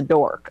 "That guy's a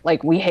dork.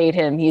 Like, we hate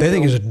him. They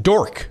think he's a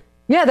dork."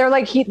 Yeah, they're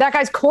like, that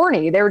guy's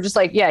corny. They were just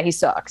like, "Yeah, he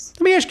sucks."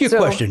 Let me ask you a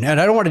question, and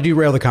I don't want to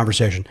derail the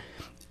conversation.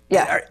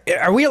 Yeah.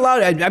 Are we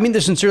allowed? I mean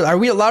this sincerely. Are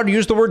we allowed to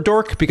use the word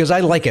dork? Because I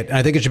like it, and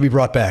I think it should be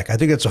brought back. I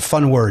think it's a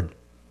fun word.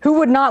 Who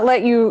would not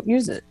let you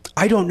use it?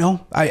 I don't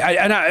know. By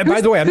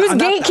the way, who's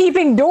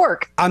gatekeeping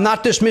dork? I'm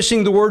not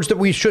dismissing the words that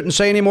we shouldn't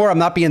say anymore. I'm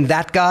not being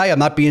that guy. I'm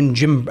not being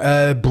Jim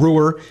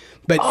Brewer.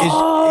 But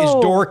is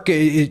dork?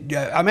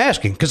 I'm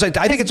asking because I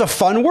think it's a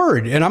fun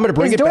word, and I'm going to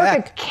bring it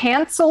back.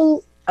 Is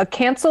dork a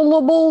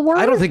cancelable word?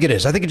 I don't think it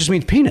is. I think it just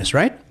means penis,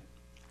 right?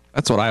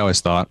 That's what I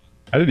always thought.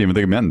 I didn't even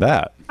think it meant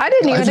that. I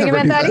didn't even think it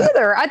meant that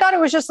either. I thought it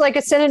was just like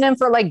a synonym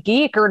for like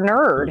geek or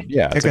nerd.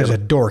 Yeah, that guy's a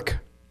dork.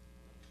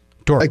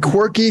 A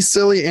quirky,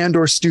 silly,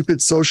 and/or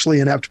stupid, socially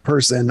inept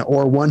person,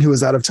 or one who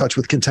is out of touch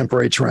with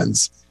contemporary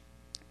trends.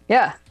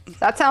 Yeah,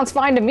 that sounds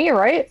fine to me,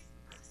 right?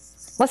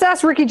 Let's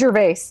ask Ricky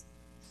Gervais.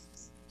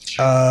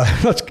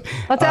 Let's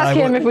ask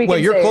him if we can. Well,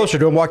 you're closer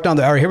to him. Walk down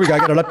the. All right, here we go. I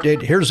got an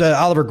update. Here's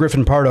Oliver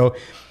Griffin Pardo.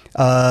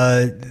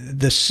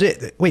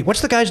 Wait, what's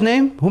the guy's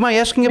name? Who am I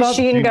asking about?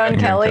 Machine Gun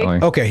Kelly.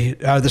 Okay,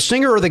 the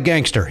singer or the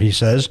gangster? He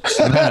says.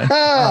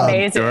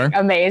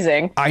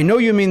 Amazing. I know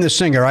you mean the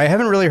singer. I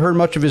haven't really heard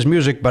much of his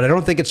music, but I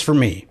don't think it's for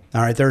me.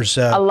 All right, there's.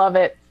 I love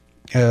it.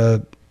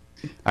 I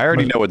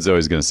already know what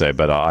Zoe's going to say,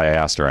 but I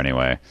asked her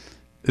anyway.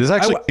 This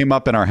actually came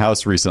up in our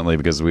house recently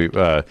because we.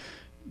 I'm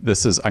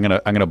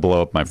gonna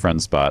blow up my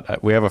friend's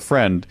spot. We have a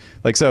friend,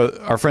 so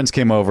our friends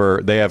came over.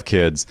 They have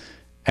kids,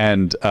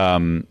 and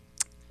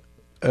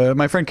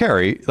my friend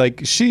Carrie,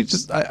 she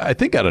just, I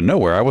think out of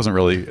nowhere, I wasn't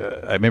really,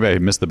 maybe I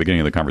missed the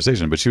beginning of the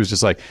conversation, but she was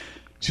just like,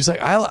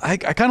 I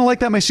kind of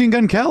like that Machine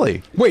Gun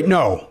Kelly. Wait,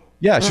 no.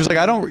 Yeah, she's like,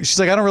 I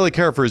don't really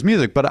care for his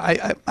music, but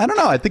I don't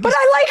know. I think. But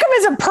I like him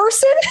as a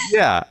person.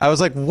 Yeah, I was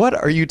like, what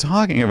are you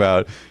talking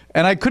about?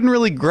 And I couldn't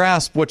really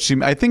grasp what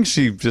I think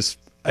she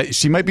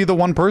might be the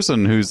one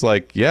person who's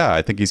like, yeah,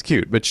 I think he's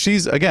cute, but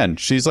she's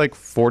like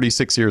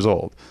 46 years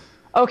old.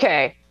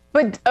 Okay,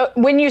 but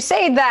when you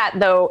say that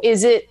though,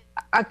 is it?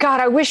 God,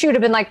 I wish you would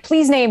have been like,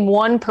 please name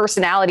one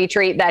personality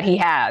trait that he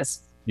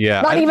has.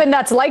 Yeah. Not even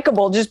that's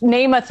likable. Just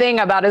name a thing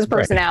about his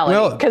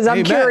personality. Because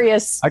I'm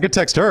curious. Matt, I could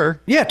text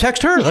her. Yeah,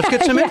 text her. Let's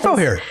get some info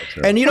here.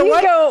 And you know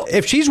what?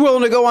 If she's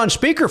willing to go on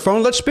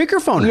speakerphone, let's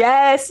speakerphone her.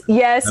 Yes.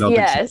 I don't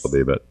think she'll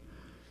be, but.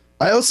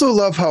 I also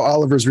love how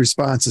Oliver's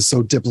response is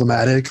so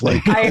diplomatic.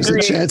 Like, there's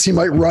a chance he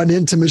might run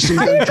into Machine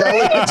Gun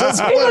Kelly. He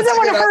doesn't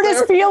want to hurt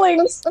his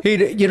feelings.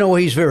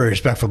 He's very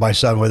respectful of my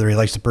son, whether he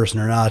likes the person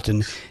or not.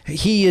 And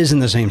he is in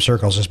the same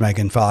circles as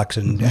Megan Fox.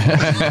 And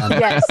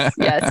yes,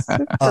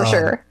 for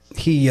sure.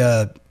 He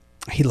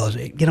loves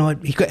it. You know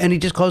what? And he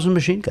just calls him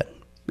Machine Gun.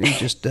 He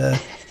just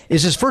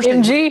is his first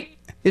MG? name.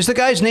 Is the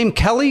guy's name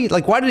Kelly?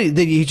 Like, why did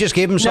he just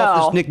gave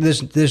himself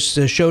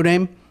this show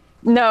name?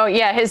 No,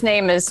 yeah, his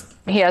name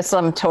he has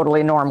some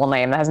totally normal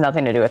name that has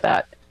nothing to do with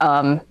that.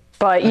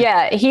 But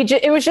yeah,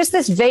 it was just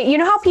this vague, you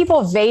know how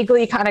people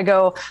vaguely kind of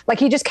go, like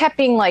he just kept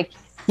being like,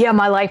 yeah,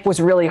 my life was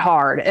really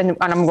hard. And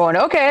I'm going,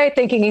 okay,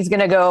 thinking he's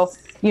going to go,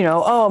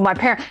 oh, my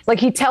parents,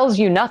 like he tells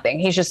you nothing.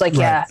 He's just like,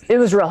 yeah, it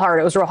was real hard.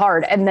 It was real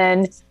hard. And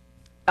then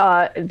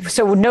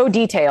so no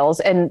details.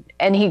 And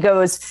he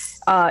goes,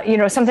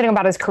 something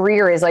about his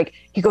career is like,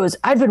 he goes,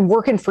 I've been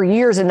working for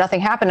years and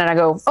nothing happened. And I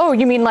go, oh,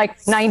 you mean like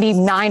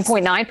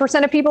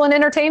 99.9% of people in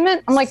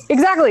entertainment? I'm like,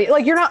 exactly.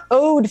 Like, you're not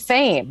owed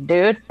fame,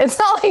 dude. It's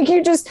not like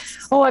you just,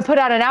 I put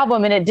out an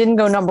album and it didn't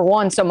go number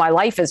one, so my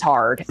life is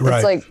hard. Right.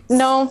 It's like,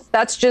 no,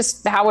 that's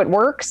just how it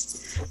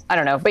works. I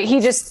don't know. But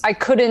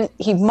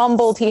he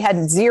mumbled. He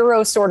had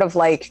zero sort of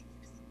like,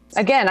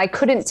 again, I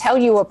couldn't tell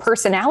you a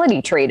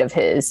personality trait of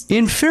his.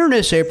 In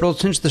fairness, April,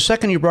 since the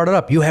second you brought it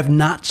up, you have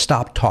not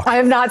stopped talking. I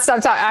have not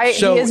stopped talking.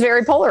 He is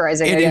very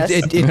polarizing, I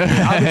guess.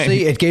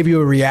 Obviously, it gave you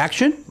a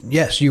reaction.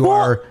 Yes, you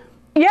are.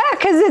 Yeah,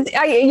 because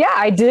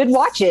I did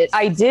watch it.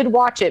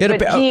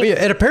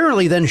 It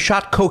apparently then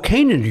shot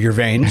cocaine into your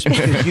veins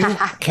because you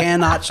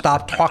cannot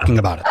stop talking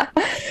about it.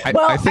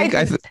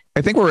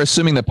 I think we're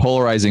assuming that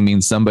polarizing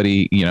means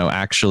somebody,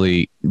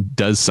 actually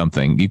does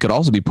something. You could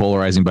also be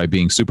polarizing by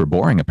being super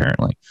boring,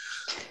 apparently.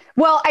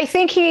 Well, I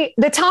think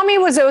the Tommy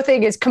Wiseau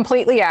thing is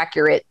completely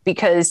accurate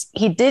because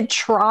he did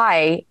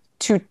try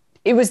to.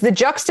 It was the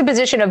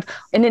juxtaposition of,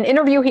 in an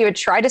interview, he would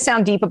try to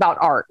sound deep about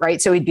art,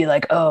 right? So he'd be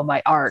like, oh,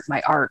 my art,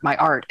 my art, my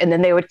art. And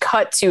then they would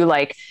cut to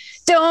like,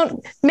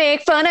 don't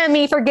make fun of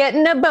me for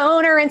getting a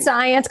boner in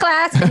science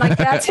class. And like,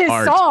 that's his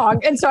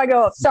song. And so I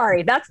go,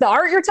 sorry, that's the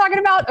art you're talking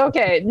about?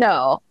 Okay,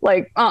 no,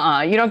 like,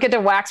 you don't get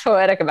to wax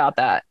poetic about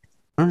that.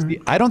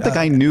 I don't think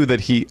I knew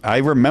that I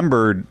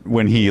remembered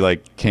when he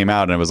like came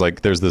out and it was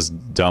like, there's this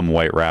dumb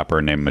white rapper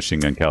named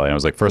Machine Gun Kelly. And I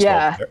was like, first of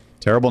all,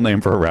 terrible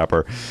name for a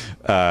rapper,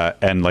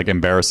 and like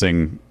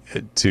embarrassing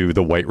to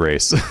the white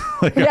race.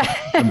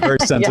 I'm very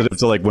sensitive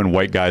to like when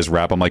white guys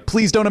rap. I'm like,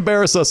 please don't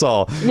embarrass us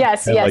all.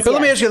 Yes. But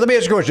let me ask you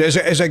a question.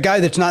 As a guy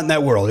that's not in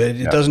that world,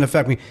 it doesn't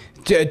affect me.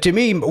 To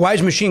me, why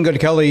is Machine Gun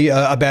Kelly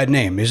a bad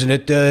name? Isn't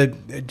it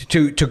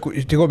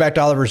to go back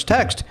to Oliver's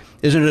text?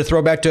 Isn't it a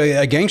throwback to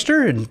a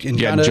gangster? And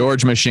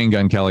George Machine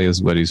Gun Kelly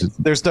is what he's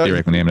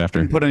theoretically named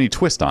after. Put any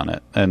twist on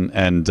it, and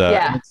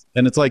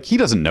it's like he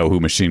doesn't know who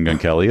Machine Gun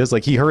Kelly is.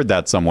 Like he heard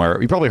that somewhere.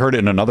 He probably heard it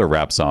in another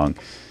rap song,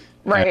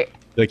 right?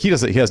 Like he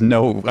has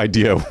no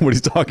idea what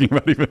he's talking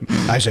about even.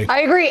 I see. I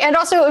agree, and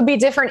also it would be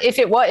different if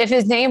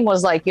his name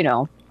was like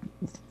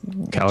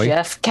Kelly?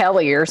 Jeff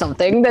Kelly or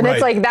something. Then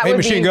it's like that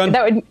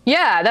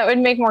would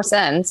make more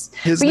sense.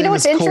 His name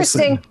what's is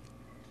interesting? Coulson.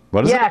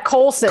 What is it?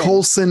 Coulson.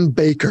 Coulson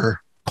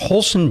Baker.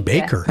 Coulson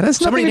Baker. That has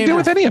nothing to do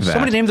with any of that.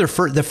 Somebody named the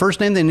first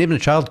name they named a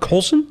child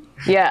Coulson?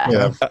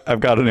 Yeah. I've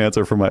got an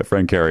answer from my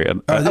friend Carrie.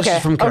 This is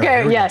from Carrie.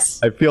 Okay,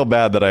 yes. I feel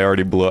bad that I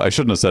already blew. I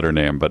shouldn't have said her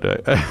name, but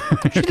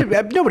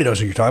nobody knows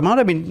who you're talking about.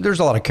 I mean, there's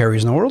a lot of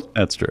Carries in the world.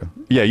 That's true.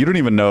 Yeah, you don't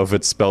even know if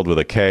it's spelled with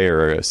a K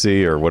or a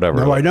C or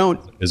whatever. No, I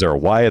don't. Is there a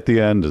Y at the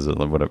end? Is it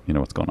whatever? You know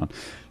what's going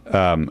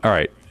on. All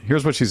right.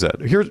 Here's what she said.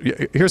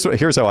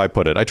 Here's how I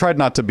put it. I tried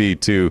not to be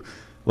too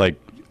like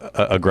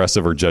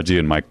aggressive or judgy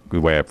in my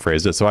way I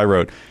phrased it. So I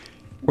wrote,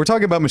 we're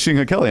talking about Machine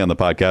Gun Kelly on the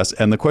podcast,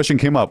 and the question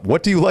came up,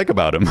 what do you like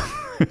about him?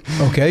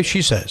 Okay,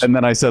 she says. And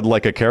then I said,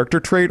 like a character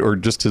trait or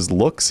just his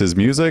looks, his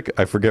music?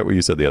 I forget what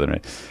you said the other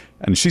night.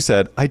 And she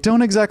said, I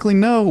don't exactly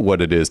know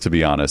what it is, to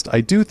be honest.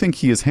 I do think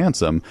he is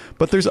handsome,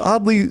 but there's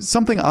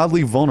something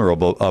oddly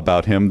vulnerable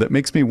about him that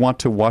makes me want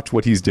to watch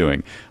what he's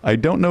doing. I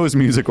don't know his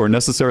music or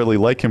necessarily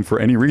like him for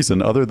any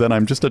reason other than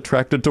I'm just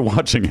attracted to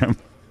watching him.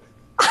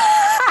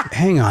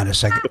 Hang on a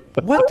second.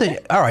 What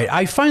the? All right,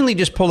 I finally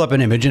just pulled up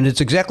an image, and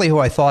it's exactly who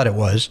I thought it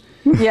was.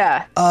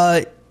 Yeah.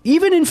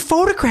 Even in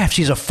photographs,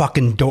 he's a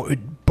fucking bore.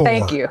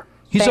 Thank you.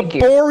 He's a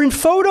bore in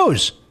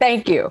photos.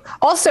 Thank you.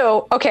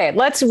 Also, okay,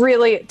 let's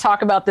really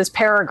talk about this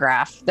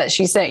paragraph that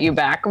she sent you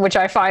back, which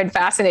I find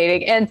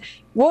fascinating. And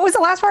what was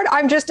the last part?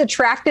 I'm just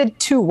attracted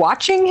to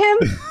watching him.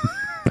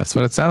 That's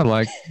what it sounded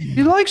like.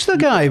 He likes the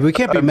guy. We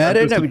can't be mad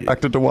at him.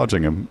 Attracted to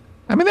watching him.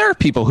 I mean, there are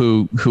people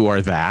who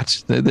are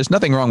that. There's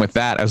nothing wrong with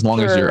that as long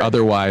as you're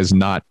otherwise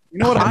not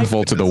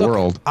harmful to the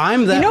world.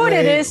 I'm that what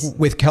it way is?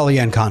 with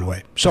Kellyanne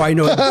Conway, so I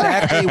know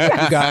exactly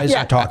what you guys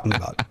are talking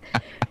about.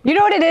 You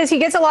know what it is?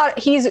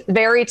 He's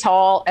very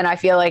tall, and I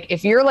feel like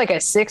if you're like a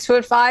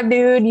 6'5"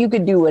 dude, you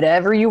could do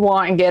whatever you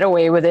want and get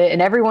away with it,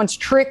 and everyone's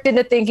tricked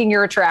into thinking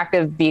you're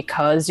attractive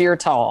because you're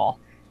tall.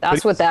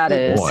 That's what that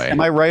is. Boy.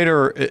 Am I right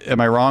or am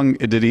I wrong?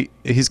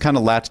 He's kind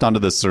of latched onto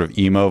this sort of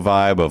emo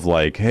vibe of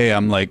like, hey,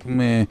 I'm like,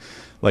 meh.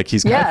 Like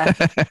he's kind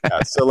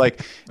of, so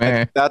like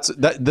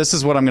this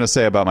is what I'm going to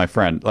say about my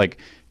friend. Like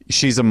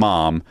she's a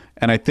mom,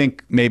 and I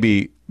think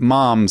maybe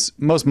most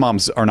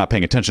moms are not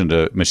paying attention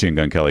to Machine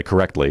Gun Kelly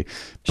correctly.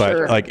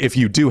 But like if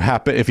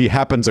he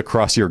happens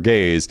across your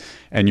gaze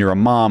and you're a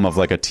mom of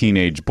like a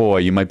teenage boy,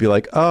 you might be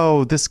like,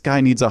 oh, this guy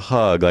needs a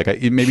hug. Like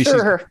maybe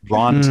she's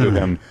drawn to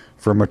him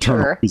for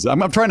maternal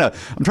reasons. I'm trying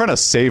to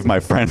save my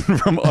friend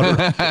from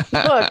utter.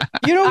 Look,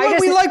 you know what?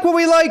 We like what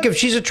we like. If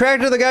she's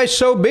attracted to the guy,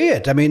 so be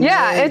it. I mean,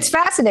 it's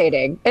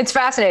fascinating. It's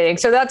fascinating.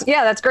 So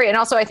that's great. And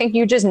also, I think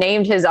you just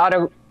named his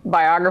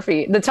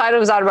autobiography. The title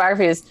of his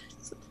autobiography is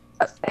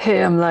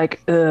 "Hey, I'm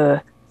like,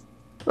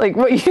 Like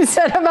what you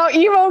said about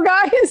emo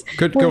guys.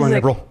 Good going, like,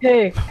 April.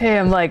 Hey,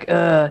 I'm like,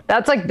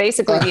 that's like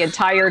basically the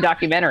entire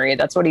documentary.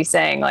 That's what he's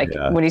saying. Like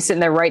when he's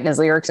sitting there writing his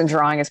lyrics and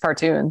drawing his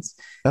cartoons.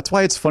 That's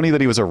why it's funny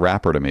that he was a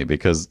rapper to me,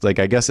 because like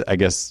I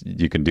guess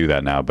you can do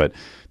that now, but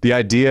the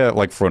idea,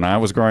 like for when I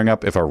was growing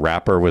up, if a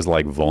rapper was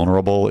like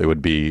vulnerable, it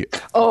would be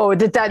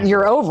that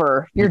you're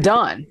over, you're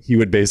done. He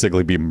would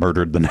basically be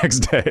murdered the next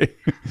day.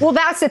 Well,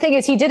 that's the thing,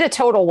 is he did a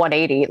total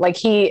 180. Like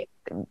he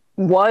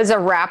was a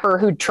rapper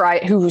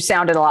who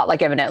sounded a lot like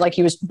Eminem. Like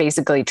he was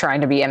basically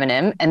trying to be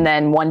Eminem, and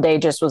then one day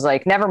just was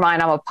like, never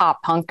mind, I'm a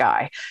pop punk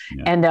guy,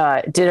 and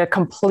did a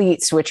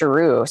complete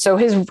switcheroo. So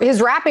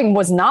his rapping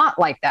was not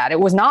like that. It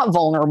was not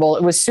vulnerable.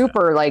 It was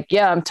super like,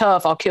 yeah, I'm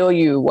tough, I'll kill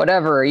you,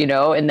 whatever, you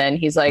know. And then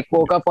he's like,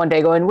 woke up one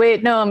day going,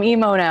 wait, no, I'm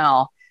emo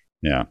now.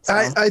 Yeah,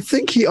 so. I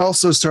think he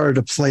also started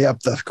to play up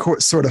the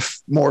sort of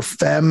more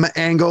femme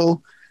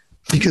angle,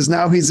 because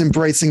now he's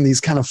embracing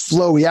these kind of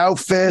flowy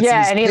outfits.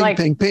 Yeah, and he pink, like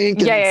pink.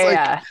 And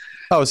yeah.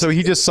 Oh, so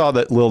he just saw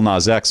that Lil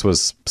Nas X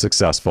was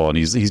successful, and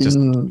he's just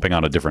jumping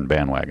on a different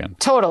bandwagon.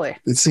 Totally.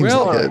 It seems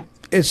like it.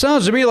 It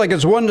sounds to me like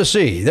it's one to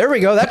see. There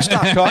we go. That's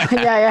stock talk.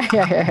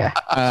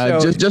 Yeah.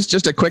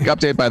 Just a quick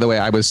update, by the way.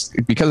 I was,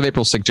 because of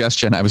April's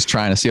suggestion, I was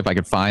trying to see if I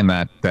could find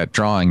that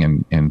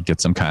drawing and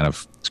get some kind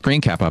of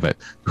screen cap of it.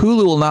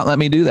 Hulu will not let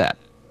me do that.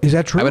 Is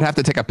that true? I would have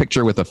to take a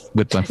picture with my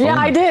phone. Yeah,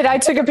 I did. I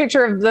took a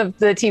picture of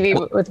the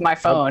TV with my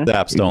phone. The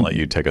apps don't let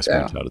you take a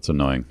screenshot. It's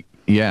annoying.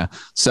 Yeah.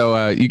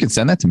 So you can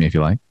send that to me if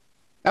you like.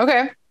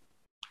 Okay.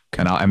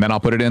 And then I'll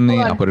put it in the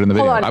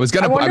video. I was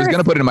gonna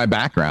put it in my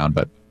background,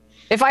 but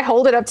if I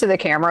hold it up to the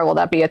camera, will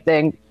that be a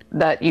thing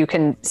that you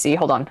can see?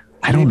 Hold on.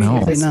 I don't know.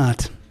 Maybe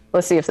not.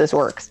 Let's see if this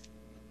works.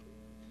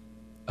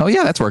 Oh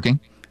yeah, that's working.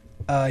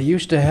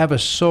 Used to have a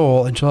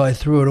soul until I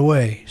threw it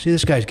away. See,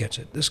 this guy gets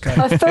it. This guy.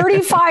 A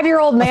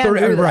 35-year-old man.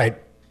 Right.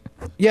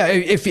 Yeah.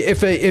 If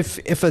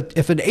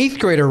an 8th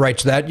grader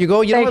writes that, you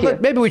go,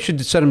 maybe we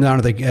should send him down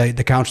to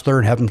the counselor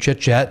and have him chit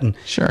chat. And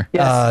sure.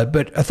 Yes.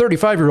 But a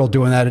 35-year-old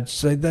doing that,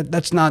 it's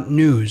that's not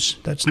news.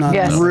 That's not.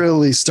 Yes. I'm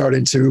really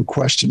starting to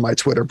question my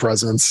Twitter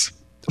presence.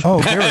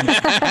 Oh, Darren, you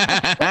should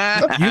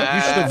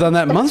have done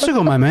that months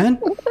ago, my man.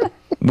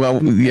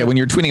 Well, yeah, when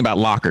you're tweeting about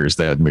lockers,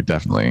 that would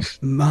definitely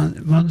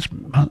months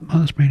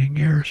meaning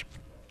years.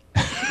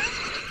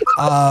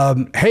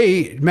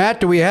 Hey,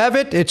 Matt, do we have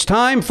it? It's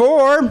time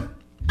for.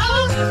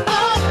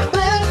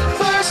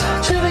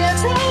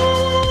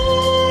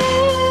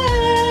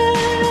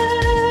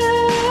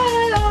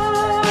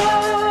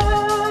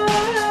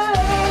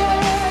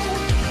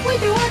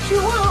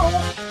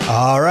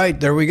 All right,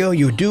 there we go.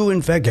 You do,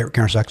 in fact,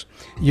 Karen sucks.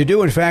 You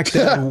do, in fact,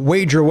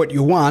 wager what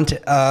you want.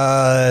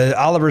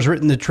 Oliver's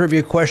written the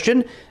trivia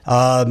question.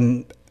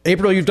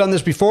 April, you've done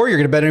this before. You're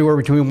going to bet anywhere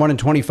between 1 and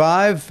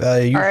 25.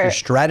 Use your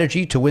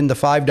strategy to win the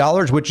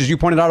 $5, which, as you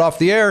pointed out off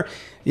the air,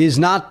 is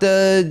not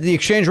the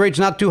exchange rate's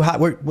not too high.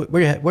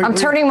 I'm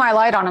turning my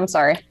light on. I'm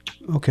sorry.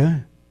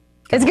 Okay.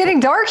 It's getting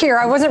dark here.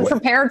 I wasn't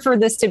prepared for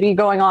this to be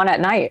going on at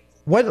night.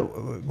 What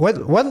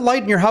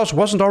light in your house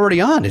wasn't already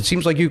on? It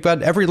seems like you've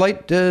got every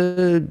light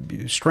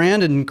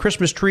strand and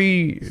Christmas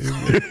tree.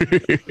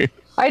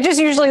 I just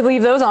usually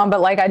leave those on,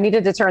 but like I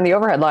needed to turn the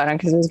overhead light on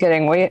because I was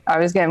getting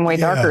way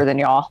darker than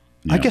y'all.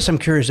 Yeah. I guess I'm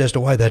curious as to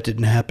why that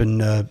didn't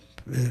happen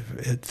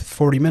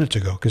 40 minutes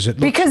ago, because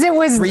it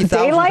was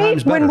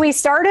daylight when we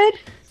started.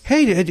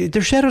 Hey,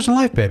 there's shadows in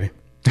life, baby.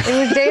 It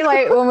was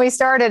daylight when we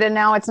started, and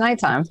now it's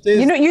nighttime.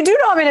 You do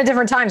know I'm in a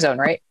different time zone,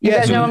 right? You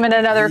guys know I'm in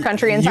another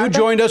country. You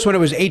joined us when it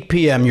was 8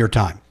 p.m. your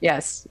time.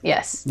 Yes.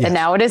 And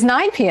now it is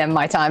 9 p.m.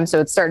 my time,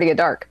 so it's starting to get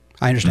dark.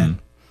 I understand.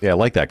 Yeah, I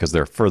like that because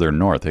they're further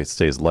north. It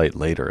stays light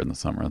later in the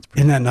summer. That's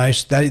Isn't that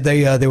nice?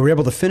 They were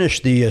able to finish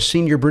the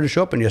Senior British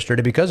Open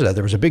yesterday because of that.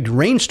 There was a big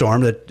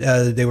rainstorm that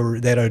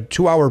they had a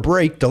 2-hour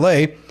break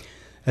delay.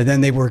 And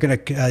then they were going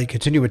to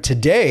continue it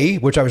today,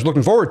 which I was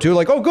looking forward to.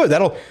 Like, oh, good,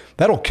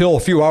 that'll kill a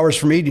few hours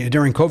for me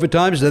during COVID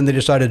times. Then they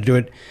decided to do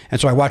it, and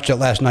so I watched it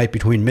last night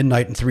between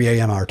midnight and 3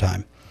 a.m. our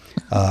time.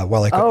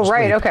 While I couldn't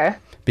sleep. Okay.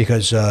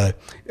 Because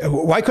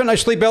why couldn't I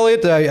sleep,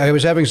 Elliot? I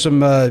was having some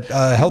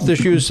health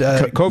issues.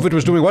 COVID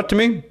was doing what to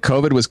me?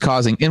 COVID was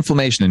causing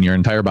inflammation in your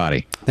entire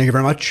body. Thank you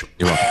very much.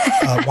 You're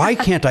welcome. Why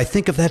can't I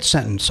think of that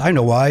sentence? I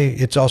know why.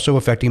 It's also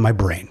affecting my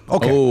brain.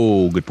 Okay.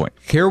 Oh, good point.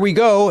 Here we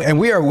go, and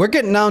we're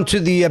getting down to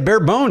the bare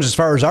bones as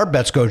far as our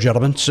bets go,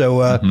 gentlemen.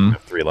 So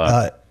 3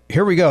 left.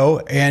 Here we go,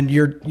 and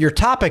your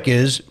topic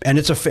is, and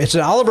it's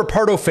an Oliver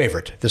Pardo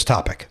favorite. This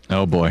topic.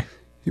 Oh boy.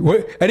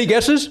 Any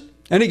guesses?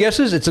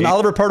 It's an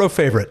Oliver Pardo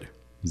favorite.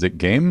 Is it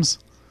games?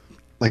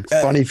 Like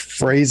funny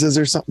phrases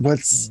or something?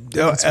 What's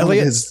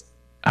Elliot?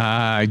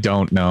 I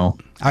don't know.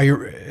 Are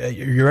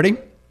you ready?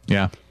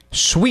 Yeah.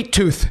 Sweet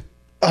Tooth.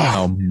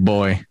 Oh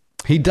boy.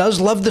 He does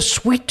love the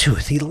sweet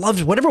tooth. He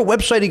loves whatever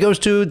website he goes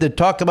to that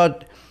talk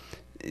about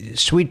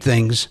sweet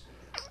things.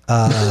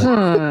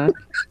 That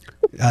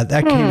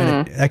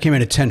came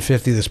in at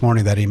 10:50 this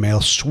morning. That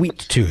email, Sweet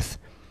Tooth.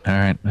 All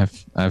right,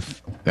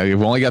 I've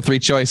only got 3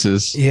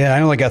 choices. Yeah,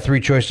 I only got 3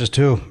 choices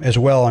too, as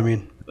well. I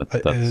mean,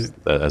 That's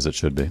as it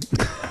should be.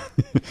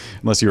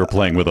 Unless you were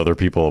playing with other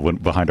people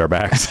behind our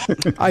backs.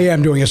 I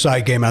am doing a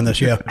side game on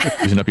this. Yeah,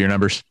 Using up your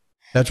numbers.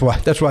 that's why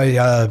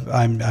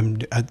I'm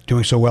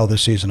doing so well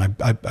this season.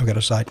 I've got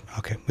a side.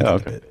 Okay.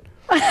 Okay.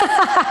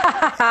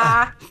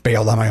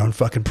 Bailed on my own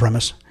fucking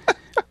premise.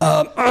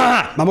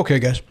 I'm okay,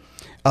 guys.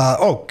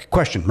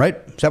 Question, right?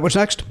 Is that what's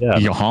next? Yeah.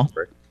 Uh-huh.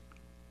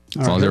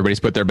 As long as everybody's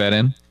put their bet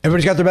in.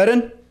 Everybody's got their bet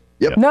in?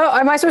 Yep. No,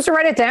 am I supposed to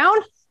write it down?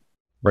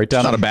 Write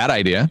down. Not a bad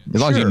idea. As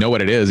long as you know what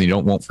it is and you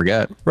won't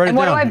forget. Write And it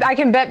what down. do I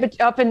can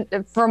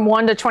bet from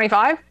 1 to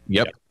 25?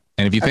 Yep.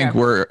 And if you think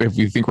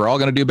we're all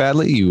going to do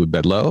badly, you would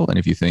bet low. And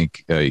if you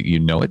think you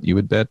know it, you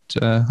would bet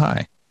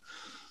high.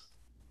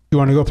 You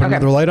want to go put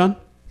another light on?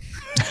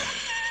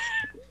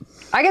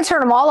 I can turn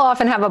them all off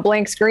and have a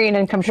blank screen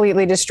and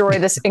completely destroy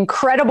this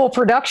incredible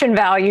production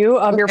value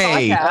of your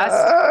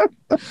podcast.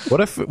 What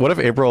if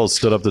April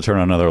stood up to turn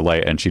on another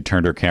light and she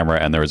turned her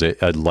camera and there was a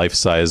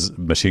life-size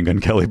Machine Gun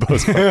Kelly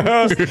poster?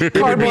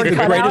 Cardboard The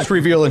cutout greatest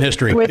reveal in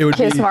history. with It would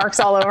kiss be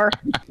marks all over.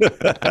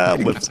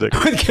 Lipstick.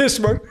 with kiss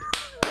mark.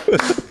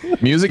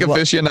 Music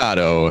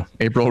aficionado,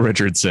 April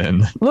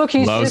Richardson. Look,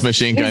 loves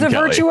Machine Gun he's a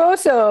Kelly.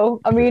 virtuoso.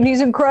 I mean,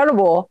 he's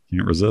incredible.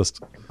 Can't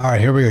resist. All right,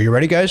 here we go. You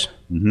ready, guys?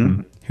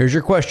 Mm-hmm. Here's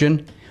your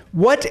question.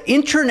 What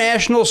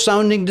international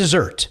sounding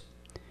dessert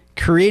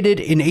created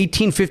in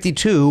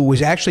 1852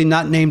 was actually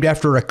not named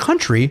after a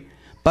country,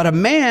 but a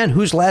man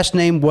whose last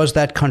name was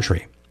that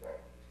country?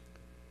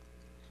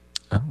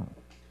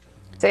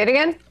 Say it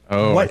again.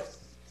 Oh,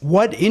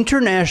 What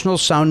international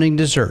sounding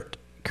dessert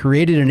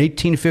created in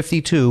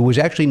 1852 was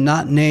actually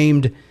not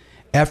named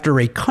after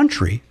a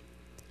country,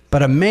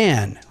 but a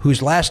man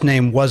whose last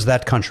name was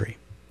that country?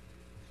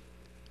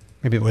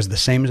 Maybe it was the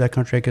same as that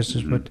country, I guess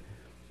is what.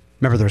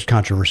 Remember, there was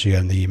controversy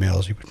in the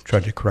emails. You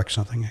tried to correct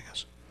something, I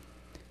guess.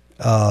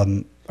 All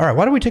right,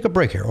 why don't we take a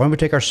break here? Why don't we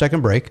take our second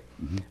break?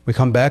 Mm-hmm. We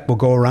come back, we'll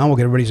go around, we'll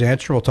get everybody's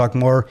answer, we'll talk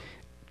more.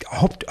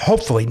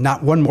 Hopefully,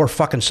 not one more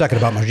fucking second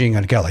about Machine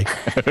Gun Kelly.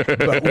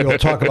 But we will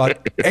talk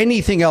about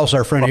anything else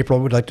our friend April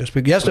would like to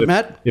speak. Yes,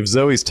 Matt? If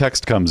Zoe's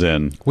text comes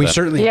in, We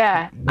certainly.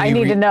 Yeah, I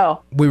need to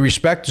know. We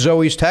respect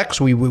Zoe's text.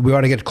 We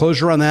want to get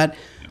closure on that.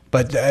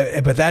 But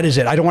that is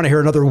it. I don't want to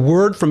hear another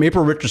word from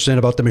April Richardson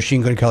about the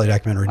Machine Gun Kelly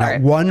documentary. Not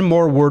one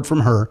more word from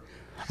her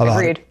about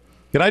Agreed. it.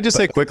 Can I just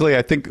say quickly,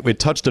 I think it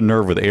touched a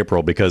nerve with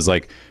April because,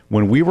 like,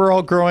 when we were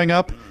all growing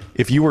up,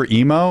 if you were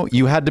emo,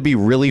 you had to be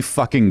really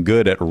fucking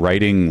good at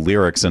writing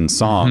lyrics and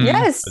songs.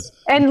 Yes,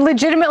 and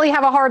legitimately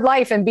have a hard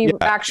life and be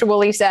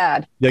actually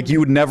sad. Like, you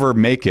would never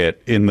make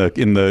it in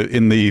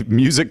the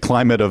music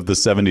climate of the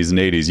 70s and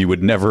 80s. You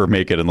would never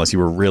make it unless you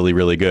were really,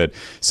 really good.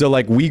 So,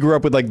 like, we grew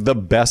up with, like, the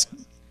best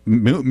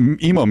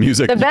emo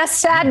music. The best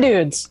sad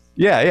dudes.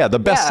 Yeah, the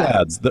best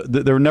sads.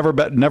 There were never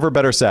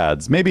better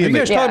sads. Maybe Are you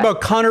guys talking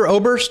about Connor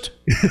Oberst?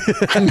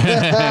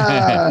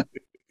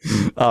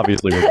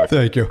 obviously.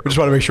 Thank you. I just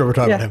want to make sure we're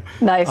talking about him.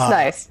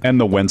 Nice. And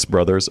the Wentz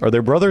brothers. Are they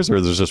brothers or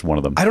is there just one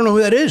of them? I don't know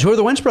who that is. Who are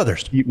the Wentz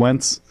brothers? Pete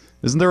Wentz.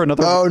 Isn't there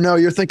another? Oh no,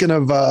 you're thinking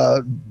of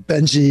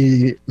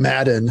Benji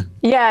Madden.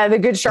 Yeah, the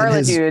Good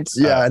Charlotte dudes.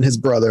 Yeah, and his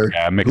brother,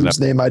 Yeah, whose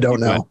name I don't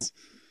know. Wentz.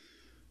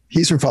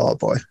 He's from Fall Out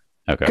Boy.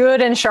 Okay.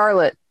 Good and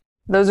Charlotte.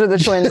 Those are the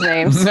twins'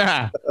 names.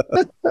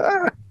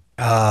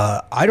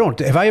 I don't.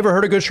 Have I ever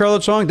heard a Good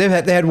Charlotte song? They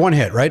had one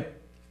hit, right?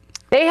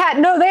 They had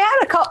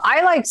a couple.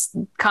 I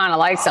kind of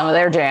like some of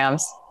their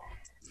jams,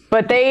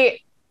 but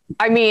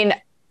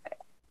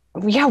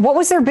what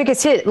was their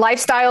biggest hit?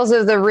 Lifestyles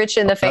of the Rich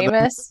and the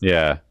Famous.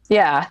 Yeah.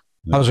 Yeah.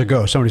 How's it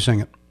go? Somebody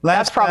sing it.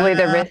 That's probably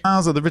their bit.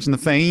 Lifestyles of the rich and the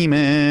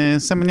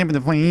famous. Somebody the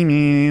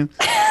famous.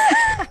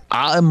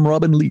 I'm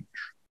Robin Leach.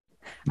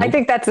 I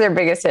think that's their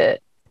biggest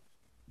hit.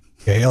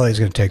 Okay, LA's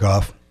going to take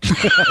off.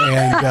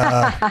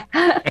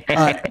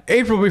 And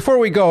April, before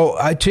we go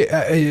to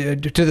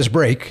this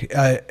break,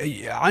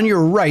 on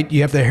your right,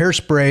 you have the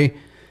Hairspray.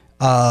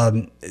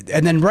 And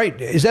then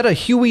is that a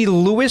Huey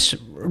Lewis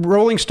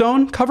Rolling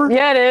Stone cover?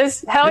 Yeah, it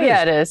is. Hell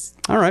yeah, it is.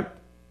 All right.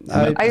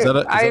 Is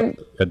that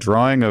a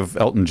drawing of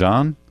Elton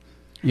John?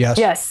 Yes.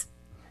 Yes.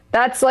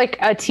 That's like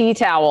a tea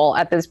towel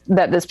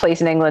that this place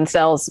in England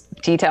sells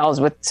tea towels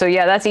with. So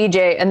yeah, that's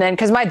EJ. And then,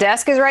 cause my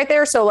desk is right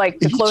there. So like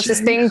the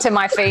closest thing to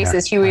my face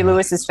is Huey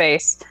Lewis's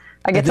face.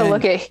 I get to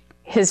look at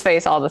his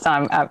face all the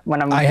time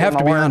when I'm. I have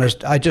to be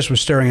honest. I just was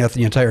staring at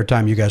the entire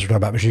time you guys were talking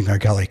about Machine Gun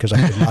Kelly because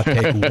I could not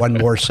take one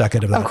more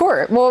second of that. Of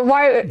course. Well,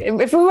 why?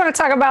 If we want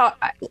to talk about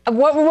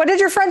what did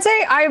your friend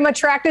say? I am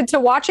attracted to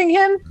watching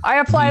him. I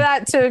apply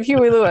that to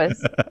Huey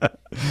Lewis.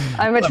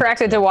 I'm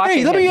attracted to watching.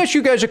 Hey, let me ask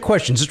you guys a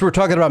question. Since we're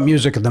talking about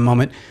music at the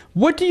moment,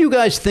 what do you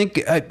guys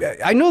think?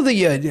 I know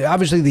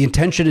obviously the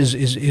intention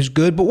is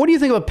good, but what do you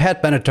think about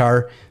Pat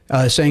Benatar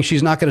saying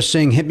she's not going to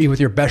sing "Hit Me with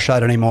Your Best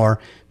Shot" anymore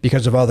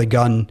because of all the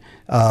gun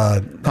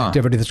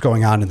activity that's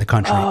going on in the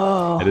country?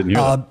 Oh, I didn't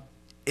hear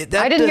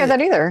that. I didn't hear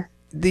that either.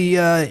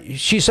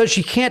 She says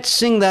she can't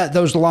sing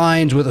those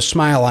lines with a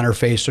smile on her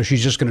face, so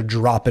she's just going to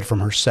drop it from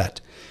her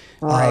set.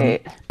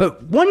 Right.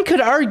 But one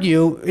could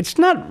argue it's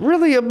not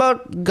really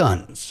about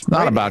guns.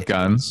 Not about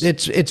guns.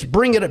 It's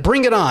bring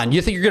it on.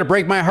 You think you're going to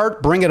break my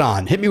heart? Bring it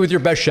on. Hit me with your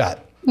best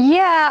shot.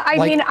 Yeah, I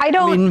mean, I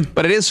don't.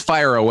 But it is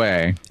Fire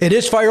Away. It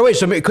is Fire Away.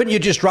 So couldn't you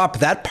just drop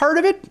that part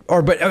of it?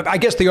 But I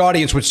guess the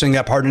audience would sing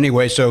that part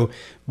anyway. So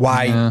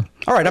why? Yeah.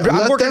 All right, I'm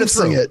Let working them it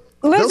through. sing it.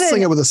 They'll Listen.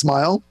 sing it with a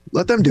smile.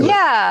 Let them do it.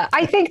 Yeah,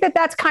 I think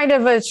that's kind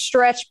of a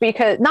stretch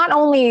because not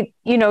only,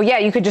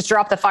 you could just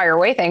drop the Fire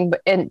Away thing,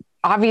 but and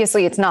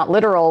obviously it's not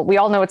literal. We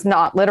all know it's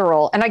not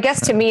literal. And I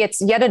guess to me,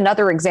 it's yet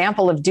another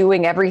example of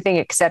doing everything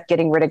except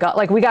getting rid of guns.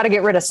 Like, we got to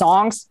get rid of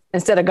songs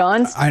instead of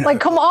guns. Like,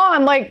 come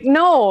on. Like,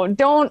 no,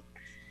 don't.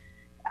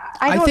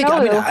 I don't know.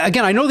 I mean,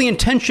 again, I know the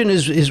intention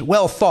is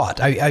well thought.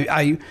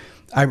 I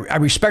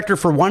respect her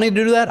for wanting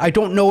to do that. I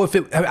don't know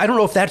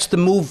if that's the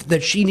move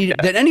that she needed,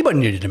 that anybody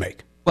needed to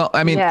make. Well,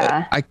 I mean,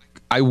 Yeah.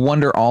 I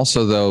wonder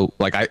also, though,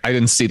 like I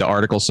didn't see the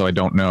article, so I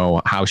don't know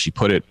how she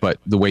put it, but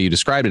the way you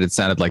described it, it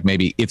sounded like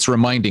maybe it's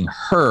reminding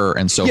her.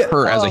 And so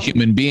her as a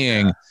human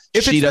being,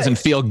 she doesn't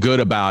feel good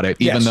about it,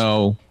 even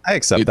though I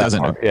accept it that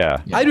doesn't. part.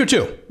 Yeah. I do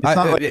too. It's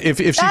not like if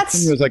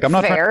she was like, I'm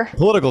not trying fair. to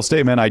political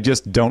statement, I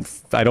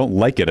don't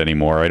like it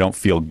anymore. I don't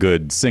feel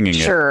good singing it.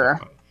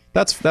 Sure.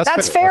 That's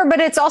fair,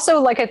 but it's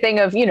also like a thing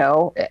of,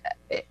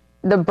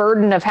 the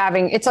burden of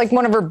having, it's like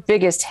one of her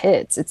biggest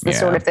hits. It's the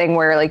sort of thing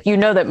where, like,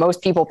 that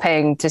most people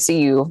paying to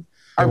see you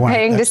are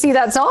paying to see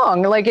that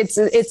song. Like, it's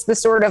the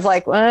sort of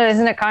like, well,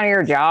 isn't it kind of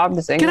your job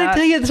to sing Can that? I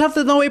tell you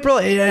something though, April?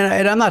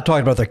 And I'm not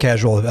talking about the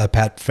casual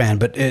Pat fan,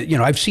 but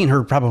I've seen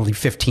her probably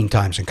 15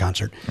 times in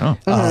concert.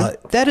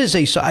 That is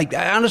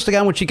honest to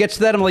God, when she gets to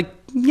that, I'm like,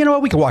 you know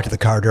what? We can walk to the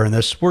car during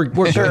this. We're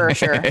Sure,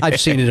 sure.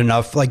 I've seen it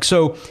enough. Like,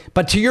 so,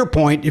 but to your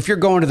point, if you're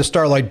going to the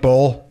Starlight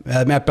Bowl,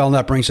 Matt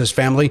Belknap brings his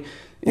family.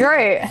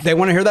 Right. They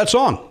want to hear that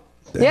song.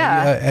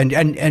 Yeah.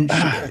 And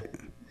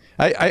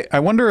I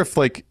wonder if,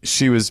 like,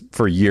 she was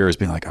for years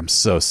being like, I'm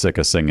so sick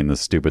of singing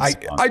this stupid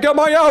song. I got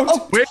my out.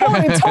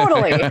 Oh,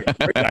 totally.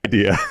 Great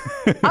idea.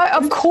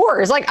 Of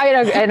course. Like,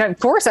 and of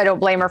course I don't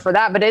blame her for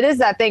that, but it is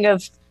that thing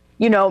of,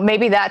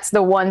 maybe that's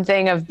the one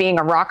thing of being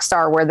a rock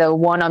star where the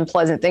one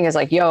unpleasant thing is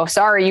like, yo,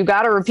 sorry, you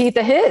got to repeat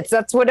the hits.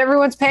 That's what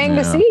everyone's paying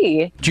to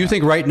see. Do you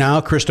think right now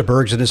Krista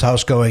Berg's in his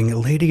house going,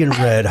 Lady in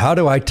Red, how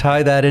do I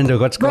tie that into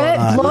what's going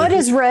on? Blood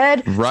is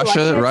red.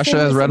 Russia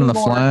is red on the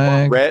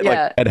flag. Red,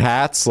 like red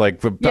hats,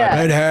 like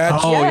Red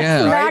hats. Oh,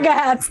 Yes, yeah. MAGA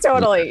hats,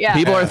 totally. Yeah.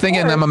 People are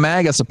thinking I'm a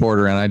MAGA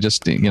supporter, and I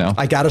just,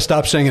 I got to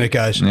stop singing it,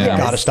 guys. Yeah. I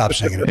got to stop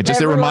singing it. it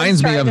Everyone's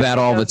reminds me trying of to that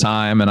think all the of-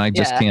 time, and I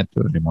just Yeah. can't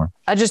do it anymore.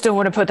 I just don't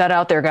want to put that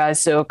out there, guys.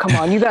 So come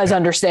on, you guys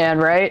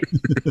understand, right?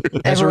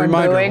 As a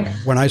Everyone reminder, booing.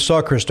 when I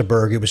saw Krista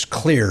Berg, it was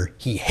clear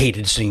he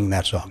hated singing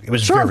that song. It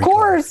was Sure, very of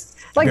course.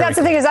 Like, Very that's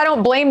the thing is, I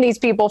don't blame these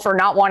people for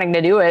not wanting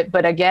to do it.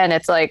 But again,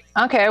 it's like,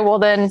 okay, well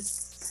then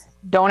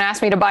don't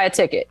ask me to buy a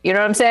ticket. You know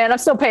what I'm saying? I'm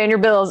still paying your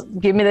bills.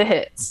 Give me the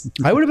hits.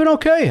 I would have been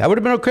okay. I would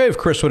have been okay if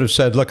Chris would have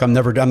said, "Look, I'm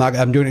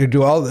doing to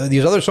do all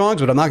these other songs,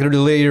 but I'm not going to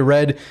do Lady in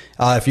Red.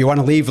 If you want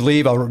to leave.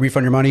 I'll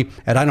refund your money."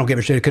 And I don't give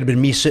a shit. It could have been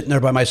me sitting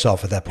there by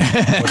myself at that point.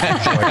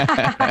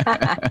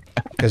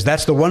 Because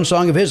that's the one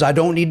song of his I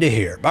don't need to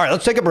hear. All right,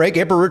 let's take a break.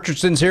 April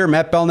Richardson's here.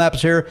 Matt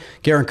Belknap's here.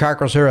 Garen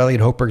Cockrell's here. Elliot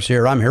Hochberg's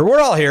here. I'm here.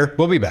 We're all here.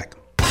 We'll be back.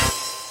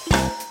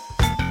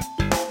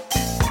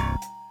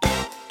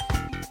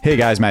 Hey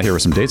guys, Matt here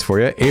with some dates for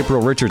you.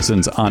 April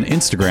Richardson's on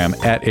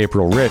Instagram at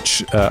April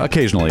Rich,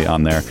 occasionally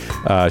on there.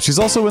 She's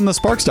also in the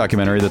Sparks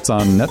documentary that's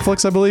on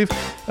Netflix, I believe.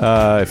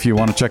 If you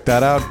want to check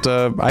that out,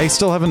 I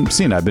still haven't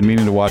seen it. I've been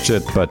meaning to watch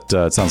it, but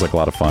it sounds like a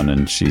lot of fun,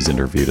 and she's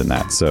interviewed in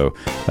that, so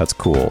that's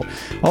cool.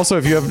 Also,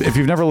 if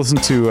you've never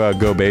listened to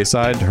Go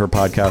Bayside, her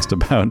podcast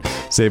about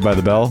Saved by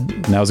the Bell,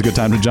 now's a good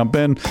time to jump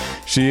in.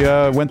 She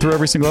went through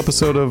every single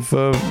episode of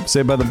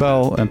Saved by the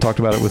Bell and talked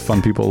about it with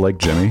fun people like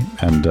Jimmy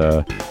and.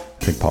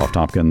 I think Paul F.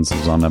 Tompkins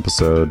was on an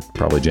episode,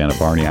 probably Janet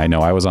Varney. I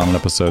know I was on an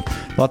episode.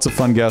 Lots of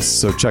fun guests,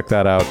 so check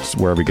that out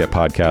wherever you get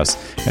podcasts.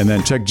 And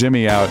then check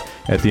Jimmy out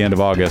at the end of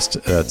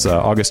August. That's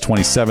August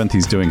 27th.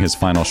 He's doing his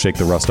final Shake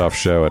the Rust Off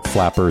show at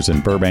Flappers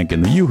in Burbank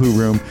in the Yoo-Hoo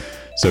Room.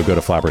 So go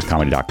to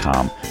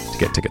flapperscomedy.com to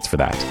get tickets for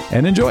that.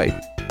 And enjoy.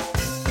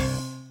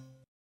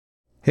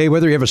 Hey,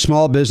 whether you have a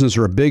small business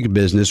or a big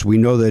business, we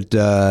know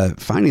that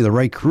finding the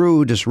right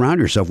crew to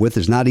surround yourself with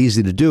is not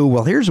easy to do.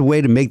 Well, here's a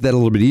way to make that a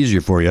little bit easier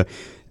for you.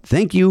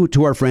 Thank you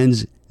to our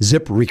friends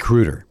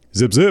ZipRecruiter.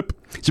 Zip, zip.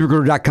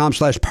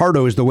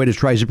 ZipRecruiter.com/Pardo is the way to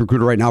try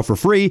ZipRecruiter right now for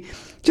free.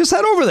 Just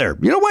head over there.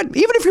 You know what?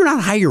 Even if you're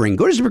not hiring,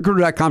 go to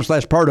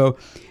ZipRecruiter.com/Pardo.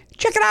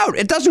 Check it out.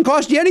 It doesn't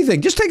cost you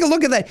anything. Just take a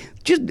look at that.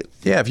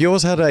 Yeah, if you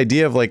always had an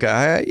idea of like,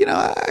 I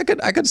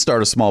could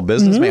start a small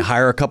business, maybe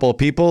hire a couple of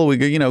people. We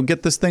could,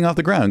 get this thing off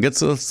the ground.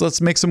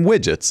 Let's make some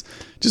widgets.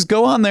 Just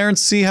go on there and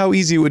see how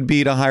easy it would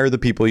be to hire the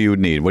people you would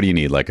need. What do you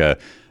need? Like an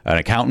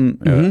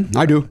accountant?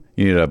 I do.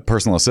 You need a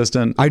personal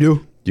assistant? I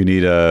do. You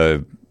need I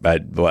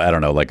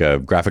don't know, like a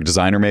graphic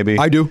designer maybe?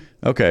 I do.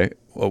 Okay.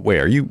 Well, wait,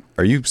 are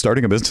you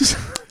starting a business?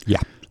 Yeah.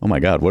 Oh my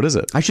God, what is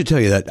it? I should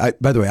tell you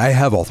that. By the way, I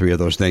have all three of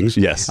those things.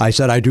 Yes. I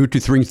said I do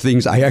 2-3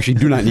 things I actually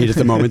do not need at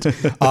the moment.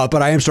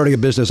 But I am starting a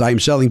business. I am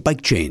selling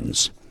bike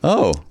chains.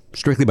 Oh.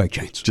 Strictly bike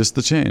chains. Just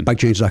the chain.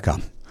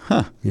 Bikechains.com.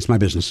 Huh. It's my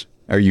business.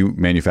 Are you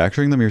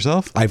manufacturing them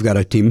yourself? I've got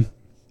a team.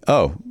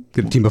 Oh.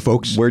 Good team of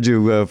folks. Where'd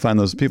you find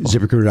those people?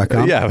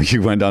 ZipRecruiter.com. Yeah,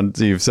 you went on.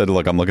 You've said,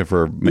 look, I'm looking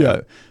for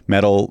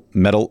metal.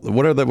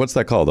 What's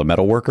that called? A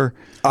metal worker?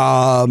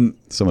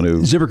 Someone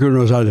who ZipRecruiter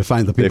knows how to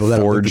find the people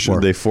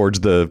that they forge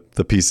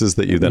the pieces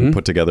that you then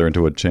put together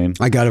into a chain.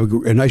 I got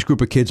a nice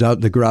group of kids out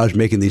in the garage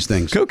making these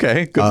things.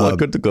 Okay, good luck.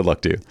 Good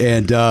luck to you.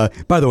 And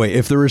by the way,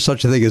 if there is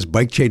such a thing as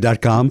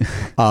bikechain.com,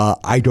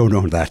 I don't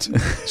own that.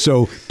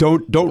 So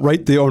don't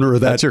write the owner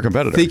of that. That's your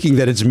competitor. Thinking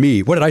that it's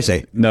me. What did I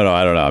say? No,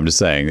 I don't know. I'm just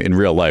saying, in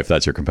real life,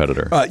 that's your competitor.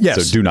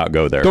 Yes. So do not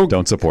go there.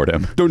 Don't support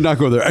him. Do not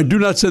go there. And do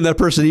not send that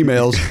person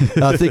emails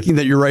thinking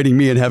that you're writing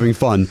me and having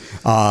fun.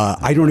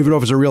 I don't even know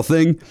if it's a real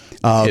thing.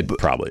 It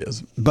probably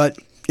is. But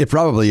it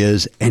probably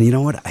is. And you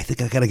know what? I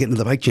think I got to get into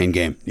the bike chain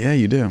game. Yeah,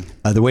 you do.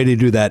 The way to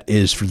do that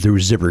is through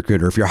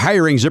ZipRecruiter. If you're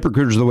hiring,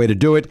 ZipRecruiter is the way to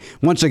do it.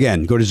 Once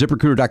again, go to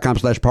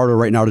ZipRecruiter.com/Pardo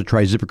right now to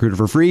try ZipRecruiter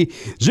for free.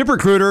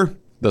 ZipRecruiter.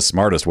 The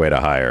smartest way to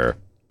hire.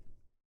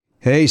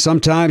 Hey,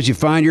 sometimes you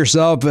find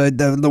yourself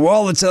the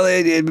wallet's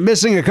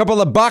missing a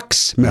couple of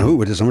bucks.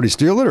 Did somebody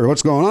steal it or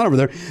what's going on over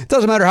there? It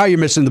doesn't matter how you're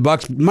missing the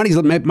bucks. Money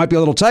might be a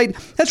little tight.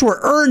 That's where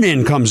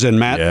Earn-In comes in,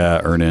 Matt.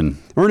 Yeah, Earn-In.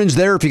 Earn-In's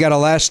there if you got a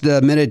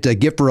last-minute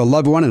gift for a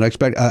loved one, an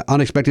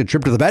unexpected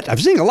trip to the vet.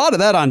 I've seen a lot of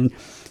that on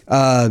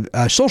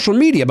social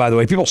media, by the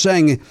way. People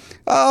saying,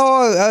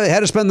 I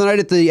had to spend the night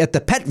at the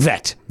pet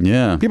vet.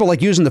 Yeah. People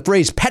like using the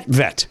phrase pet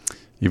vet.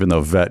 Even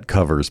though vet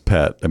covers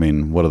pet. I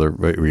mean, what other...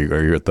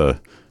 Are you at the...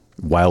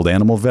 wild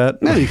animal vet?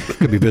 Yeah, you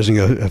could be visiting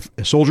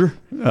a soldier.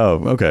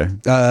 Oh, okay.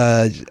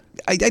 I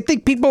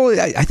think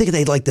I think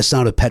they like the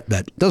sound of pet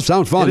vet. It does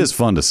sound fun. It is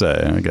fun to say.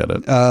 I get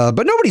it.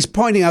 But nobody's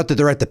pointing out that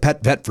they're at the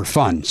pet vet for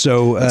fun.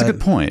 So that's a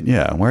good point.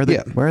 Yeah. Why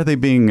are they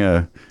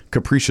being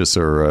capricious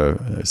or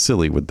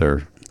silly with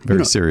their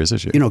very serious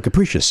issue?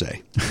 Capricious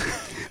say.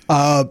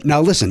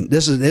 Now listen,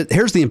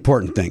 here's the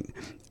important thing.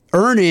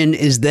 Earn-In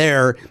is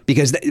there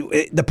because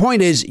the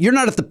point is you're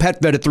not at the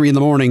pet vet at 3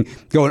 a.m.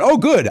 going, oh,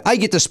 good, I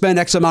get to spend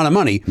X amount of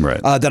money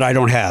that I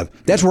don't have.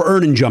 That's where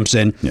Earn-In jumps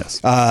in.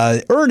 Yes.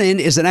 Earn-In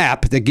is an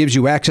app that gives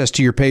you access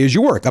to your pay as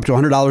you work, up to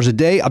 $100 a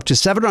day, up to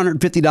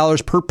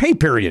 $750 per pay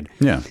period.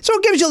 Yeah. So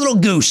it gives you a little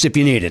goose if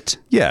you need it.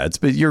 Yeah,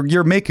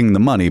 you're making the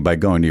money by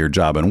going to your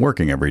job and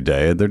working every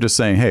day. They're just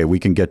saying, hey, we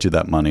can get you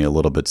that money a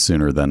little bit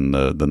sooner than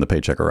the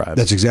paycheck arrives.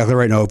 That's exactly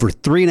right. Now, over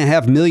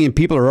 3.5 million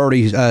people are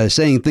already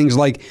saying things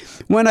like,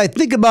 when I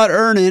think about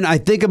Earn-In, I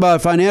think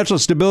about financial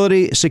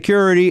stability,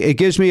 security. It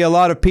gives me a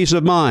lot of peace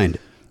of mind.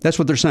 That's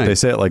what they're saying. They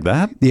say it like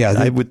that? Yeah.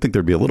 I would think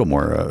there'd be a little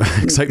more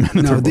excitement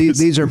in their voice.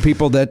 These are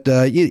people that,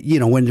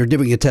 when they're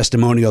giving a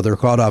testimonial, they're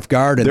caught off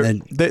guard.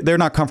 And they're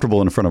not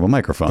comfortable in front of a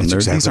microphone.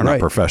 These are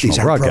not professional these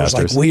aren't broadcasters.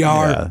 pros like we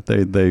are.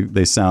 Yeah,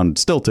 they sound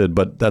stilted,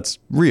 but that's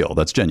real.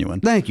 That's genuine.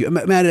 Thank you.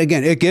 Matt,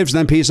 again, it gives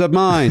them peace of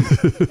mind.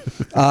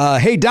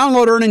 Hey,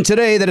 download Earn-In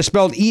today. That is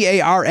spelled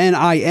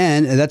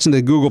EARNIN. That's in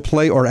the Google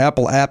Play or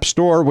Apple App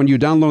Store. When you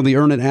download the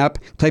Earn-In app,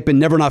 type in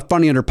Never Not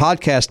Funny under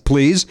podcast,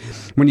 please.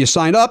 When you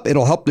sign up,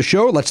 it'll help the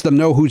show. Lets them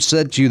know who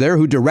sent you there,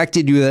 who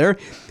directed you there.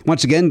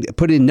 Once again,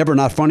 put in Never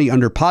Not Funny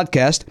under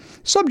podcast.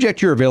 Subject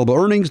to your available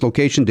earnings,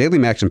 location, daily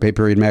max, and pay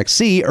period max.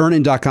 See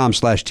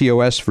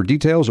earnin.com/TOS for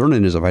details.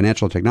 Earn-In is a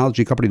financial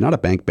technology company, not a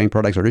bank. Bank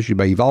products are issued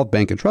by Evolve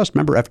Bank and Trust,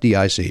 member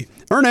FDIC.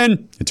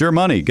 Earn-In. It's your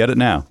money. Get it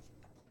now.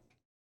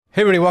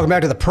 Hey, everybody, welcome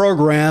back to the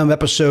program,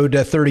 episode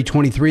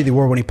 3023, the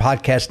award-winning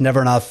podcast,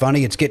 Never Not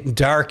Funny. It's getting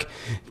darker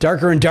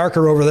and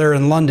darker over there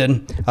in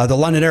London, the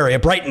London area,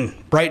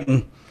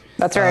 Brighton.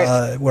 That's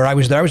right. Where I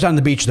was there. I was on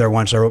the beach there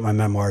once. I wrote my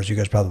memoirs. You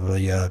guys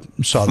probably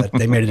saw that.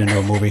 They made it into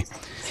a movie.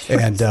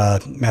 And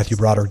Matthew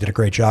Broderick did a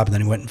great job. And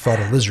then he went and fought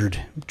a lizard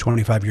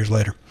 25 years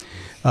later.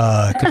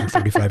 Could be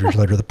 35 years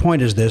later. The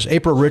point is this.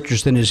 April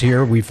Richardson is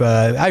here.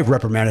 I've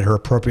reprimanded her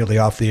appropriately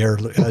off the air,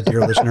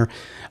 dear listener.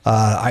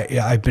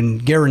 I've been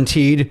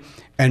guaranteed,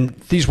 and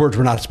these words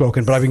were not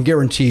spoken, but I've been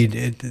guaranteed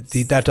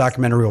that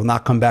documentary will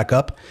not come back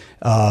up.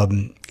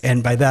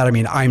 And by that, I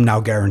mean, I'm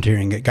now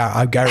guaranteeing it.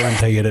 I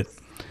guarantee it.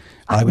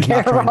 I was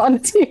not trying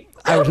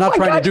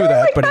to do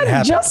that, but it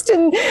happened.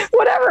 Justin,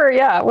 whatever.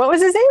 Yeah. What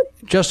was his name?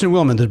 Justin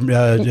Willman,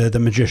 the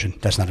magician.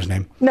 That's not his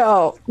name.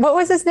 No. What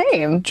was his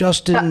name?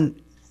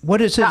 Justin. What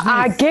is his name?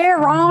 I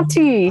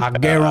guarantee.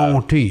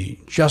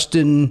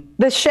 Justin.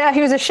 The chef.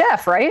 He was a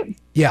chef, right?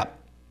 Yeah.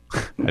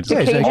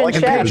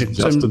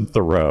 Justin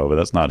Thoreau, but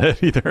that's not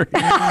it either.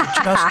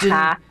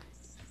 Justin.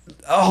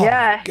 Oh,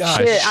 yeah. God.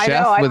 Shit,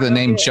 Chef with the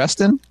name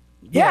Justin?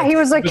 Yeah, he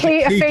was like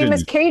a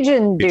famous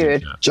Cajun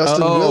dude.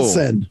 Justin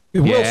Wilson.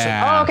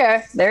 Yeah. Oh,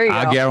 okay. There you go.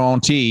 I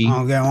guarantee.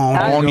 Yeah,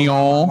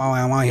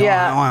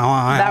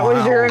 that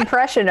was your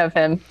impression of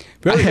him.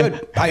 Very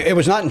good. It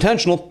was not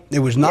intentional. It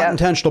was not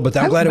intentional, but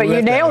I'm glad it was. But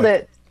you nailed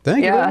it.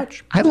 Thank you very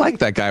much. I liked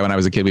that guy when I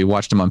was a kid. We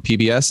watched him on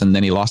PBS, and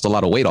then he lost a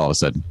lot of weight all of a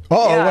sudden.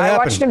 Oh, yeah, what happened? I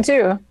watched him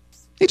too.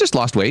 He just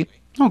lost weight.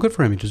 Oh, good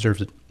for him. He deserves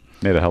it.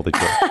 Made a healthy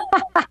choice.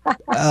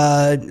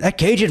 That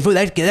Cajun food,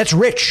 that's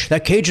rich.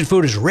 That Cajun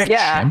food is rich.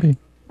 Yeah.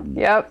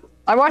 Yep.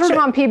 I watched him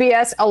on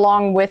PBS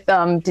along with,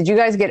 did you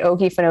guys get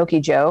Okie Finoki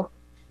Joe?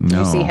 Did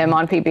you see him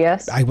on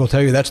PBS? I will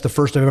tell you, that's the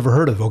first I've ever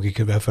heard of Okie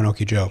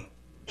Finoki Joe.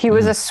 He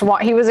was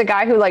a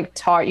guy who like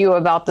taught you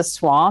about the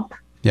swamp.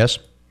 Yes.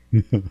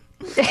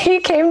 He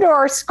came to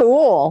our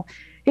school.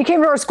 He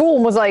came to our school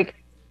and was like,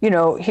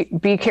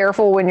 be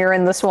careful when you're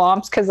in the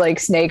swamps because like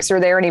snakes are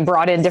there. And he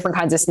brought in different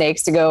kinds of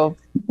snakes to go,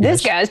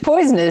 this guy's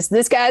poisonous.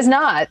 This guy's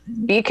not.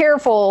 Be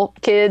careful,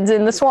 kids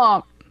in the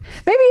swamp.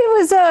 Maybe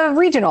it was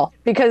regional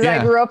because I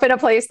grew up in a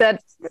place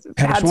that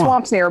had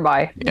swamps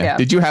nearby. Yeah.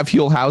 Did you have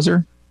Huell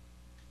Hauser?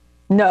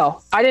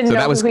 No, I didn't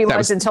know who he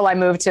was until I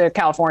moved to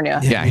California.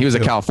 Yeah, he was a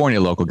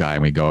California local guy,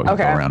 and we go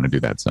around and do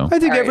that. So I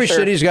think every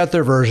city's got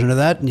their version of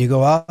that, and you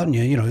go out and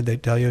they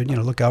tell you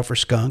look out for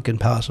skunk and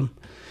possum.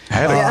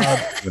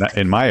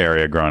 In my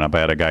area growing up,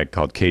 I had a guy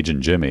called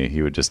Cajun Jimmy.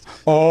 He would just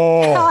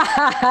yeah.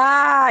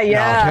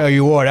 I'll tell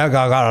you what, that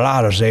guy got a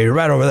lot to say.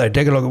 Right over there.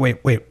 Take a look.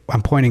 Wait.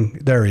 I'm pointing.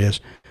 There he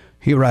is.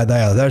 He right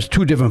there. There's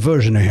two different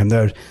versions of him.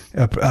 There's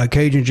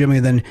Cajun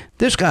Jimmy. Then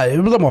this guy a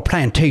little more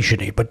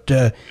plantation-y, but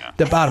the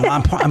bottom.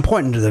 I'm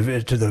pointing to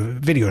the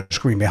video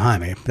screen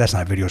behind me. That's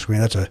not a video screen.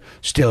 That's a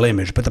still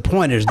image. But the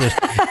point is this: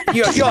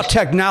 your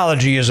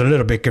technology is a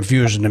little bit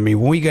confusing to me.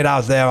 When we get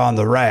out there on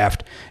the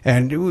raft,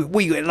 and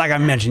we like I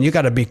mentioned, you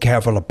got to be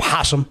careful of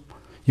possum.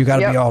 You got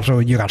to be also.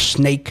 You got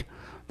snake.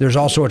 There's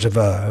all sorts of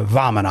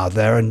vomit out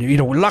there, and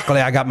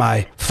luckily I got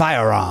my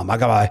firearm. I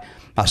got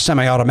my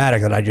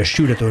semi-automatic that I just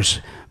shoot at those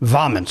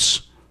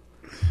vomits.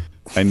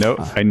 I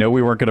know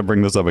we weren't going to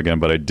bring this up again,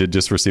 but I did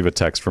just receive a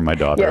text from my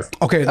daughter. Yes.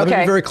 Okay, let me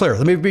be very clear.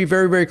 Let me be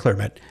very, very clear,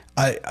 Matt.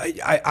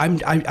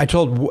 I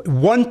told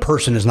one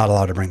person is not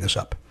allowed to bring this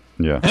up.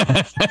 Yeah.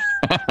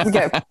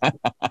 Okay.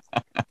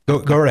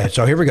 Go right ahead.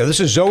 So here we go.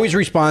 This is Zoe's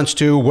response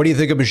to what do you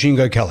think of Machine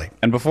Gun Kelly?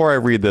 And before I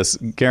read this,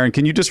 Garen,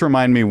 can you just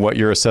remind me what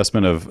your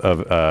assessment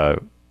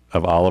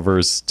of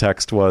Oliver's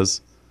text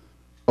was?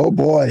 Oh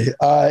boy,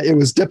 it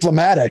was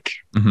diplomatic.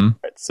 Mm-hmm.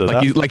 Right, so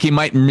like he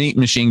might meet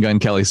Machine Gun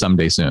Kelly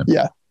someday soon.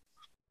 Yeah.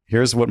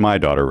 Here's what my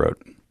daughter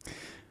wrote.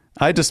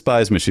 I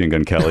despise Machine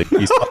Gun Kelly.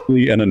 He's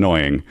ugly and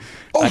annoying.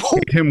 I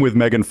hate him with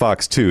Megan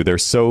Fox too. They're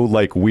so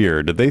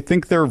weird. They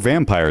think they're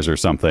vampires or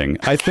something.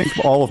 I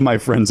think all of my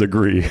friends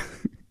agree.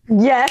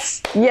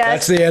 Yes.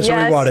 That's the answer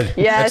we wanted.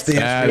 Yes. That's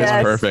the answer. That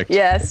is perfect.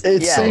 Yes.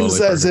 It seems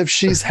as if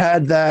she's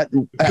had that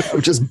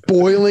just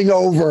boiling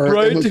over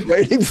and was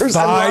waiting for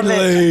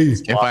Finally.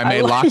 If I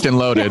may, locked and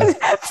loaded.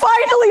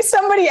 Finally,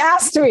 somebody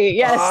asked me.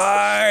 Yes.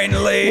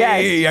 Finally.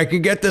 Yes. I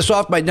can get this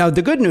off my... Now,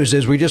 the good news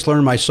is we just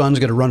learned my son's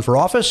going to run for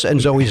office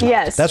and Zoe's not.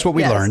 Yes. That's what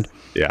we learned.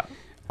 Yeah.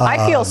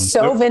 I feel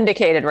so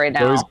vindicated right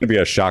now. Zoe's going to be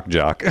a shock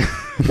jock.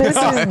 This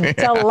is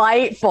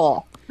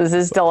delightful. This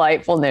is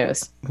delightful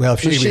news. Well, if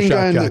she's Machine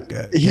Gun,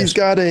 he's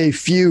got a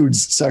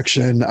feuds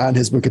section on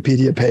his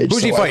Wikipedia page.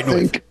 Who's he fighting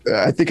with?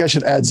 I think I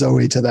should add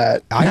Zoe to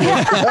that.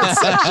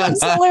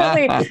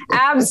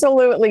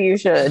 Absolutely, you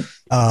should.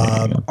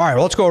 All right,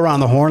 well, let's go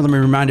around the horn. Let me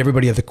remind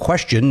everybody of the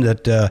question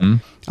that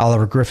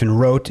Oliver Griffin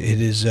wrote. It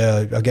is,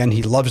 again,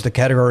 he loves the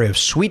category of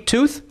sweet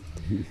tooth.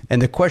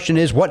 And the question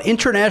is, what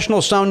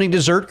international sounding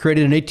dessert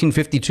created in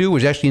 1852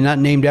 was actually not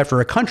named after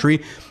a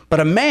country,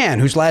 but a man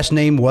whose last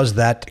name was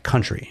that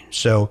country?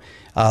 So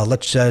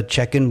let's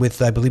check in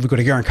with, I believe we go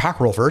to Garen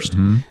Cockrell first.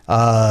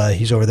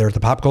 He's over there at the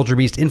Pop Culture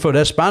Beast Info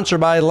Desk, sponsored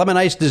by Lemon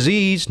Ice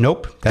Disease.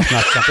 Nope, that's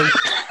not something.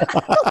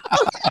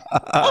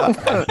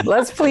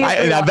 Let's please.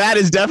 Now that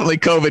is definitely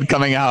COVID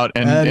coming out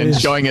and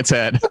showing its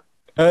head.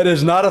 That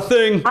is not a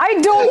thing. I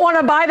don't want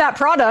to buy that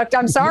product.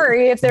 I'm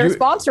sorry if they're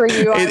sponsoring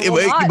you.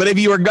 But if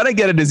you were going to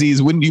get a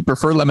disease, wouldn't you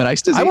prefer lemon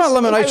ice disease? I want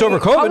lemon ice over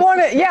COVID.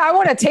 I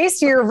want a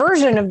tastier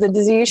version of the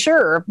disease,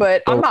 sure,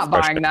 but I'm not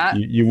buying that.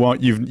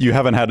 You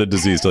haven't had a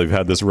disease till you've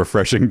had this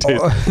refreshing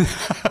taste.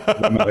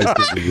 Lemon ice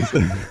disease.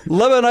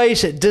 Lemon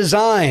Ice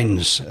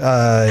Designs.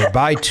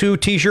 Buy 2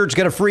 T-shirts,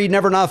 get a free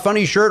Never Not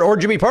Funny shirt or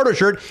Jimmy Pardo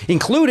shirt,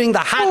 including the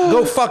hot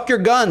Go Fuck Your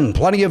Gun.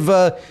 Plenty of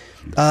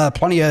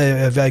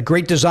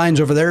great designs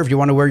over there if you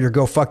want to wear your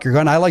Go Fuck Your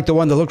Gun. I like the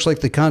one that looks like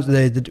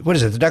what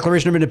is it, the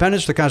Declaration of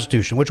Independence, the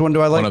Constitution? Which one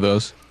do I like? One of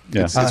those.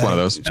 Yeah, it's one of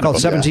those. It's called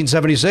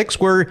 1776,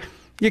 where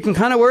you can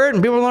kind of wear it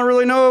and people don't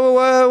really know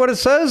what it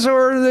says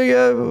or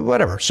the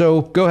whatever.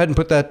 So go ahead and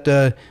put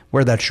that,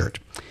 wear that shirt.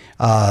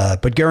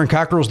 But Garen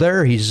Cockrell's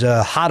there. He's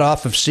hot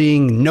off of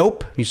seeing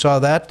Nope. He saw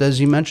that, as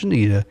he mentioned.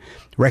 He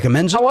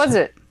recommends it. How was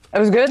it? It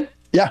was good?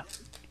 Yeah.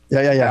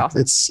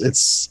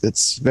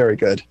 It's very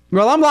good.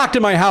 Well, I'm locked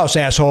in my house,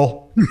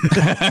 asshole.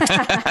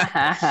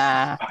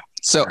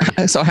 So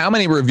how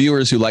many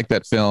reviewers who liked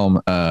that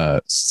film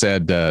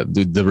said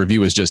the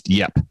review was just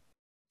yep?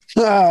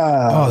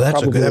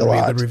 That's a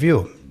good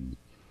review.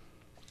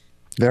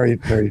 Very,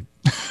 very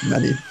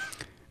many.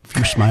 If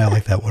you smile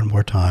like that one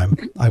more time,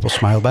 I will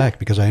smile back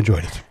because I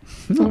enjoyed it.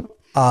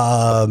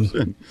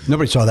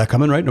 Nobody saw that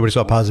coming, right? Nobody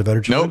saw positive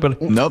energy. Nope.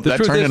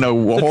 That turned in a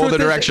whole other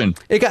direction.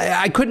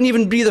 I couldn't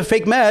even be the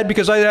fake mad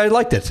because I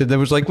liked it. It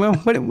was like, well,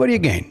 what do you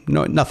gain?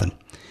 No, nothing.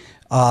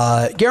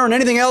 Garen,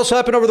 anything else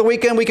happened over the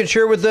weekend we could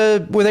share with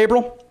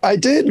April? I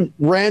did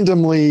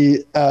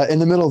randomly, in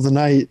the middle of the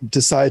night,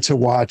 decide to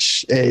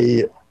watch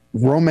a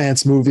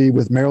romance movie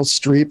with Meryl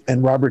Streep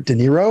and Robert De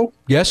Niro.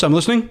 Yes, I'm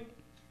listening.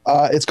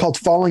 It's called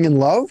Falling in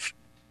Love.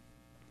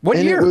 What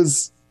year? It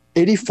was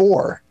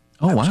 84.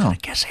 Oh, wow. I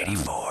guess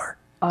 84.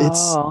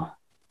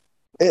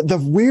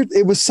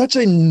 it was such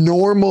a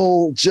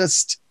normal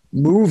just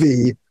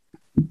movie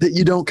that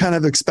you don't kind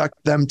of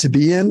expect them to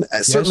be in.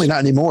 Certainly not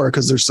anymore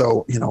because they're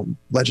so,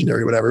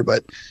 legendary or whatever,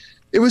 but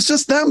it was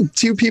just them,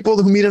 two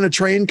people who meet on a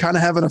train, kind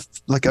of having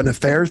an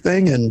affair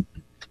thing. And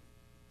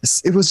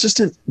it was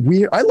just a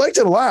weird, I liked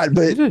it a lot,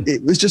 but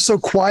it was just so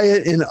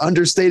quiet and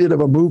understated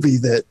of a movie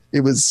that it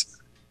was,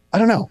 I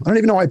don't know. I don't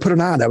even know why I put it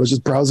on. I was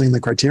just browsing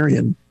the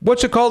Criterion.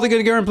 What's it called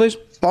again, Garen, please?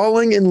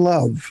 Falling in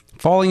Love.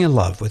 Falling in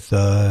Love with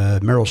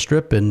Meryl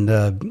Streep and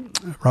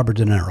Robert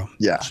De Niro.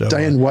 Yeah. So,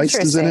 Diane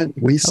Weist is in it.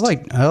 Weist.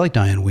 I like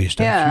Diane Weist.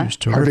 Yeah.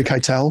 Harvey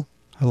Keitel.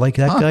 I like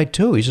that guy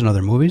too. He's in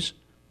other movies.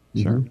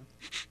 Sure.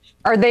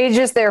 Are they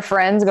just their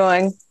friends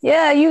going,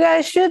 yeah, you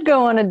guys should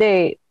go on a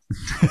date?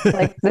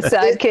 Like the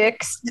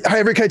sidekicks.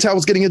 Harvey Keitel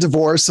was getting a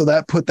divorce, so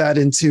that put that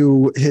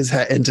into his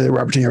head, into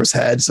Robert De Niro's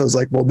head. So it's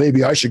like, well,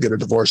 maybe I should get a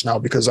divorce now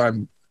because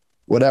I'm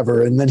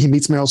whatever. And then he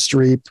meets Meryl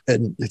Streep,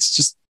 and it's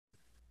just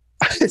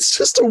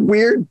a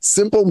weird,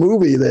 simple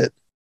movie that.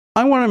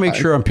 I want to make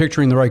sure I'm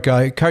picturing the right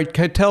guy.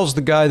 Keitel's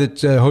the guy that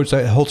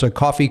holds a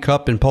coffee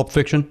cup in Pulp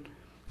Fiction.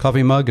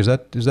 Coffee mug, is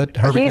that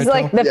Harvey He's Keitel?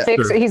 like the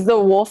fixer. He's the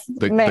wolf.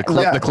 The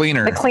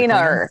cleaner. The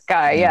cleaner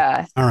guy,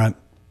 yeah. All right.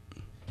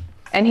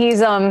 And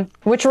he's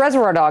which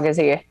Reservoir Dog is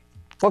he?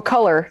 What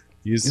color?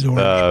 He's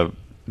orange.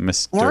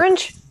 Mr.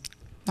 Orange?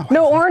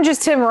 No, orange is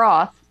Tim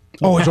Roth.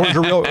 Oh, is orange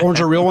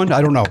a real one?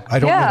 I don't know. I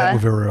don't know that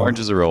movie very well. Orange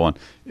is a real one.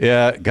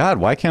 Yeah, God,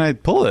 why can't I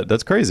pull it?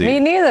 That's crazy. Me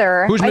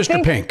neither. Who's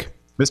Mr. Pink?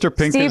 Mr.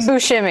 Pink Steve is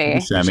Buscemi.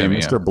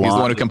 Mr. Blonde. He's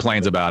the one who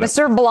complains about it.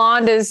 Mr.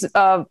 Blonde is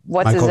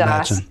what's Michael his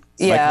ass? Madsen.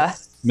 Yeah.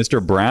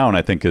 Mr. Brown,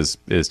 I think, is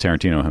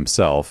Tarantino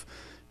himself.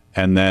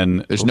 And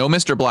then There's no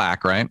Mr.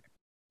 Black, right?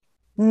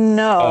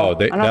 No,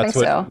 I don't think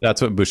so.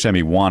 That's what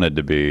Buscemi wanted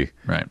to be.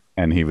 Right.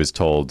 And he was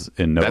told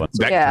in no one's...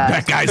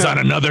 That guy's on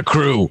another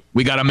crew.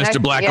 We got a Mr.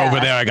 Black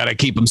over there. I got to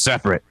keep him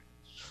separert.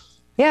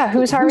 Yeah,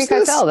 who's Harvey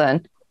Keitel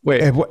then?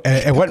 Wait, and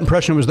what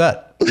impression was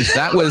that?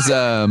 That was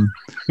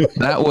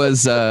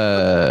Was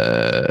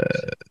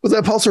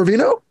that Paul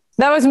Sorvino?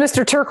 That was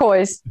Mr.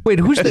 Turquoise. Wait,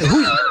 who's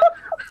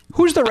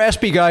the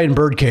raspy guy in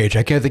Birdcage?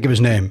 I can't think of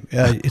his name.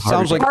 It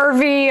sounds like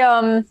Harvey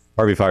Firestein.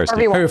 Harvey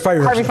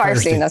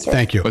Firestein. That's right.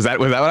 Thank you. Was that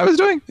what I was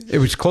doing? It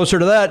was closer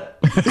to that.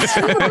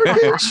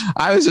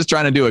 I was just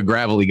trying to do a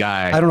gravelly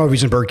guy. I don't know if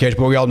he's in Birdcage,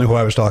 but we all knew who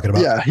I was talking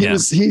about. Yeah,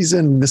 he's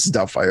in Mrs.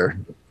 Doubtfire.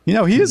 He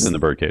is in the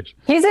Birdcage.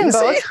 He's in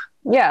both.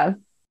 Yeah.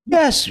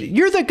 Yes,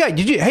 you're the guy.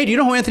 Do you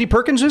know who Anthony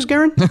Perkins is,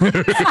 Garen?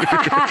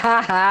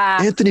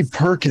 Anthony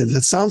Perkins.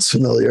 It sounds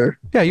familiar.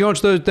 Yeah, he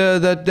owns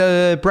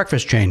the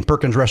breakfast chain,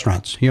 Perkins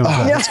Restaurants. He owns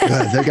that. That's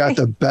good. They got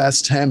the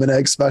best ham and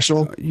egg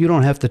special. You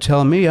don't have to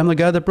tell me. I'm the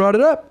guy that brought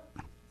it up.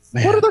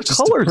 Man, What other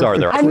colors are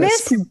there? I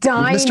miss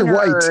diners. Mr.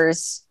 White.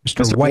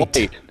 Mr.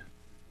 White.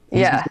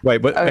 Yeah. Wait,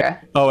 but Okay.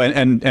 Oh,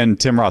 and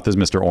Tim Roth is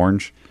Mr.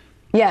 Orange.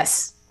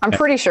 Yes, I'm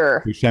pretty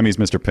sure. Buscemi's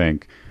Mr.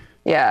 Pink.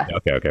 Yeah.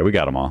 Okay, we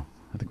got them all.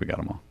 I think we got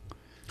them all.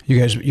 You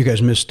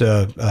guys missed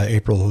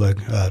April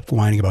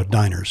whining about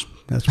diners.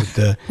 That's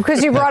what.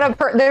 Because you brought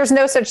up, there's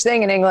no such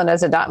thing in England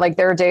as a diner. Like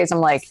there are days I'm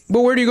like,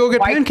 But where do you go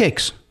get White-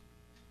 pancakes?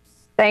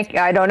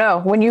 I don't know.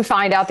 When you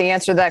find out the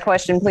answer to that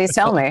question, please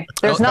tell me.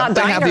 There's not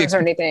diners or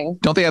anything.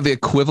 Don't they have the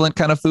equivalent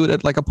kind of food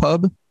at like a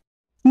pub?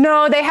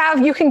 No, they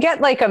have. You can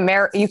get like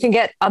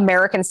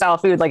American style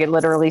food, like it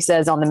literally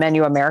says on the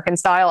menu, American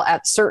style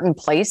at certain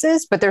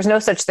places. But there's no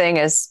such thing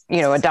as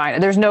a diner.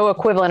 There's no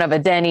equivalent of a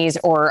Denny's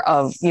or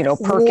of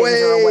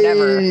Perkins or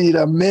whatever. Wait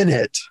a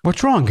minute.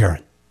 What's wrong,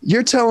 Garen?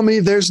 You're telling me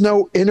there's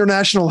no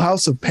International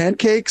House of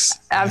Pancakes?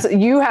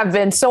 Absolutely, you have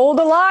been sold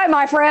a lie,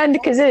 my friend,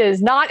 because it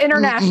is not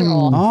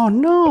international. Oh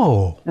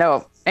no!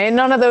 No, ain't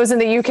none of those in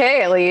the UK,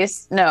 at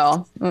least.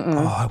 No. Mm-mm.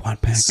 Oh, I want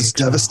pancakes. This is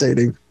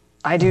devastating.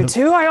 I do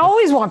too. I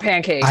always want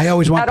pancakes. I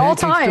always want at all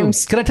pancakes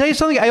times. too. Can I tell you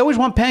something? I always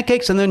want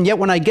pancakes, and then yet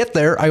when I get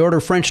there, I order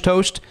French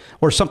toast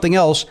or something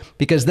else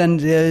because then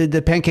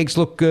the pancakes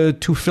look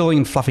too filling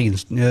and fluffy.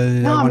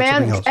 No,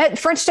 man,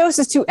 French toast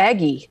is too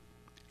eggy.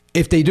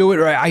 If they do it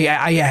right,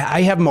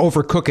 I have them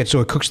overcook it so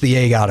it cooks the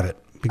egg out of it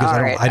because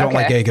I don't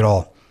like egg at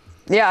all.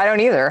 Yeah, I don't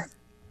either.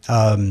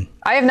 I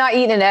have not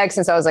eaten an egg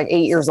since I was like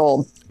 8 years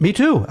old. Me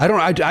too. I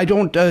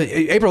don't.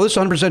 April, this is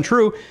 100%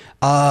 true.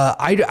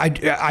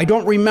 I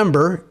don't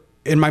remember,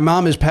 and my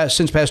mom has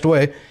since passed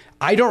away.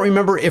 I don't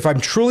remember if I'm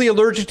truly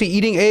allergic to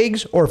eating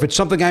eggs or if it's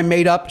something I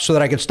made up so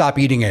that I could stop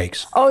eating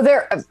eggs. Oh,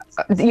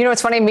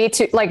 it's funny. Me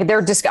too. Like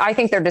I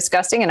think they're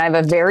disgusting. And I have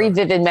a very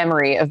vivid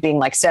memory of being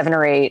like 7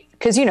 or 8.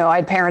 Cause I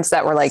had parents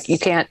that were like, you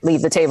can't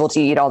leave the table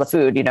to eat all the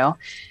food,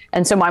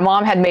 And so my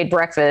mom had made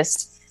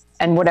breakfast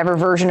and whatever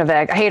version of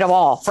egg, I hate them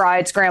all,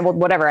 fried, scrambled,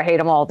 whatever. I hate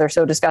them all. They're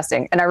so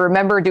disgusting. And I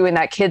remember doing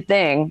that kid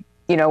thing.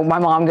 My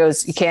mom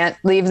goes, you can't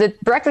leave the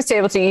breakfast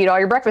table to eat all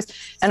your breakfast.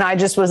 And I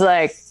just was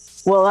like,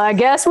 well, I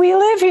guess we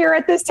live here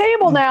at this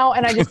table now.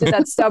 And I just did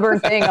that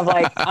stubborn thing of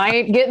like, I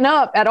ain't getting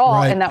up at all.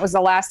 Right. And that was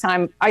the last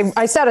time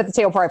I sat at the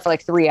table probably for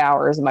like 3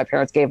 hours and my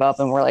parents gave up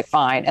and were like,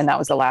 fine. And that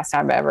was the last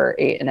time I ever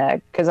ate an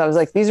egg because I was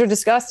like, these are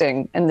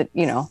disgusting. And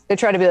they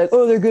try to be like,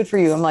 oh, they're good for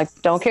you. I'm like,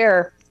 don't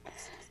care.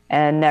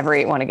 And never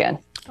ate one again.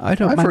 I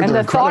don't. And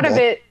the thought of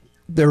it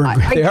They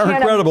are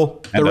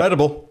incredible. They're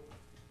edible.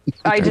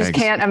 I just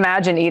can't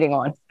imagine eating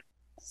one.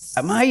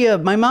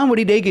 My mom would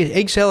eat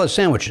egg salad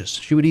sandwiches.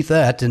 She would eat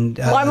that, and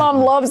my mom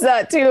loves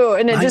that too.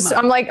 And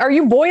I'm like, are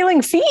you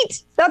boiling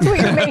feet? That's what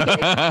you're making.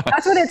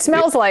 That's what it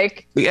smells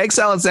like. The egg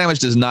salad sandwich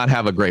does not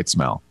have a great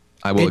smell.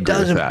 I will agree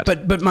with that.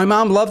 But my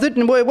mom loved it,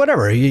 and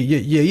whatever.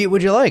 You eat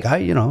what you like. I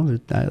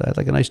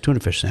like a nice tuna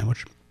fish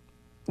sandwich.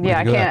 Yeah,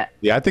 I can't.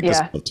 Yeah, I think the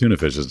smell of tuna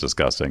fish is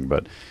disgusting,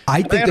 but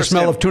I think the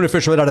smell of tuna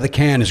fish right out of the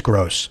can is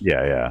gross.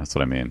 Yeah, that's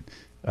what I mean.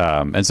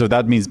 And so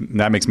that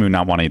makes me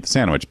not want to eat the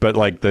sandwich. But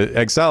like the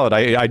egg salad,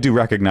 I do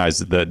recognize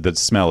that the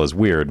smell is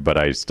weird, but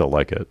I still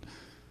like it.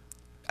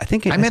 I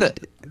think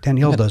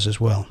Danielle does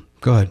as well.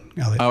 Go ahead,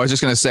 Elliot. I was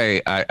just going to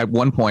say, at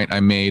one point I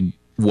made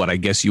what I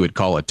guess you would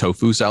call a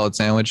tofu salad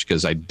sandwich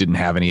because I didn't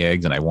have any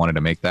eggs and I wanted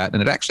to make that.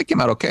 And it actually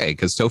came out okay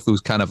because tofu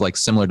is kind of like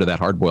similar to that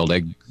hard-boiled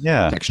egg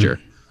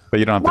texture. But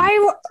you don't have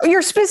Why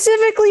you're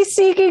specifically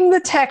seeking the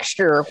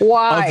texture?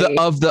 Why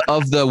of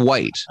the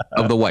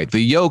white, the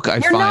yolk?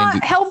 You're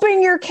not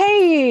helping your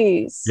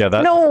case. Yeah,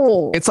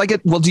 no. It's like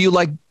it. Well, do you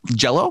like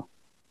Jell-O?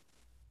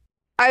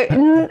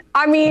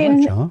 I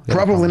mean,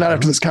 probably not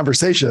after this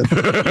conversation.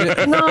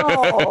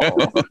 No.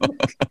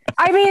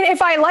 I mean,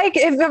 if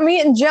I'm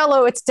eating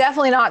Jell-O, it's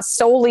definitely not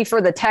solely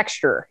for the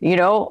texture.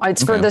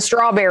 It's for the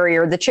strawberry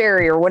or the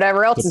cherry or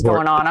whatever else is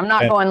going on. I'm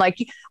not going like,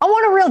 I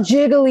want a real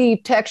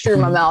jiggly texture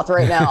in my mouth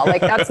right now.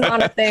 Like that's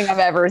not a thing I'm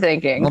ever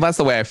thinking. Well, that's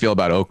the way I feel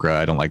about okra.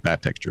 I don't like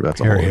that texture. That's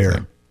a whole other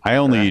thing. I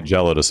only eat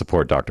Jell-O to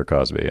support Dr.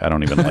 Cosby. I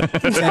don't even like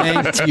it.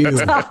 Thank you.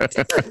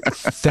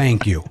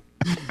 Thank you.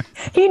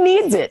 He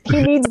needs it.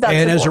 He needs that.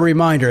 And as a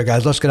reminder,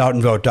 guys, let's get out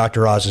and vote.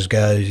 Dr. Oz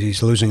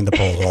he's losing the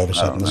polls all of a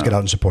sudden. Let's get out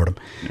and support him.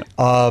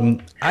 Yeah.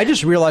 I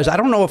just realized I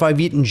don't know if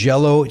I've eaten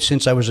Jell-O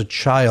since I was a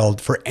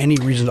child for any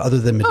reason other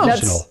than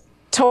medicinal. That's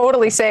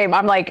totally same.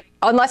 I'm like,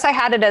 unless I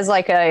had it as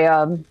like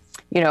a,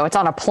 it's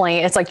on a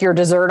plane. It's like your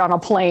dessert on a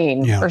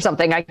plane or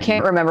something. I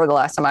can't remember the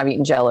last time I've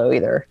eaten Jell-O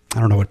either. I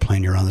don't know what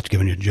plane you're on that's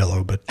giving you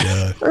Jell-O, but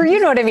or you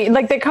know what I mean?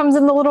 Like that comes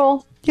in the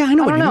little. Yeah, I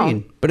know what you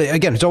mean. But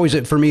again, it's always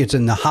for me. It's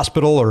in the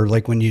hospital or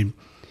like when you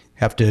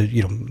have to,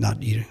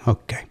 not eat it.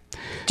 Okay.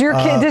 Do your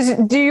kids?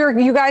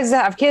 You guys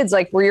have kids?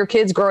 Like, were your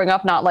kids growing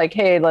up not like,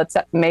 hey, let's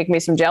make me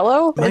some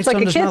Jell-O? It's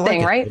like a kid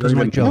thing, right? Doesn't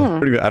like Jell-O.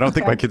 I don't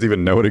think my kids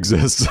even know it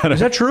exists. Is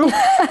that true?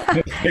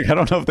 I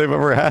don't know if they've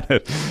ever had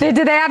it. Did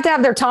they have to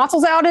have their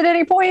tonsils out at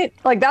any point?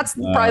 Like that's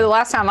probably the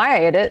last time I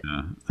ate it.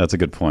 Yeah, that's a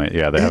good point.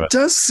 Yeah, it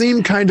does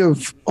seem kind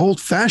of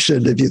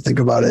old-fashioned if you think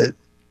about it.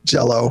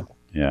 Jell-O.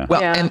 Yeah.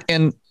 Well,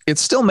 and it's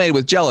still made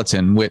with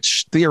gelatin,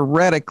 which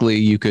theoretically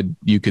you could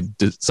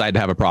decide to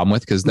have a problem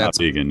with because that's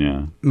not vegan.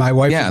 Yeah. My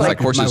wife. Yeah, it's like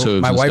horses'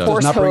 hooves. My wife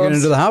does not bring it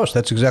into the house.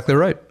 That's exactly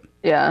right.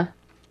 Yeah.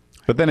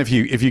 But then if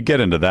you get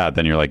into that,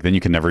 then you're like, then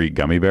you can never eat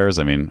gummy bears.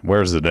 I mean,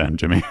 where's it end,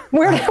 Jimmy?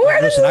 Where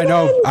Listen, I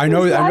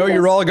know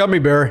you're all a gummy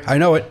bear. I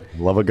know it.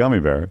 Love a gummy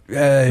bear.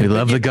 We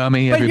love the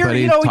gummy.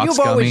 Everybody talks you've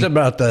gummy. always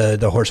about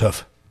the horse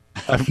hoof.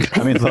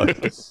 I mean, look.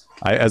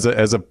 As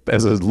a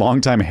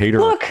longtime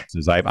hater,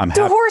 I'm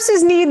happy.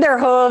 Horses need their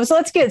hooves.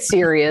 Let's get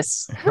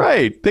serious.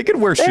 Right? They could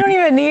wear shoes. They don't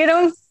even need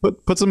them.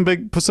 Put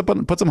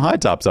some high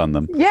tops on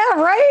them. Yeah,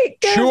 right.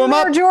 Shoe them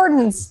up,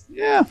 Jordans.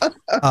 Yeah.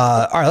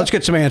 All right, let's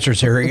get some answers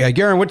here.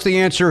 Garen, what's the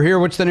answer here?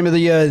 What's the name of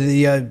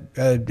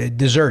the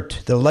dessert?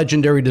 The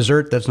legendary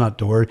dessert? That's not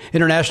the word.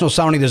 International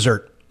sounding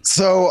dessert.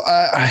 So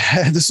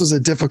this was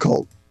a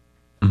difficult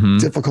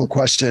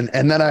question.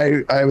 And then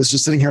I was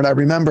just sitting here and I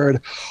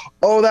remembered,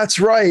 oh, that's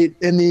right.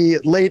 In the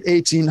late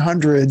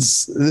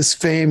 1800s, this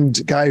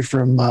famed guy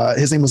from,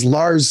 his name was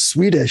Lars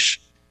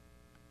Swedish.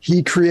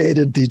 He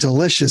created the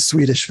delicious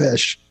Swedish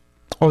fish.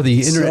 Oh,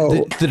 the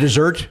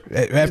dessert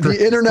after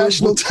the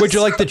international. Would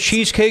you like the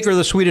cheesecake or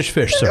the Swedish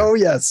fish, sir? Oh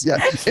yes, yeah,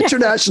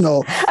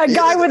 international. A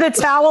guy with a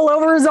towel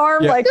over his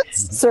arm, like,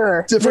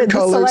 sir, different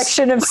colors.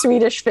 Selection of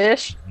Swedish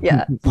fish.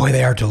 Yeah, boy,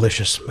 they are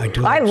delicious.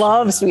 I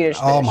love Swedish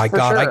fish. Oh my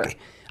God, sure.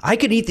 I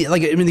could eat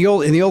in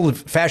the old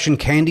fashioned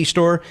candy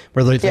store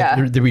where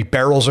there'd be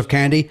barrels of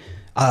candy.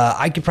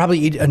 I could probably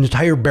eat an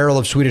entire barrel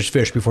of Swedish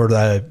fish before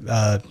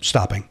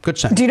stopping. Good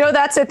sense. Do you know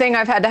that's the thing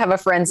I've had to have a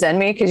friend send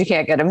me because you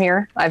can't get them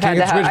here?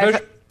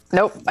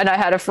 Nope. And I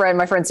had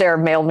my friend Sarah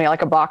mailed me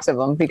like a box of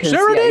them because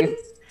Sarah did.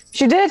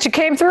 She did. She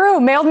came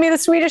through, mailed me the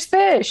Swedish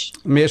fish.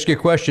 Let me ask you a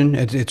question.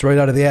 It's right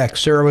out of the act.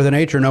 Sarah with an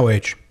H or no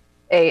H?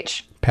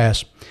 H.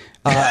 Pass.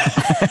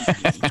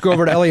 Let's go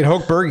over to Elliot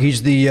Hochberg.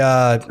 He's the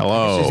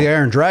he's the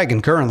Iron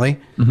Dragon currently.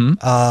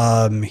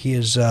 Mm-hmm. He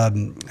is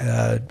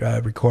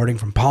recording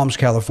from Palms,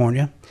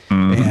 California,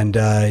 and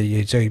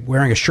he's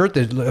wearing a shirt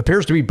that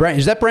appears to be brand.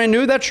 Is that brand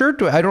new? That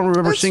shirt? I don't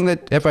remember seeing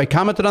that. If I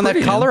commented on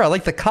that collar, I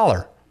like the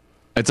collar.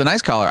 It's a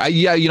nice collar.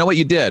 You know what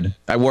you did?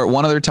 I wore it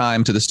one other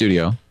time to the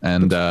studio,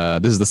 and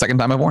this is the second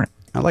time I've worn it.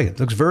 I like it.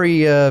 It looks very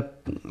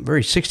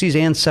 60s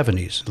and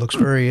 70s. It looks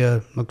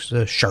very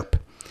sharp.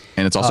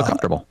 And it's also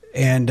comfortable.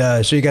 And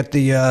so you got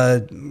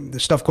the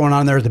stuff going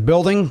on there at the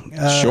building.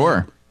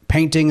 Sure.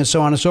 Painting and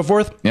so on and so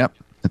forth. Yep.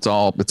 It's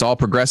all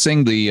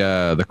progressing.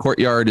 The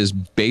courtyard is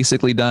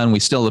basically done.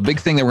 The big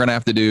thing that we're going to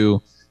have to do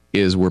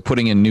is we're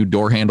putting in new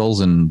door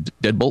handles and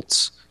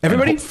deadbolts.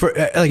 Everybody,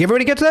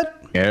 everybody gets that.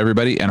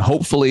 Everybody, and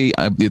hopefully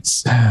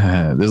it's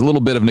there's a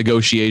little bit of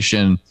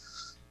negotiation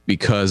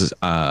because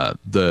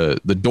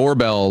the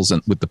doorbells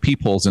and with the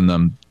peepholes in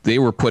them, they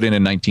were put in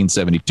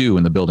 1972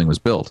 when the building was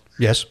built.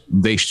 Yes,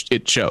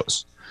 it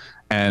shows,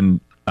 and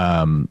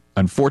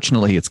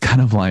unfortunately, it's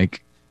kind of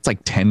like it's like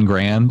 10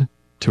 grand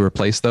to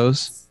replace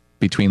those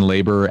between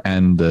labor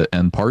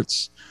and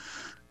parts.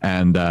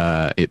 And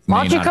it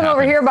why don't you come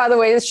over here? By the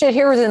way, this shit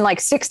here was in like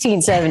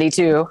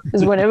 1672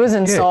 is when it was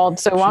installed.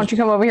 So why don't you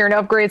come over here and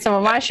upgrade some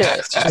of my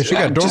shit? She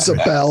got just a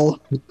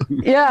bell.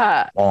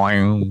 Yeah.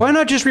 Why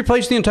not just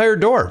replace the entire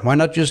door? Why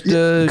not just?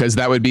 Because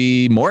that would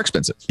be more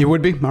expensive. It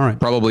would be. All right.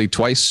 Probably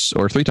twice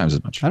or 3 times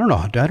as much. I don't know.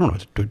 I don't know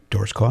what the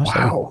doors cost.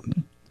 Wow.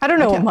 I don't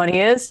know what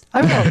money is.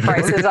 I don't know what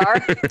prices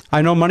are.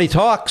 I know money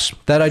talks.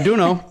 That I do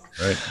know.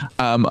 Right.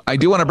 I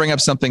do want to bring up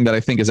something that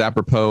I think is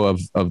apropos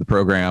of the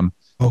program.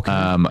 Okay.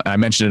 I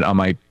mentioned it on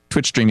my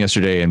Twitch stream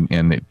yesterday,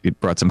 and it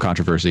brought some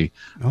controversy.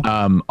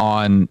 Oh.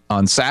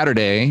 On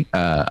Saturday,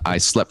 I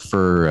slept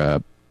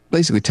for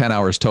basically 10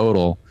 hours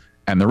total,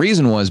 and the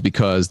reason was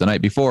because the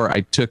night before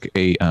I took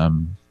a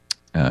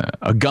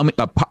gummy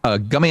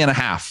and a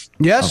half.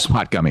 Yes. Of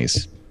pot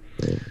gummies.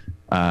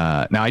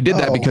 Now I did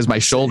that because my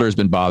shoulder has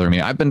been bothering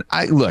me.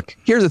 Look.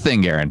 Here's the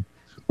thing, Garen.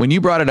 When you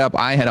brought it up,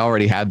 I had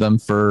already had them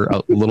for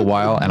a little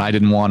while, and I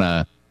didn't want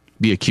to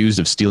be accused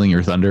of stealing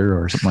your thunder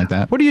or something like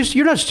that. What are you?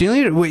 You're not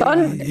stealing it.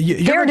 Garen,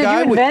 did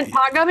you invent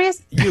pot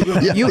gummies?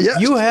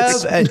 You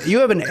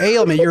have an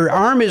ailment. Your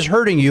arm is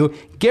hurting you.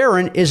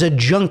 Garen is a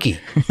junkie.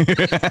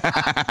 There's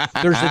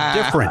a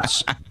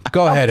difference.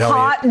 Go ahead, Elliot.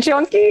 Pot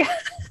junkie.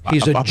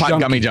 He's a pot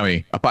gummy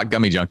junkie. A pot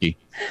gummy junkie.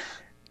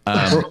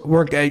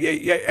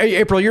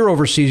 April, you're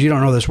overseas. You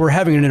don't know this. We're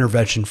having an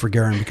intervention for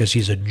Garen because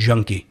he's a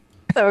junkie.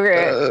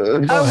 Okay.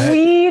 A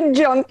weed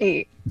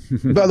junkie.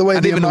 By the way,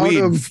 the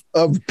amount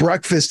of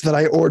breakfast that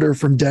I order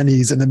from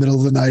Denny's in the middle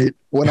of the night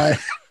when I...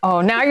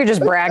 Oh, now you're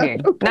just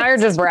bragging. Now you're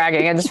just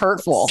bragging, and it's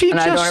hurtful. She and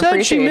just I don't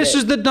said she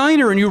misses the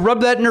diner, and you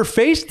rub that in her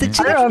face. That's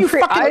what you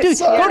fucking do.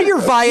 Go to your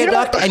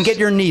viaduct and get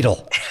your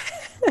needle.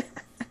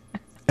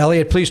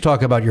 Elliot, please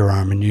talk about your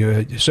arm. And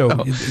you.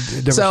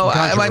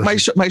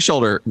 My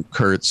shoulder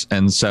hurts,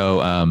 and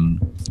so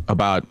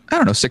about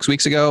 6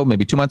 weeks ago,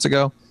 maybe 2 months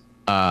ago,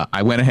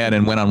 I went ahead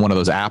and went on one of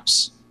those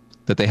apps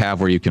that they have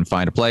where you can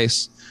find a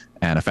place,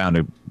 and I found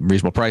a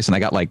reasonable price, and I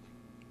got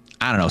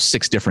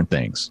 6 different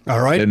things.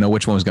 All right. I didn't know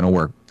which one was going to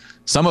work.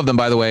 Some of them,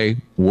 by the way,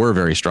 were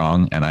very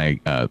strong, and I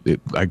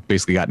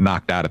basically got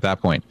knocked out at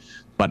that point.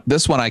 But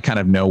this one, I kind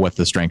of know what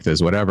the strength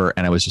is, whatever.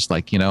 And I was just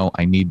like,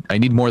 I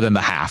need more than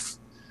the half,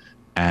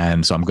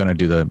 and so I'm going to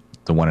do the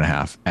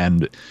 1.5.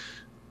 And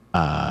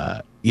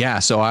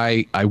so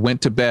I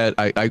went to bed.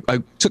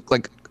 I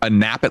took a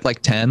nap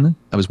at 10.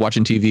 I was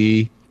watching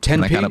TV.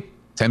 10p.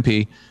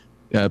 10p.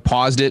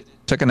 Paused it.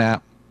 Took a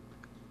nap.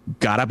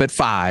 Got up at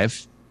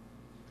 5.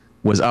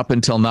 Was up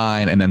until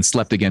 9, and then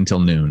slept again till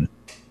noon.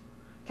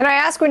 Can I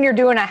ask, when you're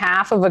doing a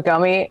half of a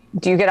gummy,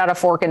 do you get out a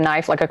fork and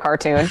knife like a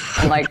cartoon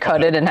and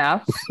cut it in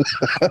half?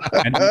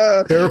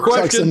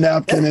 Tucks a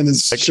napkin in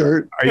his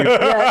shirt. Are you?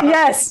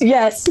 Yes. Are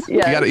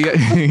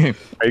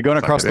you going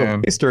across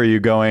the waist, or are you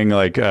going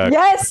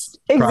yes,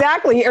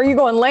 exactly. Are you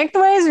going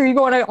lengthways, or are you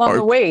going on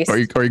the waist? Are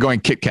you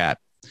going Kit Kat?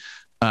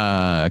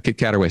 Kit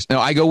Kat or waist?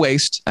 No, I go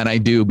waist, and I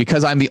do,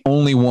 because I'm the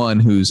only one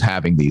who's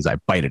having these. I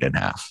bite it in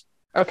half.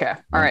 Okay,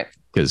 all right.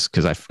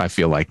 Because I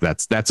feel like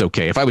that's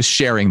okay. If I was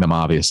sharing them,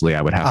 obviously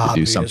I would have to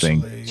do something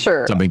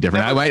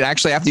different. I might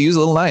actually have to use a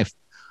little knife.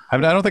 I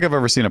don't think I've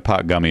ever seen a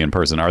pot gummy in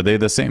person. Are they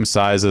the same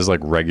size as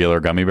regular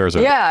gummy bears?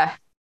 Yeah.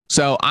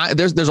 So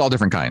there's all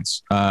different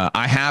kinds.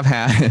 I have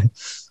had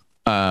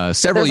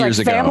several years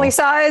ago. Family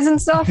size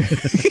and stuff.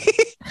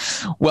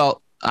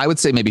 Well, I would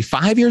say maybe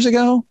 5 years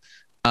ago.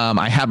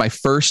 I had my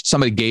first.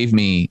 Somebody gave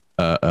me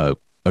a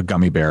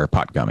gummy bear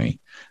pot gummy,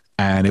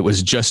 and it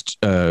was just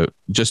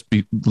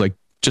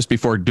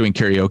before doing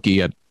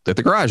karaoke at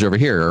the garage over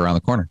here around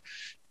the corner.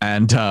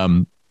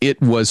 And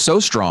it was so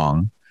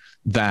strong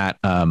that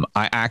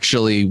I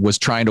actually was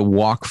trying to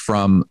walk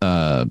from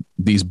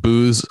these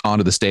booths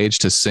onto the stage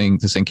to sing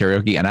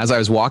karaoke. And as I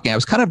was walking, I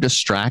was kind of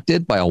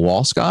distracted by a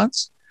wall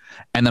sconce.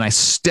 And then I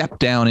stepped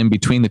down in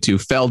between the two,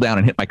 fell down,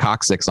 and hit my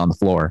coccyx on the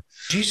floor.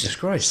 Jesus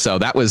Christ. So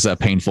that was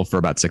painful for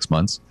about 6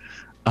 months.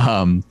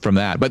 From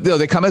that, but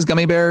they come as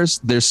gummy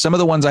bears. There's some of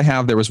the ones I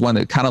have. There was one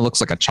that kind of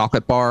looks like a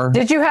chocolate bar.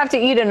 Did you have to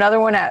eat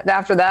another one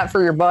after that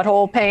for your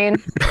butthole pain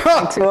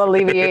to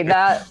alleviate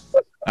that?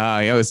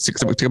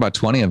 It took about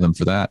 20 of them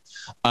for that.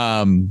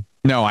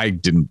 No, I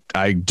didn't.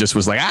 I just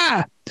was like,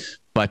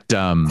 but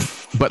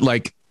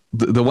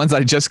the ones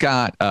I just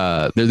got,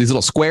 they're these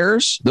little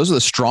squares. Those are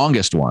the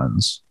strongest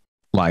ones.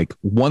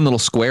 One little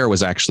square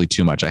was actually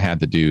too much. I had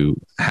to do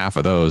half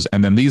of those.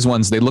 And then these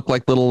ones, they look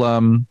like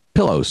little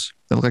pillows.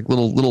 They look like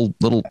little.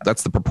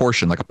 That's the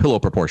proportion, like a pillow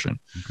proportion.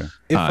 Okay.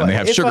 And they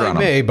have sugar on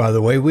them. By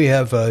the way, we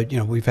have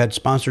we've had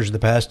sponsors in the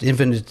past,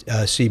 Infinite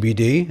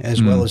CBD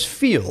as well as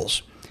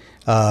Feels.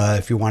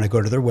 If you want to go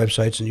to their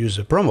websites and use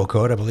a promo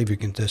code, I believe you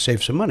can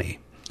save some money.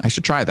 I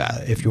should try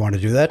that. if you want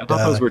to do that. I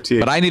thought those were THC.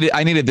 But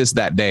I needed this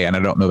that day, and I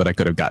don't know that I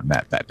could have gotten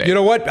that day. You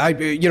know what?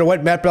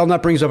 Matt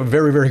Belknap brings up a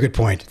very, very good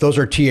point. Those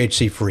are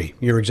THC free.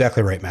 You're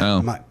exactly right, Matt.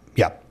 Oh.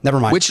 Yeah, never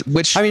mind.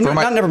 Which I mean,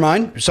 not never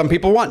mind. Some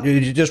people want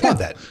you just want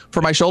that.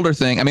 For my shoulder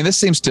thing, I mean, this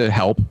seems to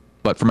help.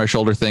 But for my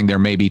shoulder thing, there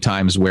may be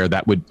times where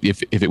that would,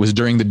 if it was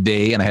during the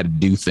day and I had to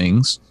do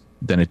things,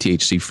 then a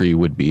THC free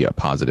would be a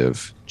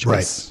positive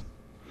choice.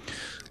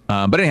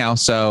 Right. But anyhow,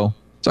 so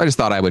I just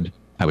thought I would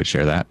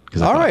share that.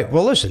 All right.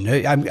 Well, listen,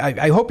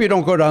 I hope you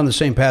don't go down the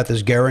same path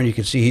as Garen. You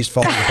can see he's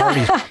falling apart.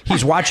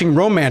 He's watching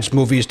romance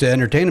movies to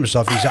entertain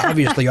himself. He's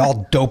obviously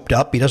all doped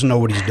up. He doesn't know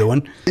what he's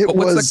doing. It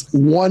was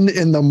 1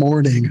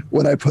 a.m.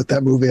 when I put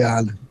that movie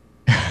on.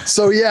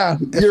 So yeah,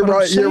 you're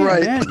right. You're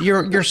right. Man.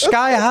 You're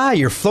sky high.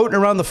 You're floating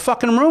around the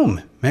fucking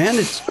room, man.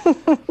 It's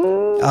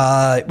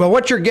well,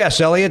 what's your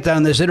guess, Elliot,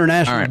 on this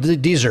international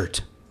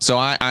dessert? So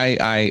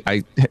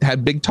I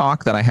had big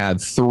talk that I had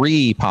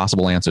 3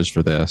 possible answers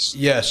for this.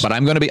 Yes. But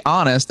I'm going to be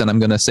honest, and I'm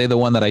going to say the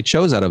one that I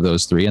chose out of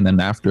those 3, and then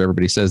after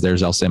everybody says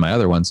theirs, I'll say my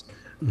other ones.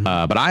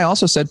 But I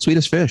also said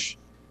Swedish Fish.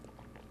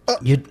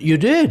 You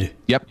did?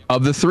 Yep.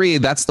 Of the 3,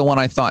 that's the one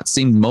I thought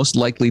seemed most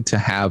likely to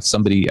have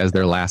somebody as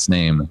their last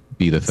name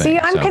be the thing.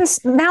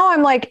 See, now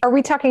I'm like, are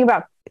we talking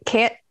about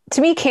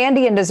to me,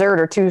 candy and dessert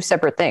are 2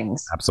 separate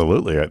things.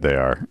 Absolutely, they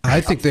are.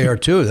 I think they are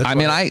too.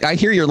 I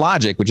hear your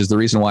logic, which is the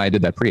reason why I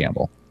did that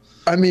preamble.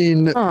 I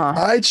mean,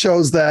 I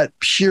chose that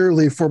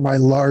purely for my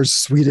Lars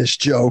Swedish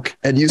joke,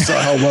 and you saw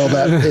how well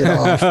that paid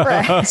off.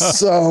 Right.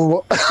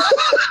 So,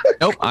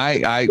 nope,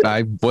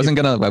 I wasn't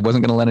gonna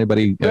let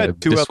anybody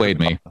dissuade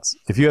me.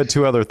 If you had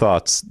 2 other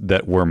thoughts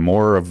that were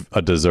more of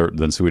a dessert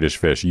than Swedish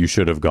Fish, you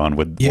should have gone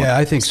with. Yeah,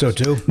 I think so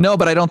too. No,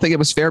 but I don't think it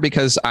was fair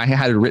because I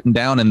had it written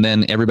down, and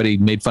then everybody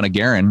made fun of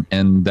Garen,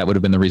 and that would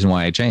have been the reason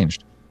why I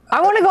changed. I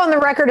want to go on the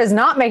record as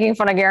not making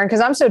fun of Garen because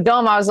I'm so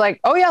dumb. I was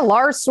like, oh, yeah,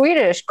 Lars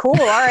Swedish. Cool.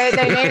 All right.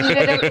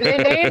 They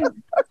named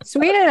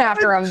Sweden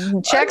after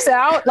him. Checks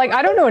out. Like,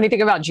 I don't know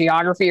anything about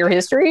geography or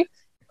history.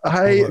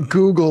 I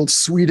Googled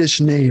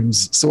Swedish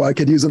names so I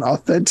could use an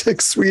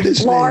authentic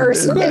Swedish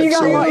Lars. name.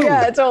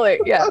 Yeah, totally.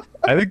 Yeah.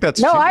 I think that's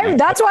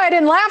that's why I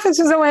didn't laugh. It's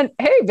because I went,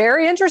 hey,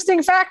 very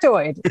interesting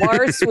factoid.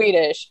 Lars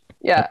Swedish.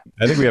 Yeah.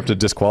 I think we have to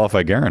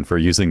disqualify Garen for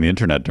using the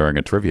internet during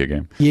a trivia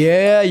game.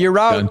 Yeah, you're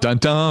out. Dun, dun,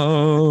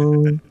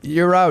 dun.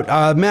 You're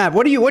out. Matt,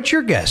 what's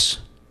your guess?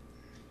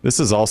 This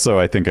is also,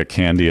 I think, a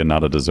candy and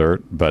not a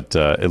dessert, but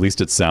at least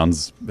it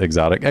sounds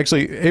exotic.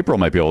 Actually, April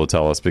might be able to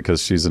tell us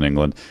because she's in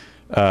England.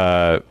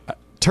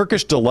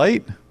 Turkish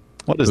Delight?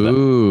 What is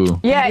that?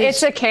 Yeah,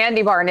 it's a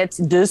candy bar and it's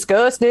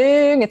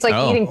disgusting. It's like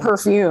eating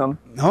perfume.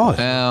 Oh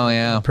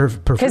yeah.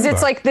 Because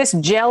it's like this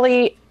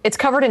jelly. It's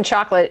covered in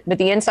chocolate, but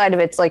the inside of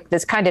it's like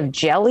this kind of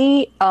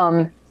jelly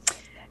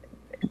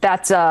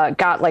that's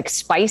got like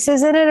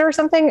spices in it or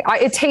something.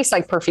 It tastes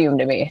like perfume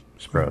to me.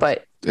 It's gross.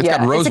 But it's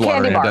got rose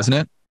water in it, doesn't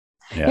it?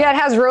 Yeah, it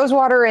has rose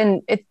water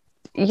and it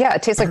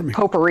tastes like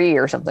potpourri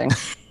or something.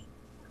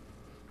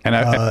 And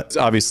it's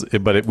obviously,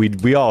 but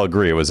we all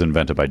agree it was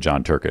invented by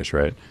John Turkish,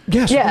 right?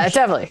 Yes. Yeah,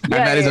 definitely. And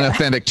that is an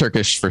authentic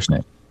Turkish first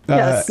name.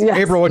 Yes.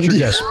 April, what's your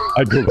guess?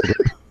 I Googled it.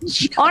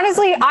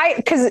 Honestly,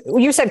 because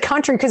you said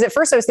country, because at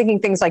first I was thinking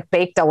things like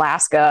baked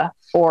Alaska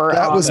or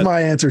that was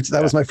my answer.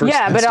 That was my first.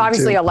 Yeah, but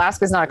obviously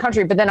Alaska's not a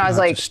country. But then I was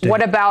like,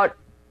 what about?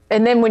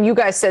 And then when you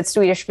guys said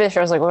Swedish Fish,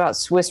 I was like, what about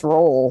Swiss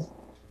roll?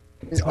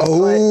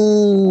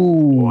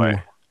 Oh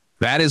boy,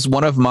 that is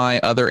one of my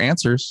other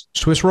answers.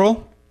 Swiss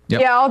roll.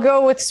 Yep. Yeah, I'll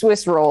go with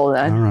Swiss roll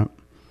then. All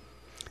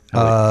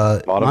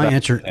right. My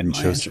answer and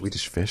chose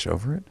Swedish Fish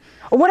over it.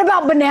 What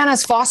about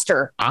Bananas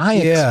Foster?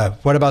 Yeah.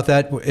 What about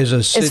that?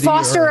 Is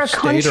Foster a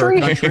country?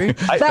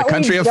 The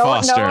country of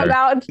Foster. Know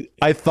about?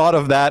 I thought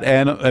of that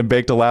and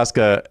baked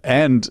Alaska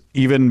and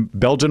even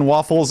Belgian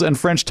waffles and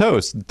French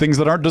toast, things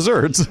that aren't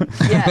desserts.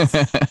 Yes.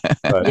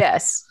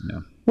 Yes. Yeah.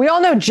 We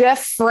all know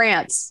Jeff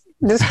France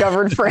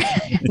discovered France.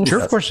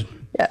 Sure, of course.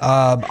 Yeah.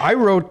 I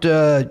wrote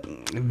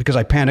because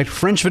I panicked.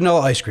 French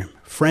vanilla ice cream.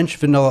 French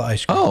vanilla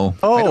ice cream. Oh,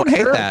 I don't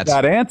hate that.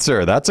 That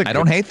answer. I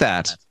don't hate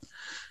that.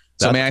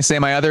 So may I say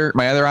my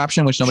other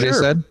option, which nobody has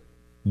said?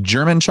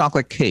 German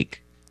chocolate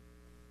cake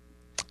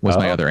was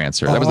my other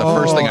answer. That was the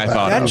first thing I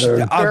thought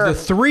of. Of the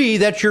 3,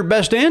 that's your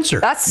best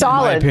answer. That's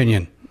solid. In my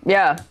opinion.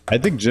 Yeah. I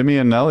think Jimmy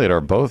and Elliot are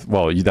both.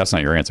 Well, that's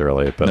not your answer,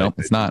 Elliot. But no,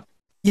 it's not.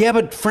 Yeah,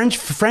 but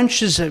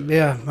French is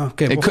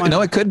okay.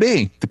 It could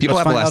be. The people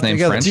have the last name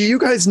French. Do you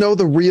guys know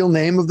the real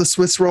name of the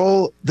Swiss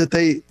roll that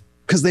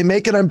because they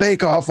make it on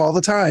Bake Off all the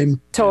time?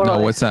 Totally.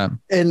 No, what's that?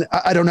 And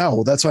I don't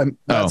know. That's what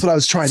I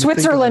was trying to think.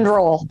 Switzerland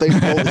roll.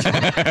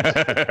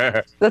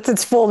 That's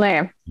its full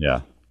name. Yeah.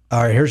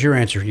 All right, here's your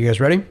answer. You guys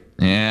ready?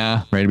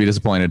 Yeah, ready to be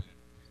disappointed.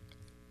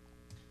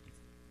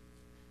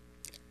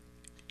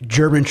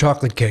 German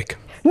chocolate cake.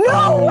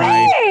 No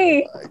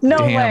way! No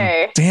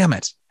way. Damn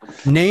it.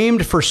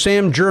 Named for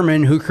Sam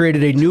German, who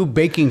created a new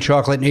baking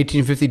chocolate in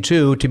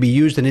 1852 to be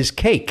used in his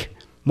cake.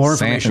 More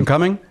information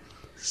coming.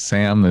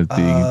 Sam,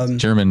 the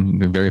German,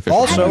 the very official.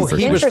 Also,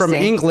 he was from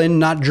England,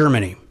 not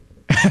Germany.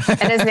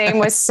 And his name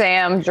was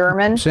Sam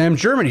German. Sam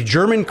Germany,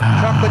 German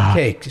chocolate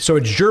cake. So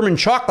it's German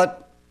chocolate.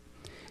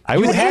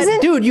 You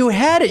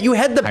had it. You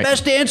had the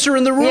best answer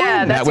in the room.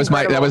 Yeah, that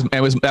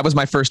was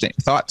my first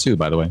thought too,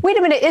 by the way. Wait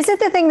a minute. Is it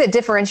the thing that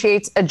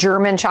differentiates a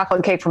German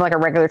chocolate cake from like a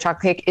regular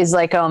chocolate cake is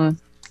like,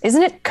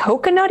 isn't it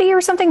coconutty or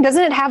something?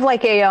 Doesn't it have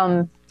like a,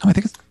 I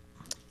think it's,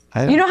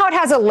 you know how it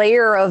has a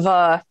layer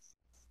of,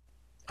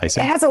 it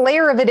has a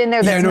layer of it in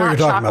there that's not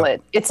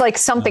chocolate. It's like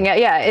something.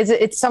 Yeah,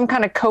 it's some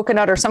kind of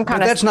coconut or some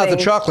kind of. That's not the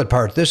chocolate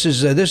part. This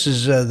is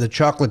the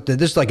chocolate.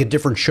 This is like a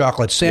different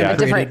chocolate. Sam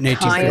created it in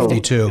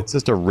 1852. It's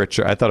just a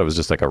richer. I thought it was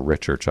just like a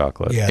richer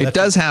chocolate. Yeah, it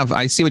does have.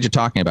 I see what you're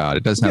talking about.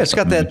 It does have. Yeah, it's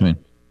got that.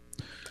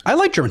 I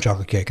like German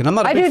chocolate cake, and I'm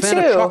not a big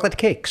fan of chocolate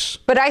cakes.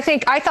 But I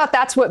thought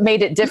that's what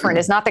made it different.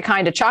 Is not the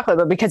kind of chocolate,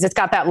 but because it's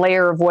got that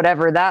layer of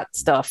whatever that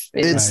stuff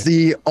is. It's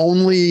the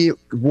only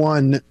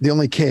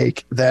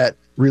cake that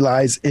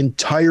relies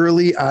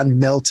entirely on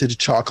melted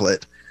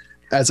chocolate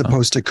as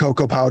opposed to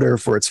cocoa powder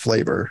for its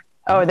flavor.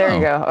 Oh, there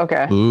you go.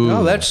 Okay.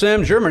 No, that's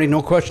Sam Germany.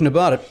 No question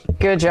about it.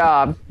 Good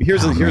job.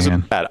 Here's a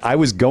bad. I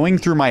was going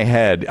through my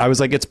head. I was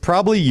like, it's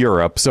probably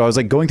Europe. So I was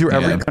like going through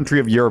every country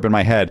of Europe in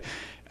my head.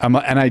 And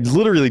I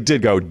literally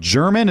did go,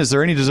 German? Is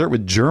there any dessert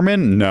with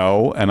German?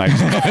 No. And I.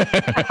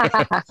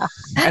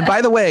 And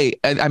by the way,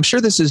 I'm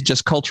sure this is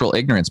just cultural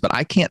ignorance, but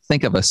I can't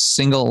think of a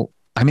single.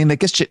 I mean, I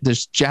guess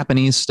there's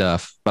Japanese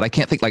stuff, but I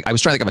can't think I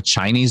was trying to think of a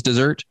Chinese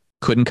dessert.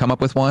 Couldn't come up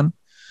with one.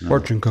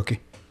 Fortune cookie.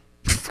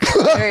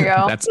 There you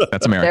go. That's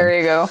American. There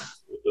you go.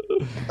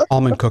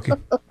 Almond cookie.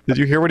 Did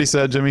you hear what he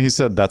said, Jimmy? He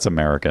said, that's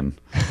American.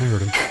 I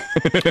heard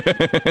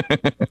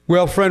him.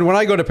 Well, friend, when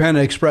I go to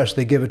Panda Express,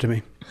 they give it to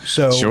me.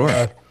 So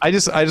sure. I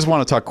just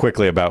want to talk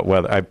quickly about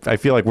whether I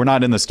feel like we're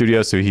not in the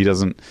studio, so he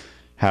doesn't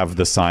have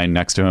the sign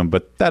next to him,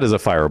 but that is a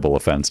fireable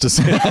offense to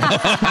say.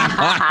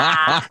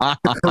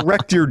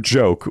 Correct your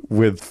joke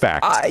with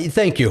facts.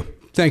 Thank you.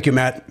 Thank you,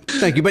 Matt.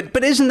 Thank you.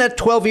 But isn't that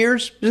 12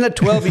 years? Isn't that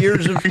 12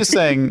 years of just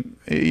saying?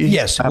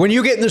 Yes. When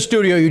you get in the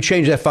studio, you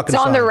change that fucking sign.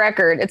 It's on the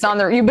record. It's on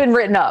the. You've been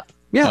written up.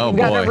 Yeah. You've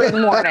got a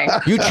written warning.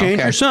 You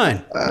change your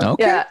sign.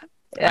 Okay. Yeah.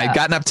 I'd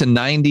gotten up to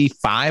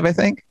 95, I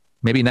think.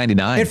 Maybe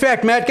 99. In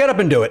fact, Matt, get up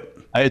and do it.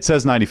 It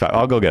says 95.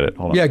 I'll go get it.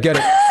 Hold on. Yeah, get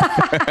it.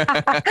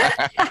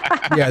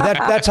 Yeah,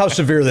 that's how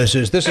severe this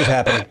is. This is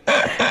happening.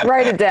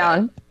 Write it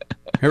down.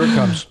 Here it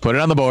comes. Put it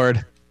on the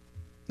board.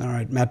 All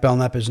right. Matt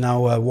Belknap is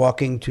now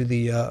walking to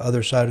the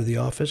other side of the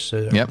office.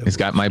 Yep, he's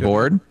got my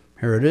board.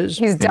 Here it is.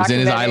 He's in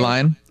his eye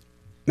line.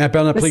 Matt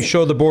Belknap, please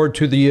show the board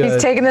to the...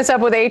 he's taking this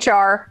up with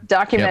HR,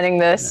 documenting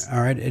this.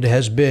 All right. It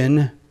has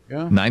been...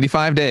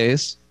 95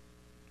 days.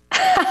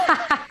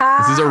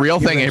 This is a real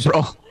thing,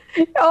 April.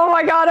 Oh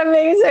my God,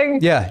 amazing.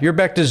 Yeah, you're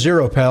back to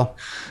zero, pal.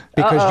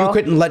 Because you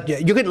couldn't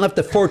let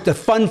the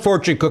fun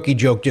fortune cookie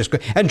joke just go.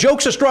 And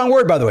joke's a strong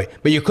word, by the way,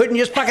 but you couldn't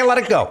just fucking let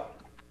it go.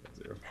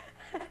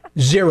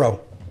 Zero.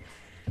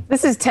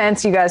 This is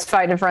tense, you guys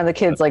fighting in front of the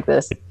kids like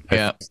this.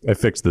 Yeah. I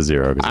fixed the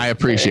zero. I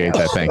appreciate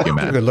that. Thank you,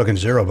 Matt. Good looking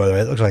zero, by the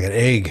way. It looks like an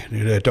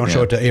egg. Don't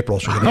show it to April.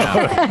 So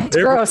It's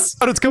gross.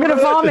 It's coming I'm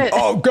going to vomit.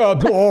 Oh,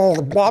 God. Oh,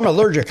 I'm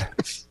allergic.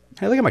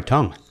 Hey, look at my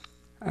tongue.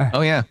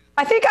 Oh, yeah.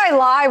 I think I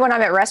lie when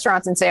I'm at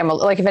restaurants and say I'm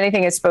like, if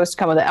anything is supposed to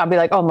come with it, I'll be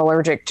like, oh, I'm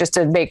allergic, just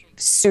to make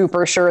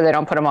super sure they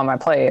don't put them on my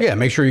plate. Yeah,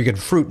 make sure you get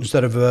fruit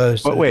instead of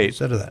But wait,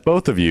 instead of that.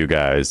 both of you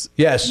guys.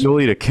 Yes. You'll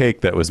eat a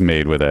cake that was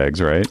made with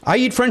eggs, right? I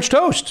eat French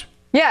toast.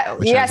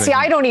 Yeah. See,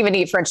 I don't even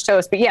eat French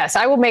toast, but yes,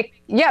 I will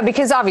make. Yeah,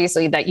 because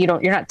obviously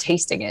you're not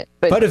tasting it.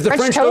 But if the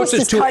French toast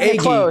is too eggy,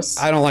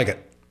 I don't like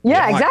it.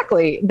 Yeah,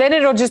 exactly. Then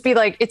it'll just be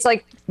like, it's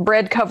like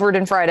bread covered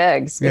in fried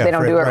eggs if they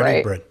don't do it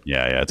right. Bread.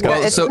 Yeah. It's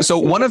well, so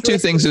one of two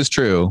things is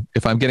true.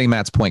 If I'm getting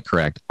Matt's point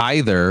correct,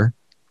 either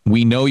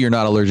we know you're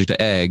not allergic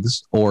to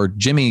eggs, or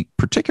Jimmy,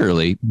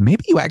 particularly,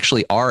 maybe you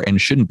actually are and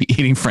shouldn't be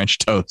eating French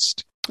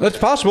toast. That's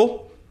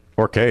possible.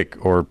 Or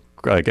cake, or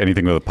like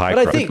anything with a pie But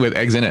I crust. think with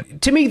eggs in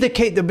it. To me, the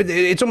cake,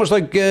 it's almost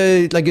like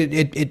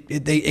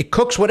it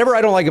cooks whatever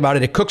I don't like about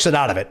it. It cooks it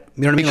out of it.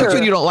 You know what I mean? Sure.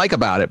 Like, you don't like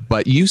about it,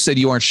 but you said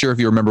you aren't sure if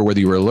you remember whether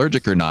you were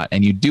allergic or not,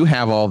 and you do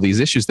have all these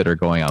issues that are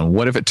going on.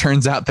 What if it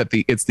turns out that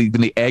it's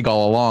the egg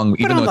all along,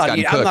 even though it's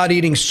gotten cooked? I'm not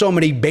eating so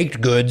many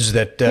baked goods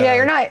that. Yeah,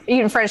 you're not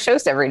eating French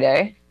toast every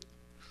day.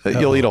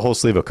 You'll eat a whole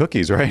sleeve of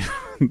cookies, right?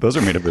 Those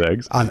are made of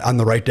eggs. On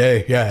the right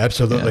day, yeah,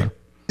 absolutely. Yeah.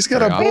 He's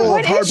got a bowl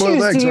of hard-boiled eggs.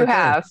 What issues do you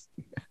have?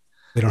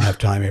 We don't have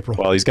time, April.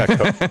 Well, he's got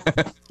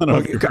COVID.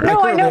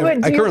 I know,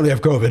 but I currently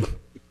have COVID.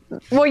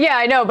 Well, yeah,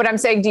 I know, but I'm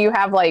saying, do you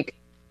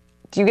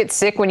get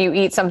sick when you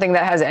eat something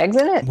that has eggs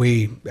in it?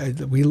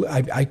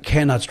 I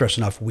cannot stress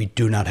enough. We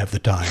do not have the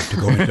time to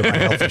go into my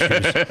health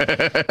issues.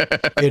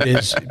 It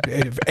is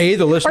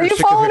the listeners. Are you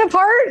falling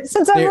apart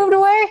since I moved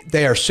away?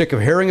 They are sick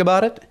of hearing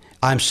about it.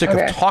 I'm sick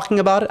of talking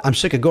about it. I'm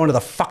sick of going to the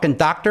fucking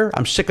doctor.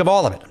 I'm sick of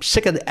all of it. I'm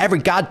sick of every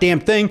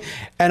goddamn thing.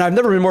 And I've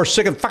never been more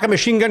sick of fucking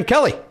Machine Gun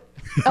Kelly.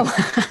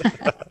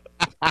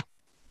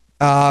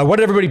 What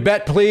did everybody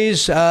bet,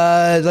 please?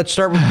 Let's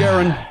start with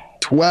Garen.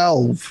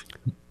 12.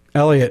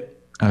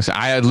 Elliot.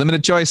 I had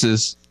limited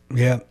choices.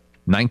 Yeah.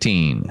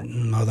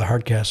 19. Oh, the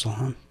Hardcastle,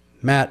 huh?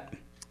 Matt.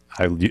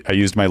 I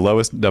used my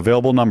lowest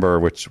available number,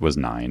 which was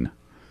 9.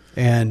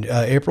 And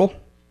April?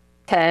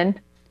 10.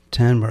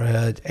 10.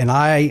 And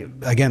I,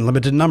 again,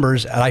 limited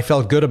numbers, and I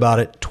felt good about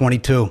it.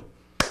 22.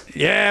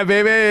 Yeah,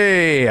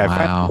 baby. I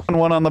Wow. found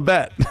one on the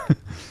bet.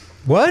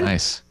 What?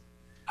 Nice.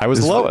 I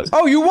was lowest.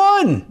 Oh, you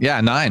won. Yeah,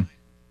 9.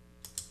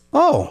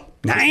 Oh,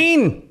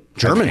 9.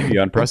 Germany.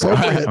 Yeah,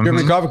 unprecedented.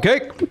 German coffee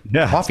cake.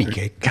 Yeah. Coffee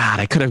cake. God,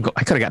 I could have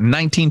got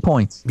 19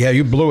 points. Yeah,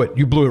 you blew it.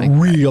 You blew it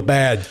real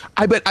bad.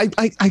 I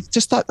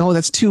just thought, oh,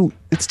 it's too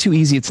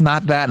easy. It's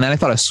not that. And then I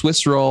thought a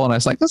Swiss roll, and I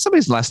was like, well,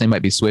 somebody's last name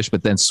might be Swish,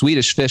 but then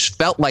Swedish fish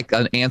felt like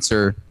an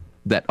answer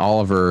that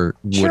Oliver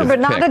would Sure, have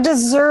but not picked. a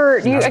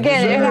dessert. It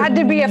had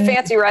to be a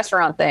fancy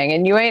restaurant thing,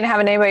 and you ain't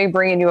having anybody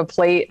bringing you a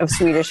plate of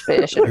Swedish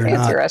fish at a fancy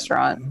not.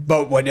 restaurant.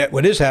 But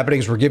what is happening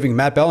is we're giving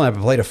Matt Belknap a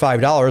plate of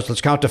 $5.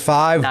 Let's count to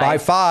 5 by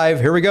Nice.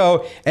 5. Here we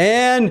go.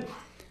 And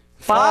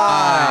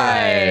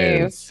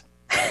 5.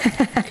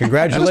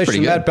 Congratulations,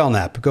 pretty good. Matt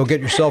Belknap. Go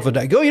get yourself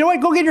a go. You know what?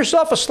 Go get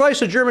yourself a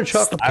slice of German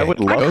chocolate cake. I would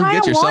love Go kinda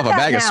get yourself want a that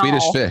bag of now.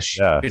 Swedish fish.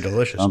 Yeah, Be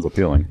delicious. Sounds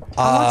appealing.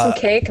 I want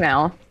some cake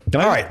now. Can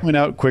I all just right. point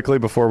out quickly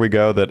before we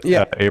go that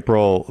Yeah.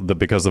 April,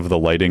 because of the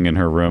lighting in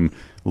her room,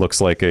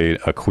 looks like a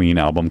Queen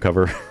album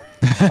cover.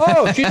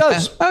 Oh, she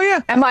does. Oh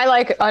yeah. Am I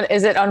like?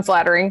 Is it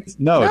unflattering?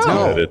 No, it's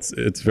No. good.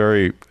 It's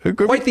very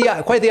Quite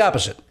the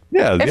opposite.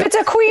 yeah. If yeah. it's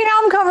a Queen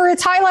album cover,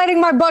 it's highlighting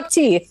my buck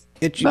teeth.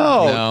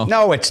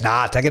 No, it's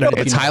not. I gotta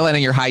It's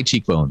highlighting your high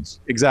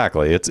cheekbones.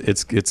 Exactly.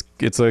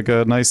 It's like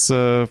a nice.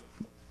 I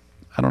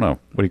don't know.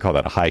 What do you call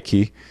that? A high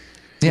key.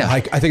 Yeah.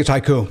 I think it's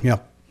haiku. Yeah.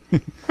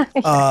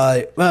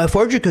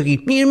 Fortune cookie.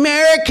 The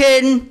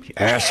American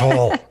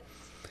asshole.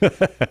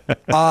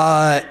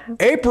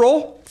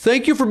 April,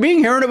 thank you for being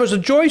here, and it was a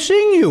joy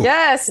seeing you.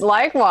 Yes,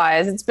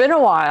 likewise. It's been a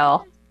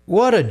while.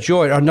 What a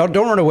joy. No,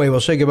 don't run away. We'll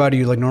say goodbye to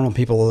you like normal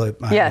people.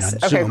 Yes. on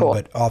Okay, Zoom, cool.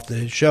 But off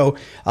the show.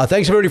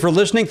 Thanks, everybody, for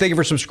listening. Thank you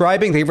for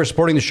subscribing. Thank you for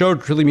supporting the show.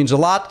 It really means a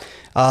lot.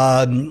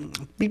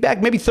 Be back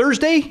maybe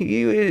Thursday.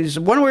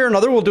 One way or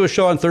another, we'll do a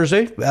show on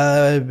Thursday.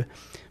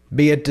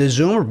 Be it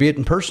Zoom or be it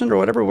in person or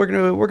whatever. We're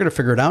gonna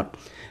figure it out.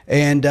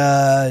 And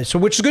so,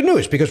 which is good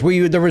news because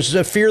there was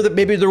a fear that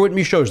maybe there wouldn't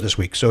be shows this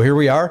week. So here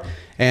we are,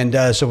 and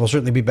so we'll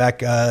certainly be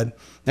back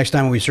next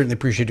time. We certainly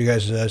appreciate you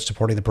guys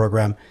supporting the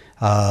program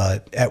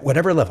at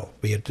whatever level,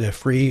 be it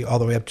free all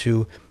the way up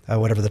to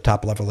whatever the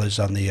top level is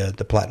on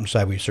the platinum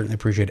side. We certainly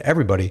appreciate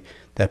everybody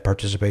that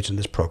participates in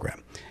this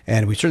program,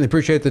 and we certainly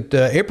appreciate that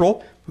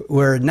April.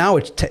 Where now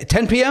it's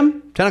 10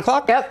 p.m., 10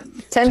 o'clock. Yep,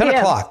 10 p.m.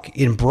 o'clock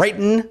in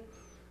Brighton,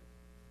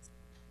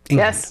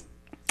 England.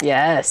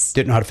 Yes.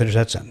 Didn't know how to finish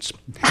that sentence.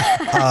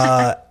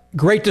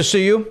 Great to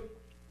see you.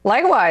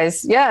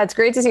 Likewise. Yeah, it's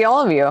great to see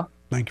all of you.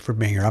 Thank you for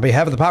being here. On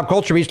behalf of the Pop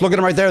Culture Beast, look at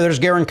him right there. There's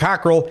Garen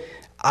Cockrell.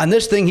 On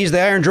this thing, he's the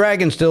Iron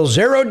Dragon still.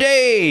 0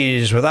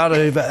 days without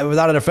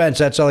a defense.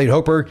 That's Elliot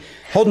Hoper.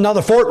 Holding down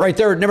the fort right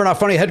there at Never Not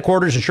Funny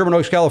headquarters in Sherman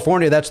Oaks,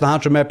 California. That's the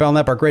honcho Matt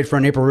Belknap, our great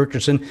friend April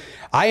Richardson.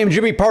 I am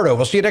Jimmy Pardo.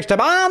 We'll see you next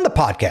time on the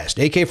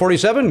podcast.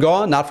 AK-47,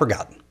 gone, not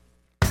forgotten.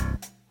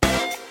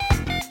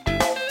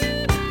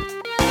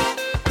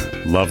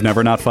 Love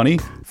Never Not Funny?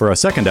 For a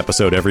second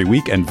episode every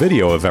week and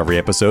video of every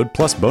episode,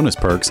 plus bonus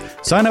perks,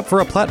 sign up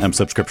for a platinum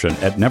subscription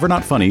at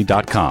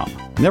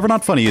nevernotfunny.com. Never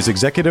Not Funny is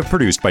executive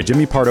produced by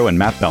Jimmy Pardo and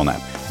Matt Belknap.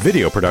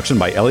 Video production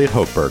by Elliot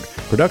Hochberg.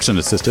 Production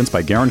assistance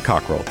by Garen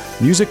Cockrell.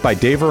 Music by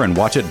Daver and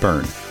Watch It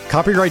Burn.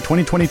 Copyright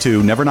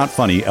 2022 Never Not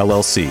Funny,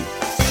 LLC.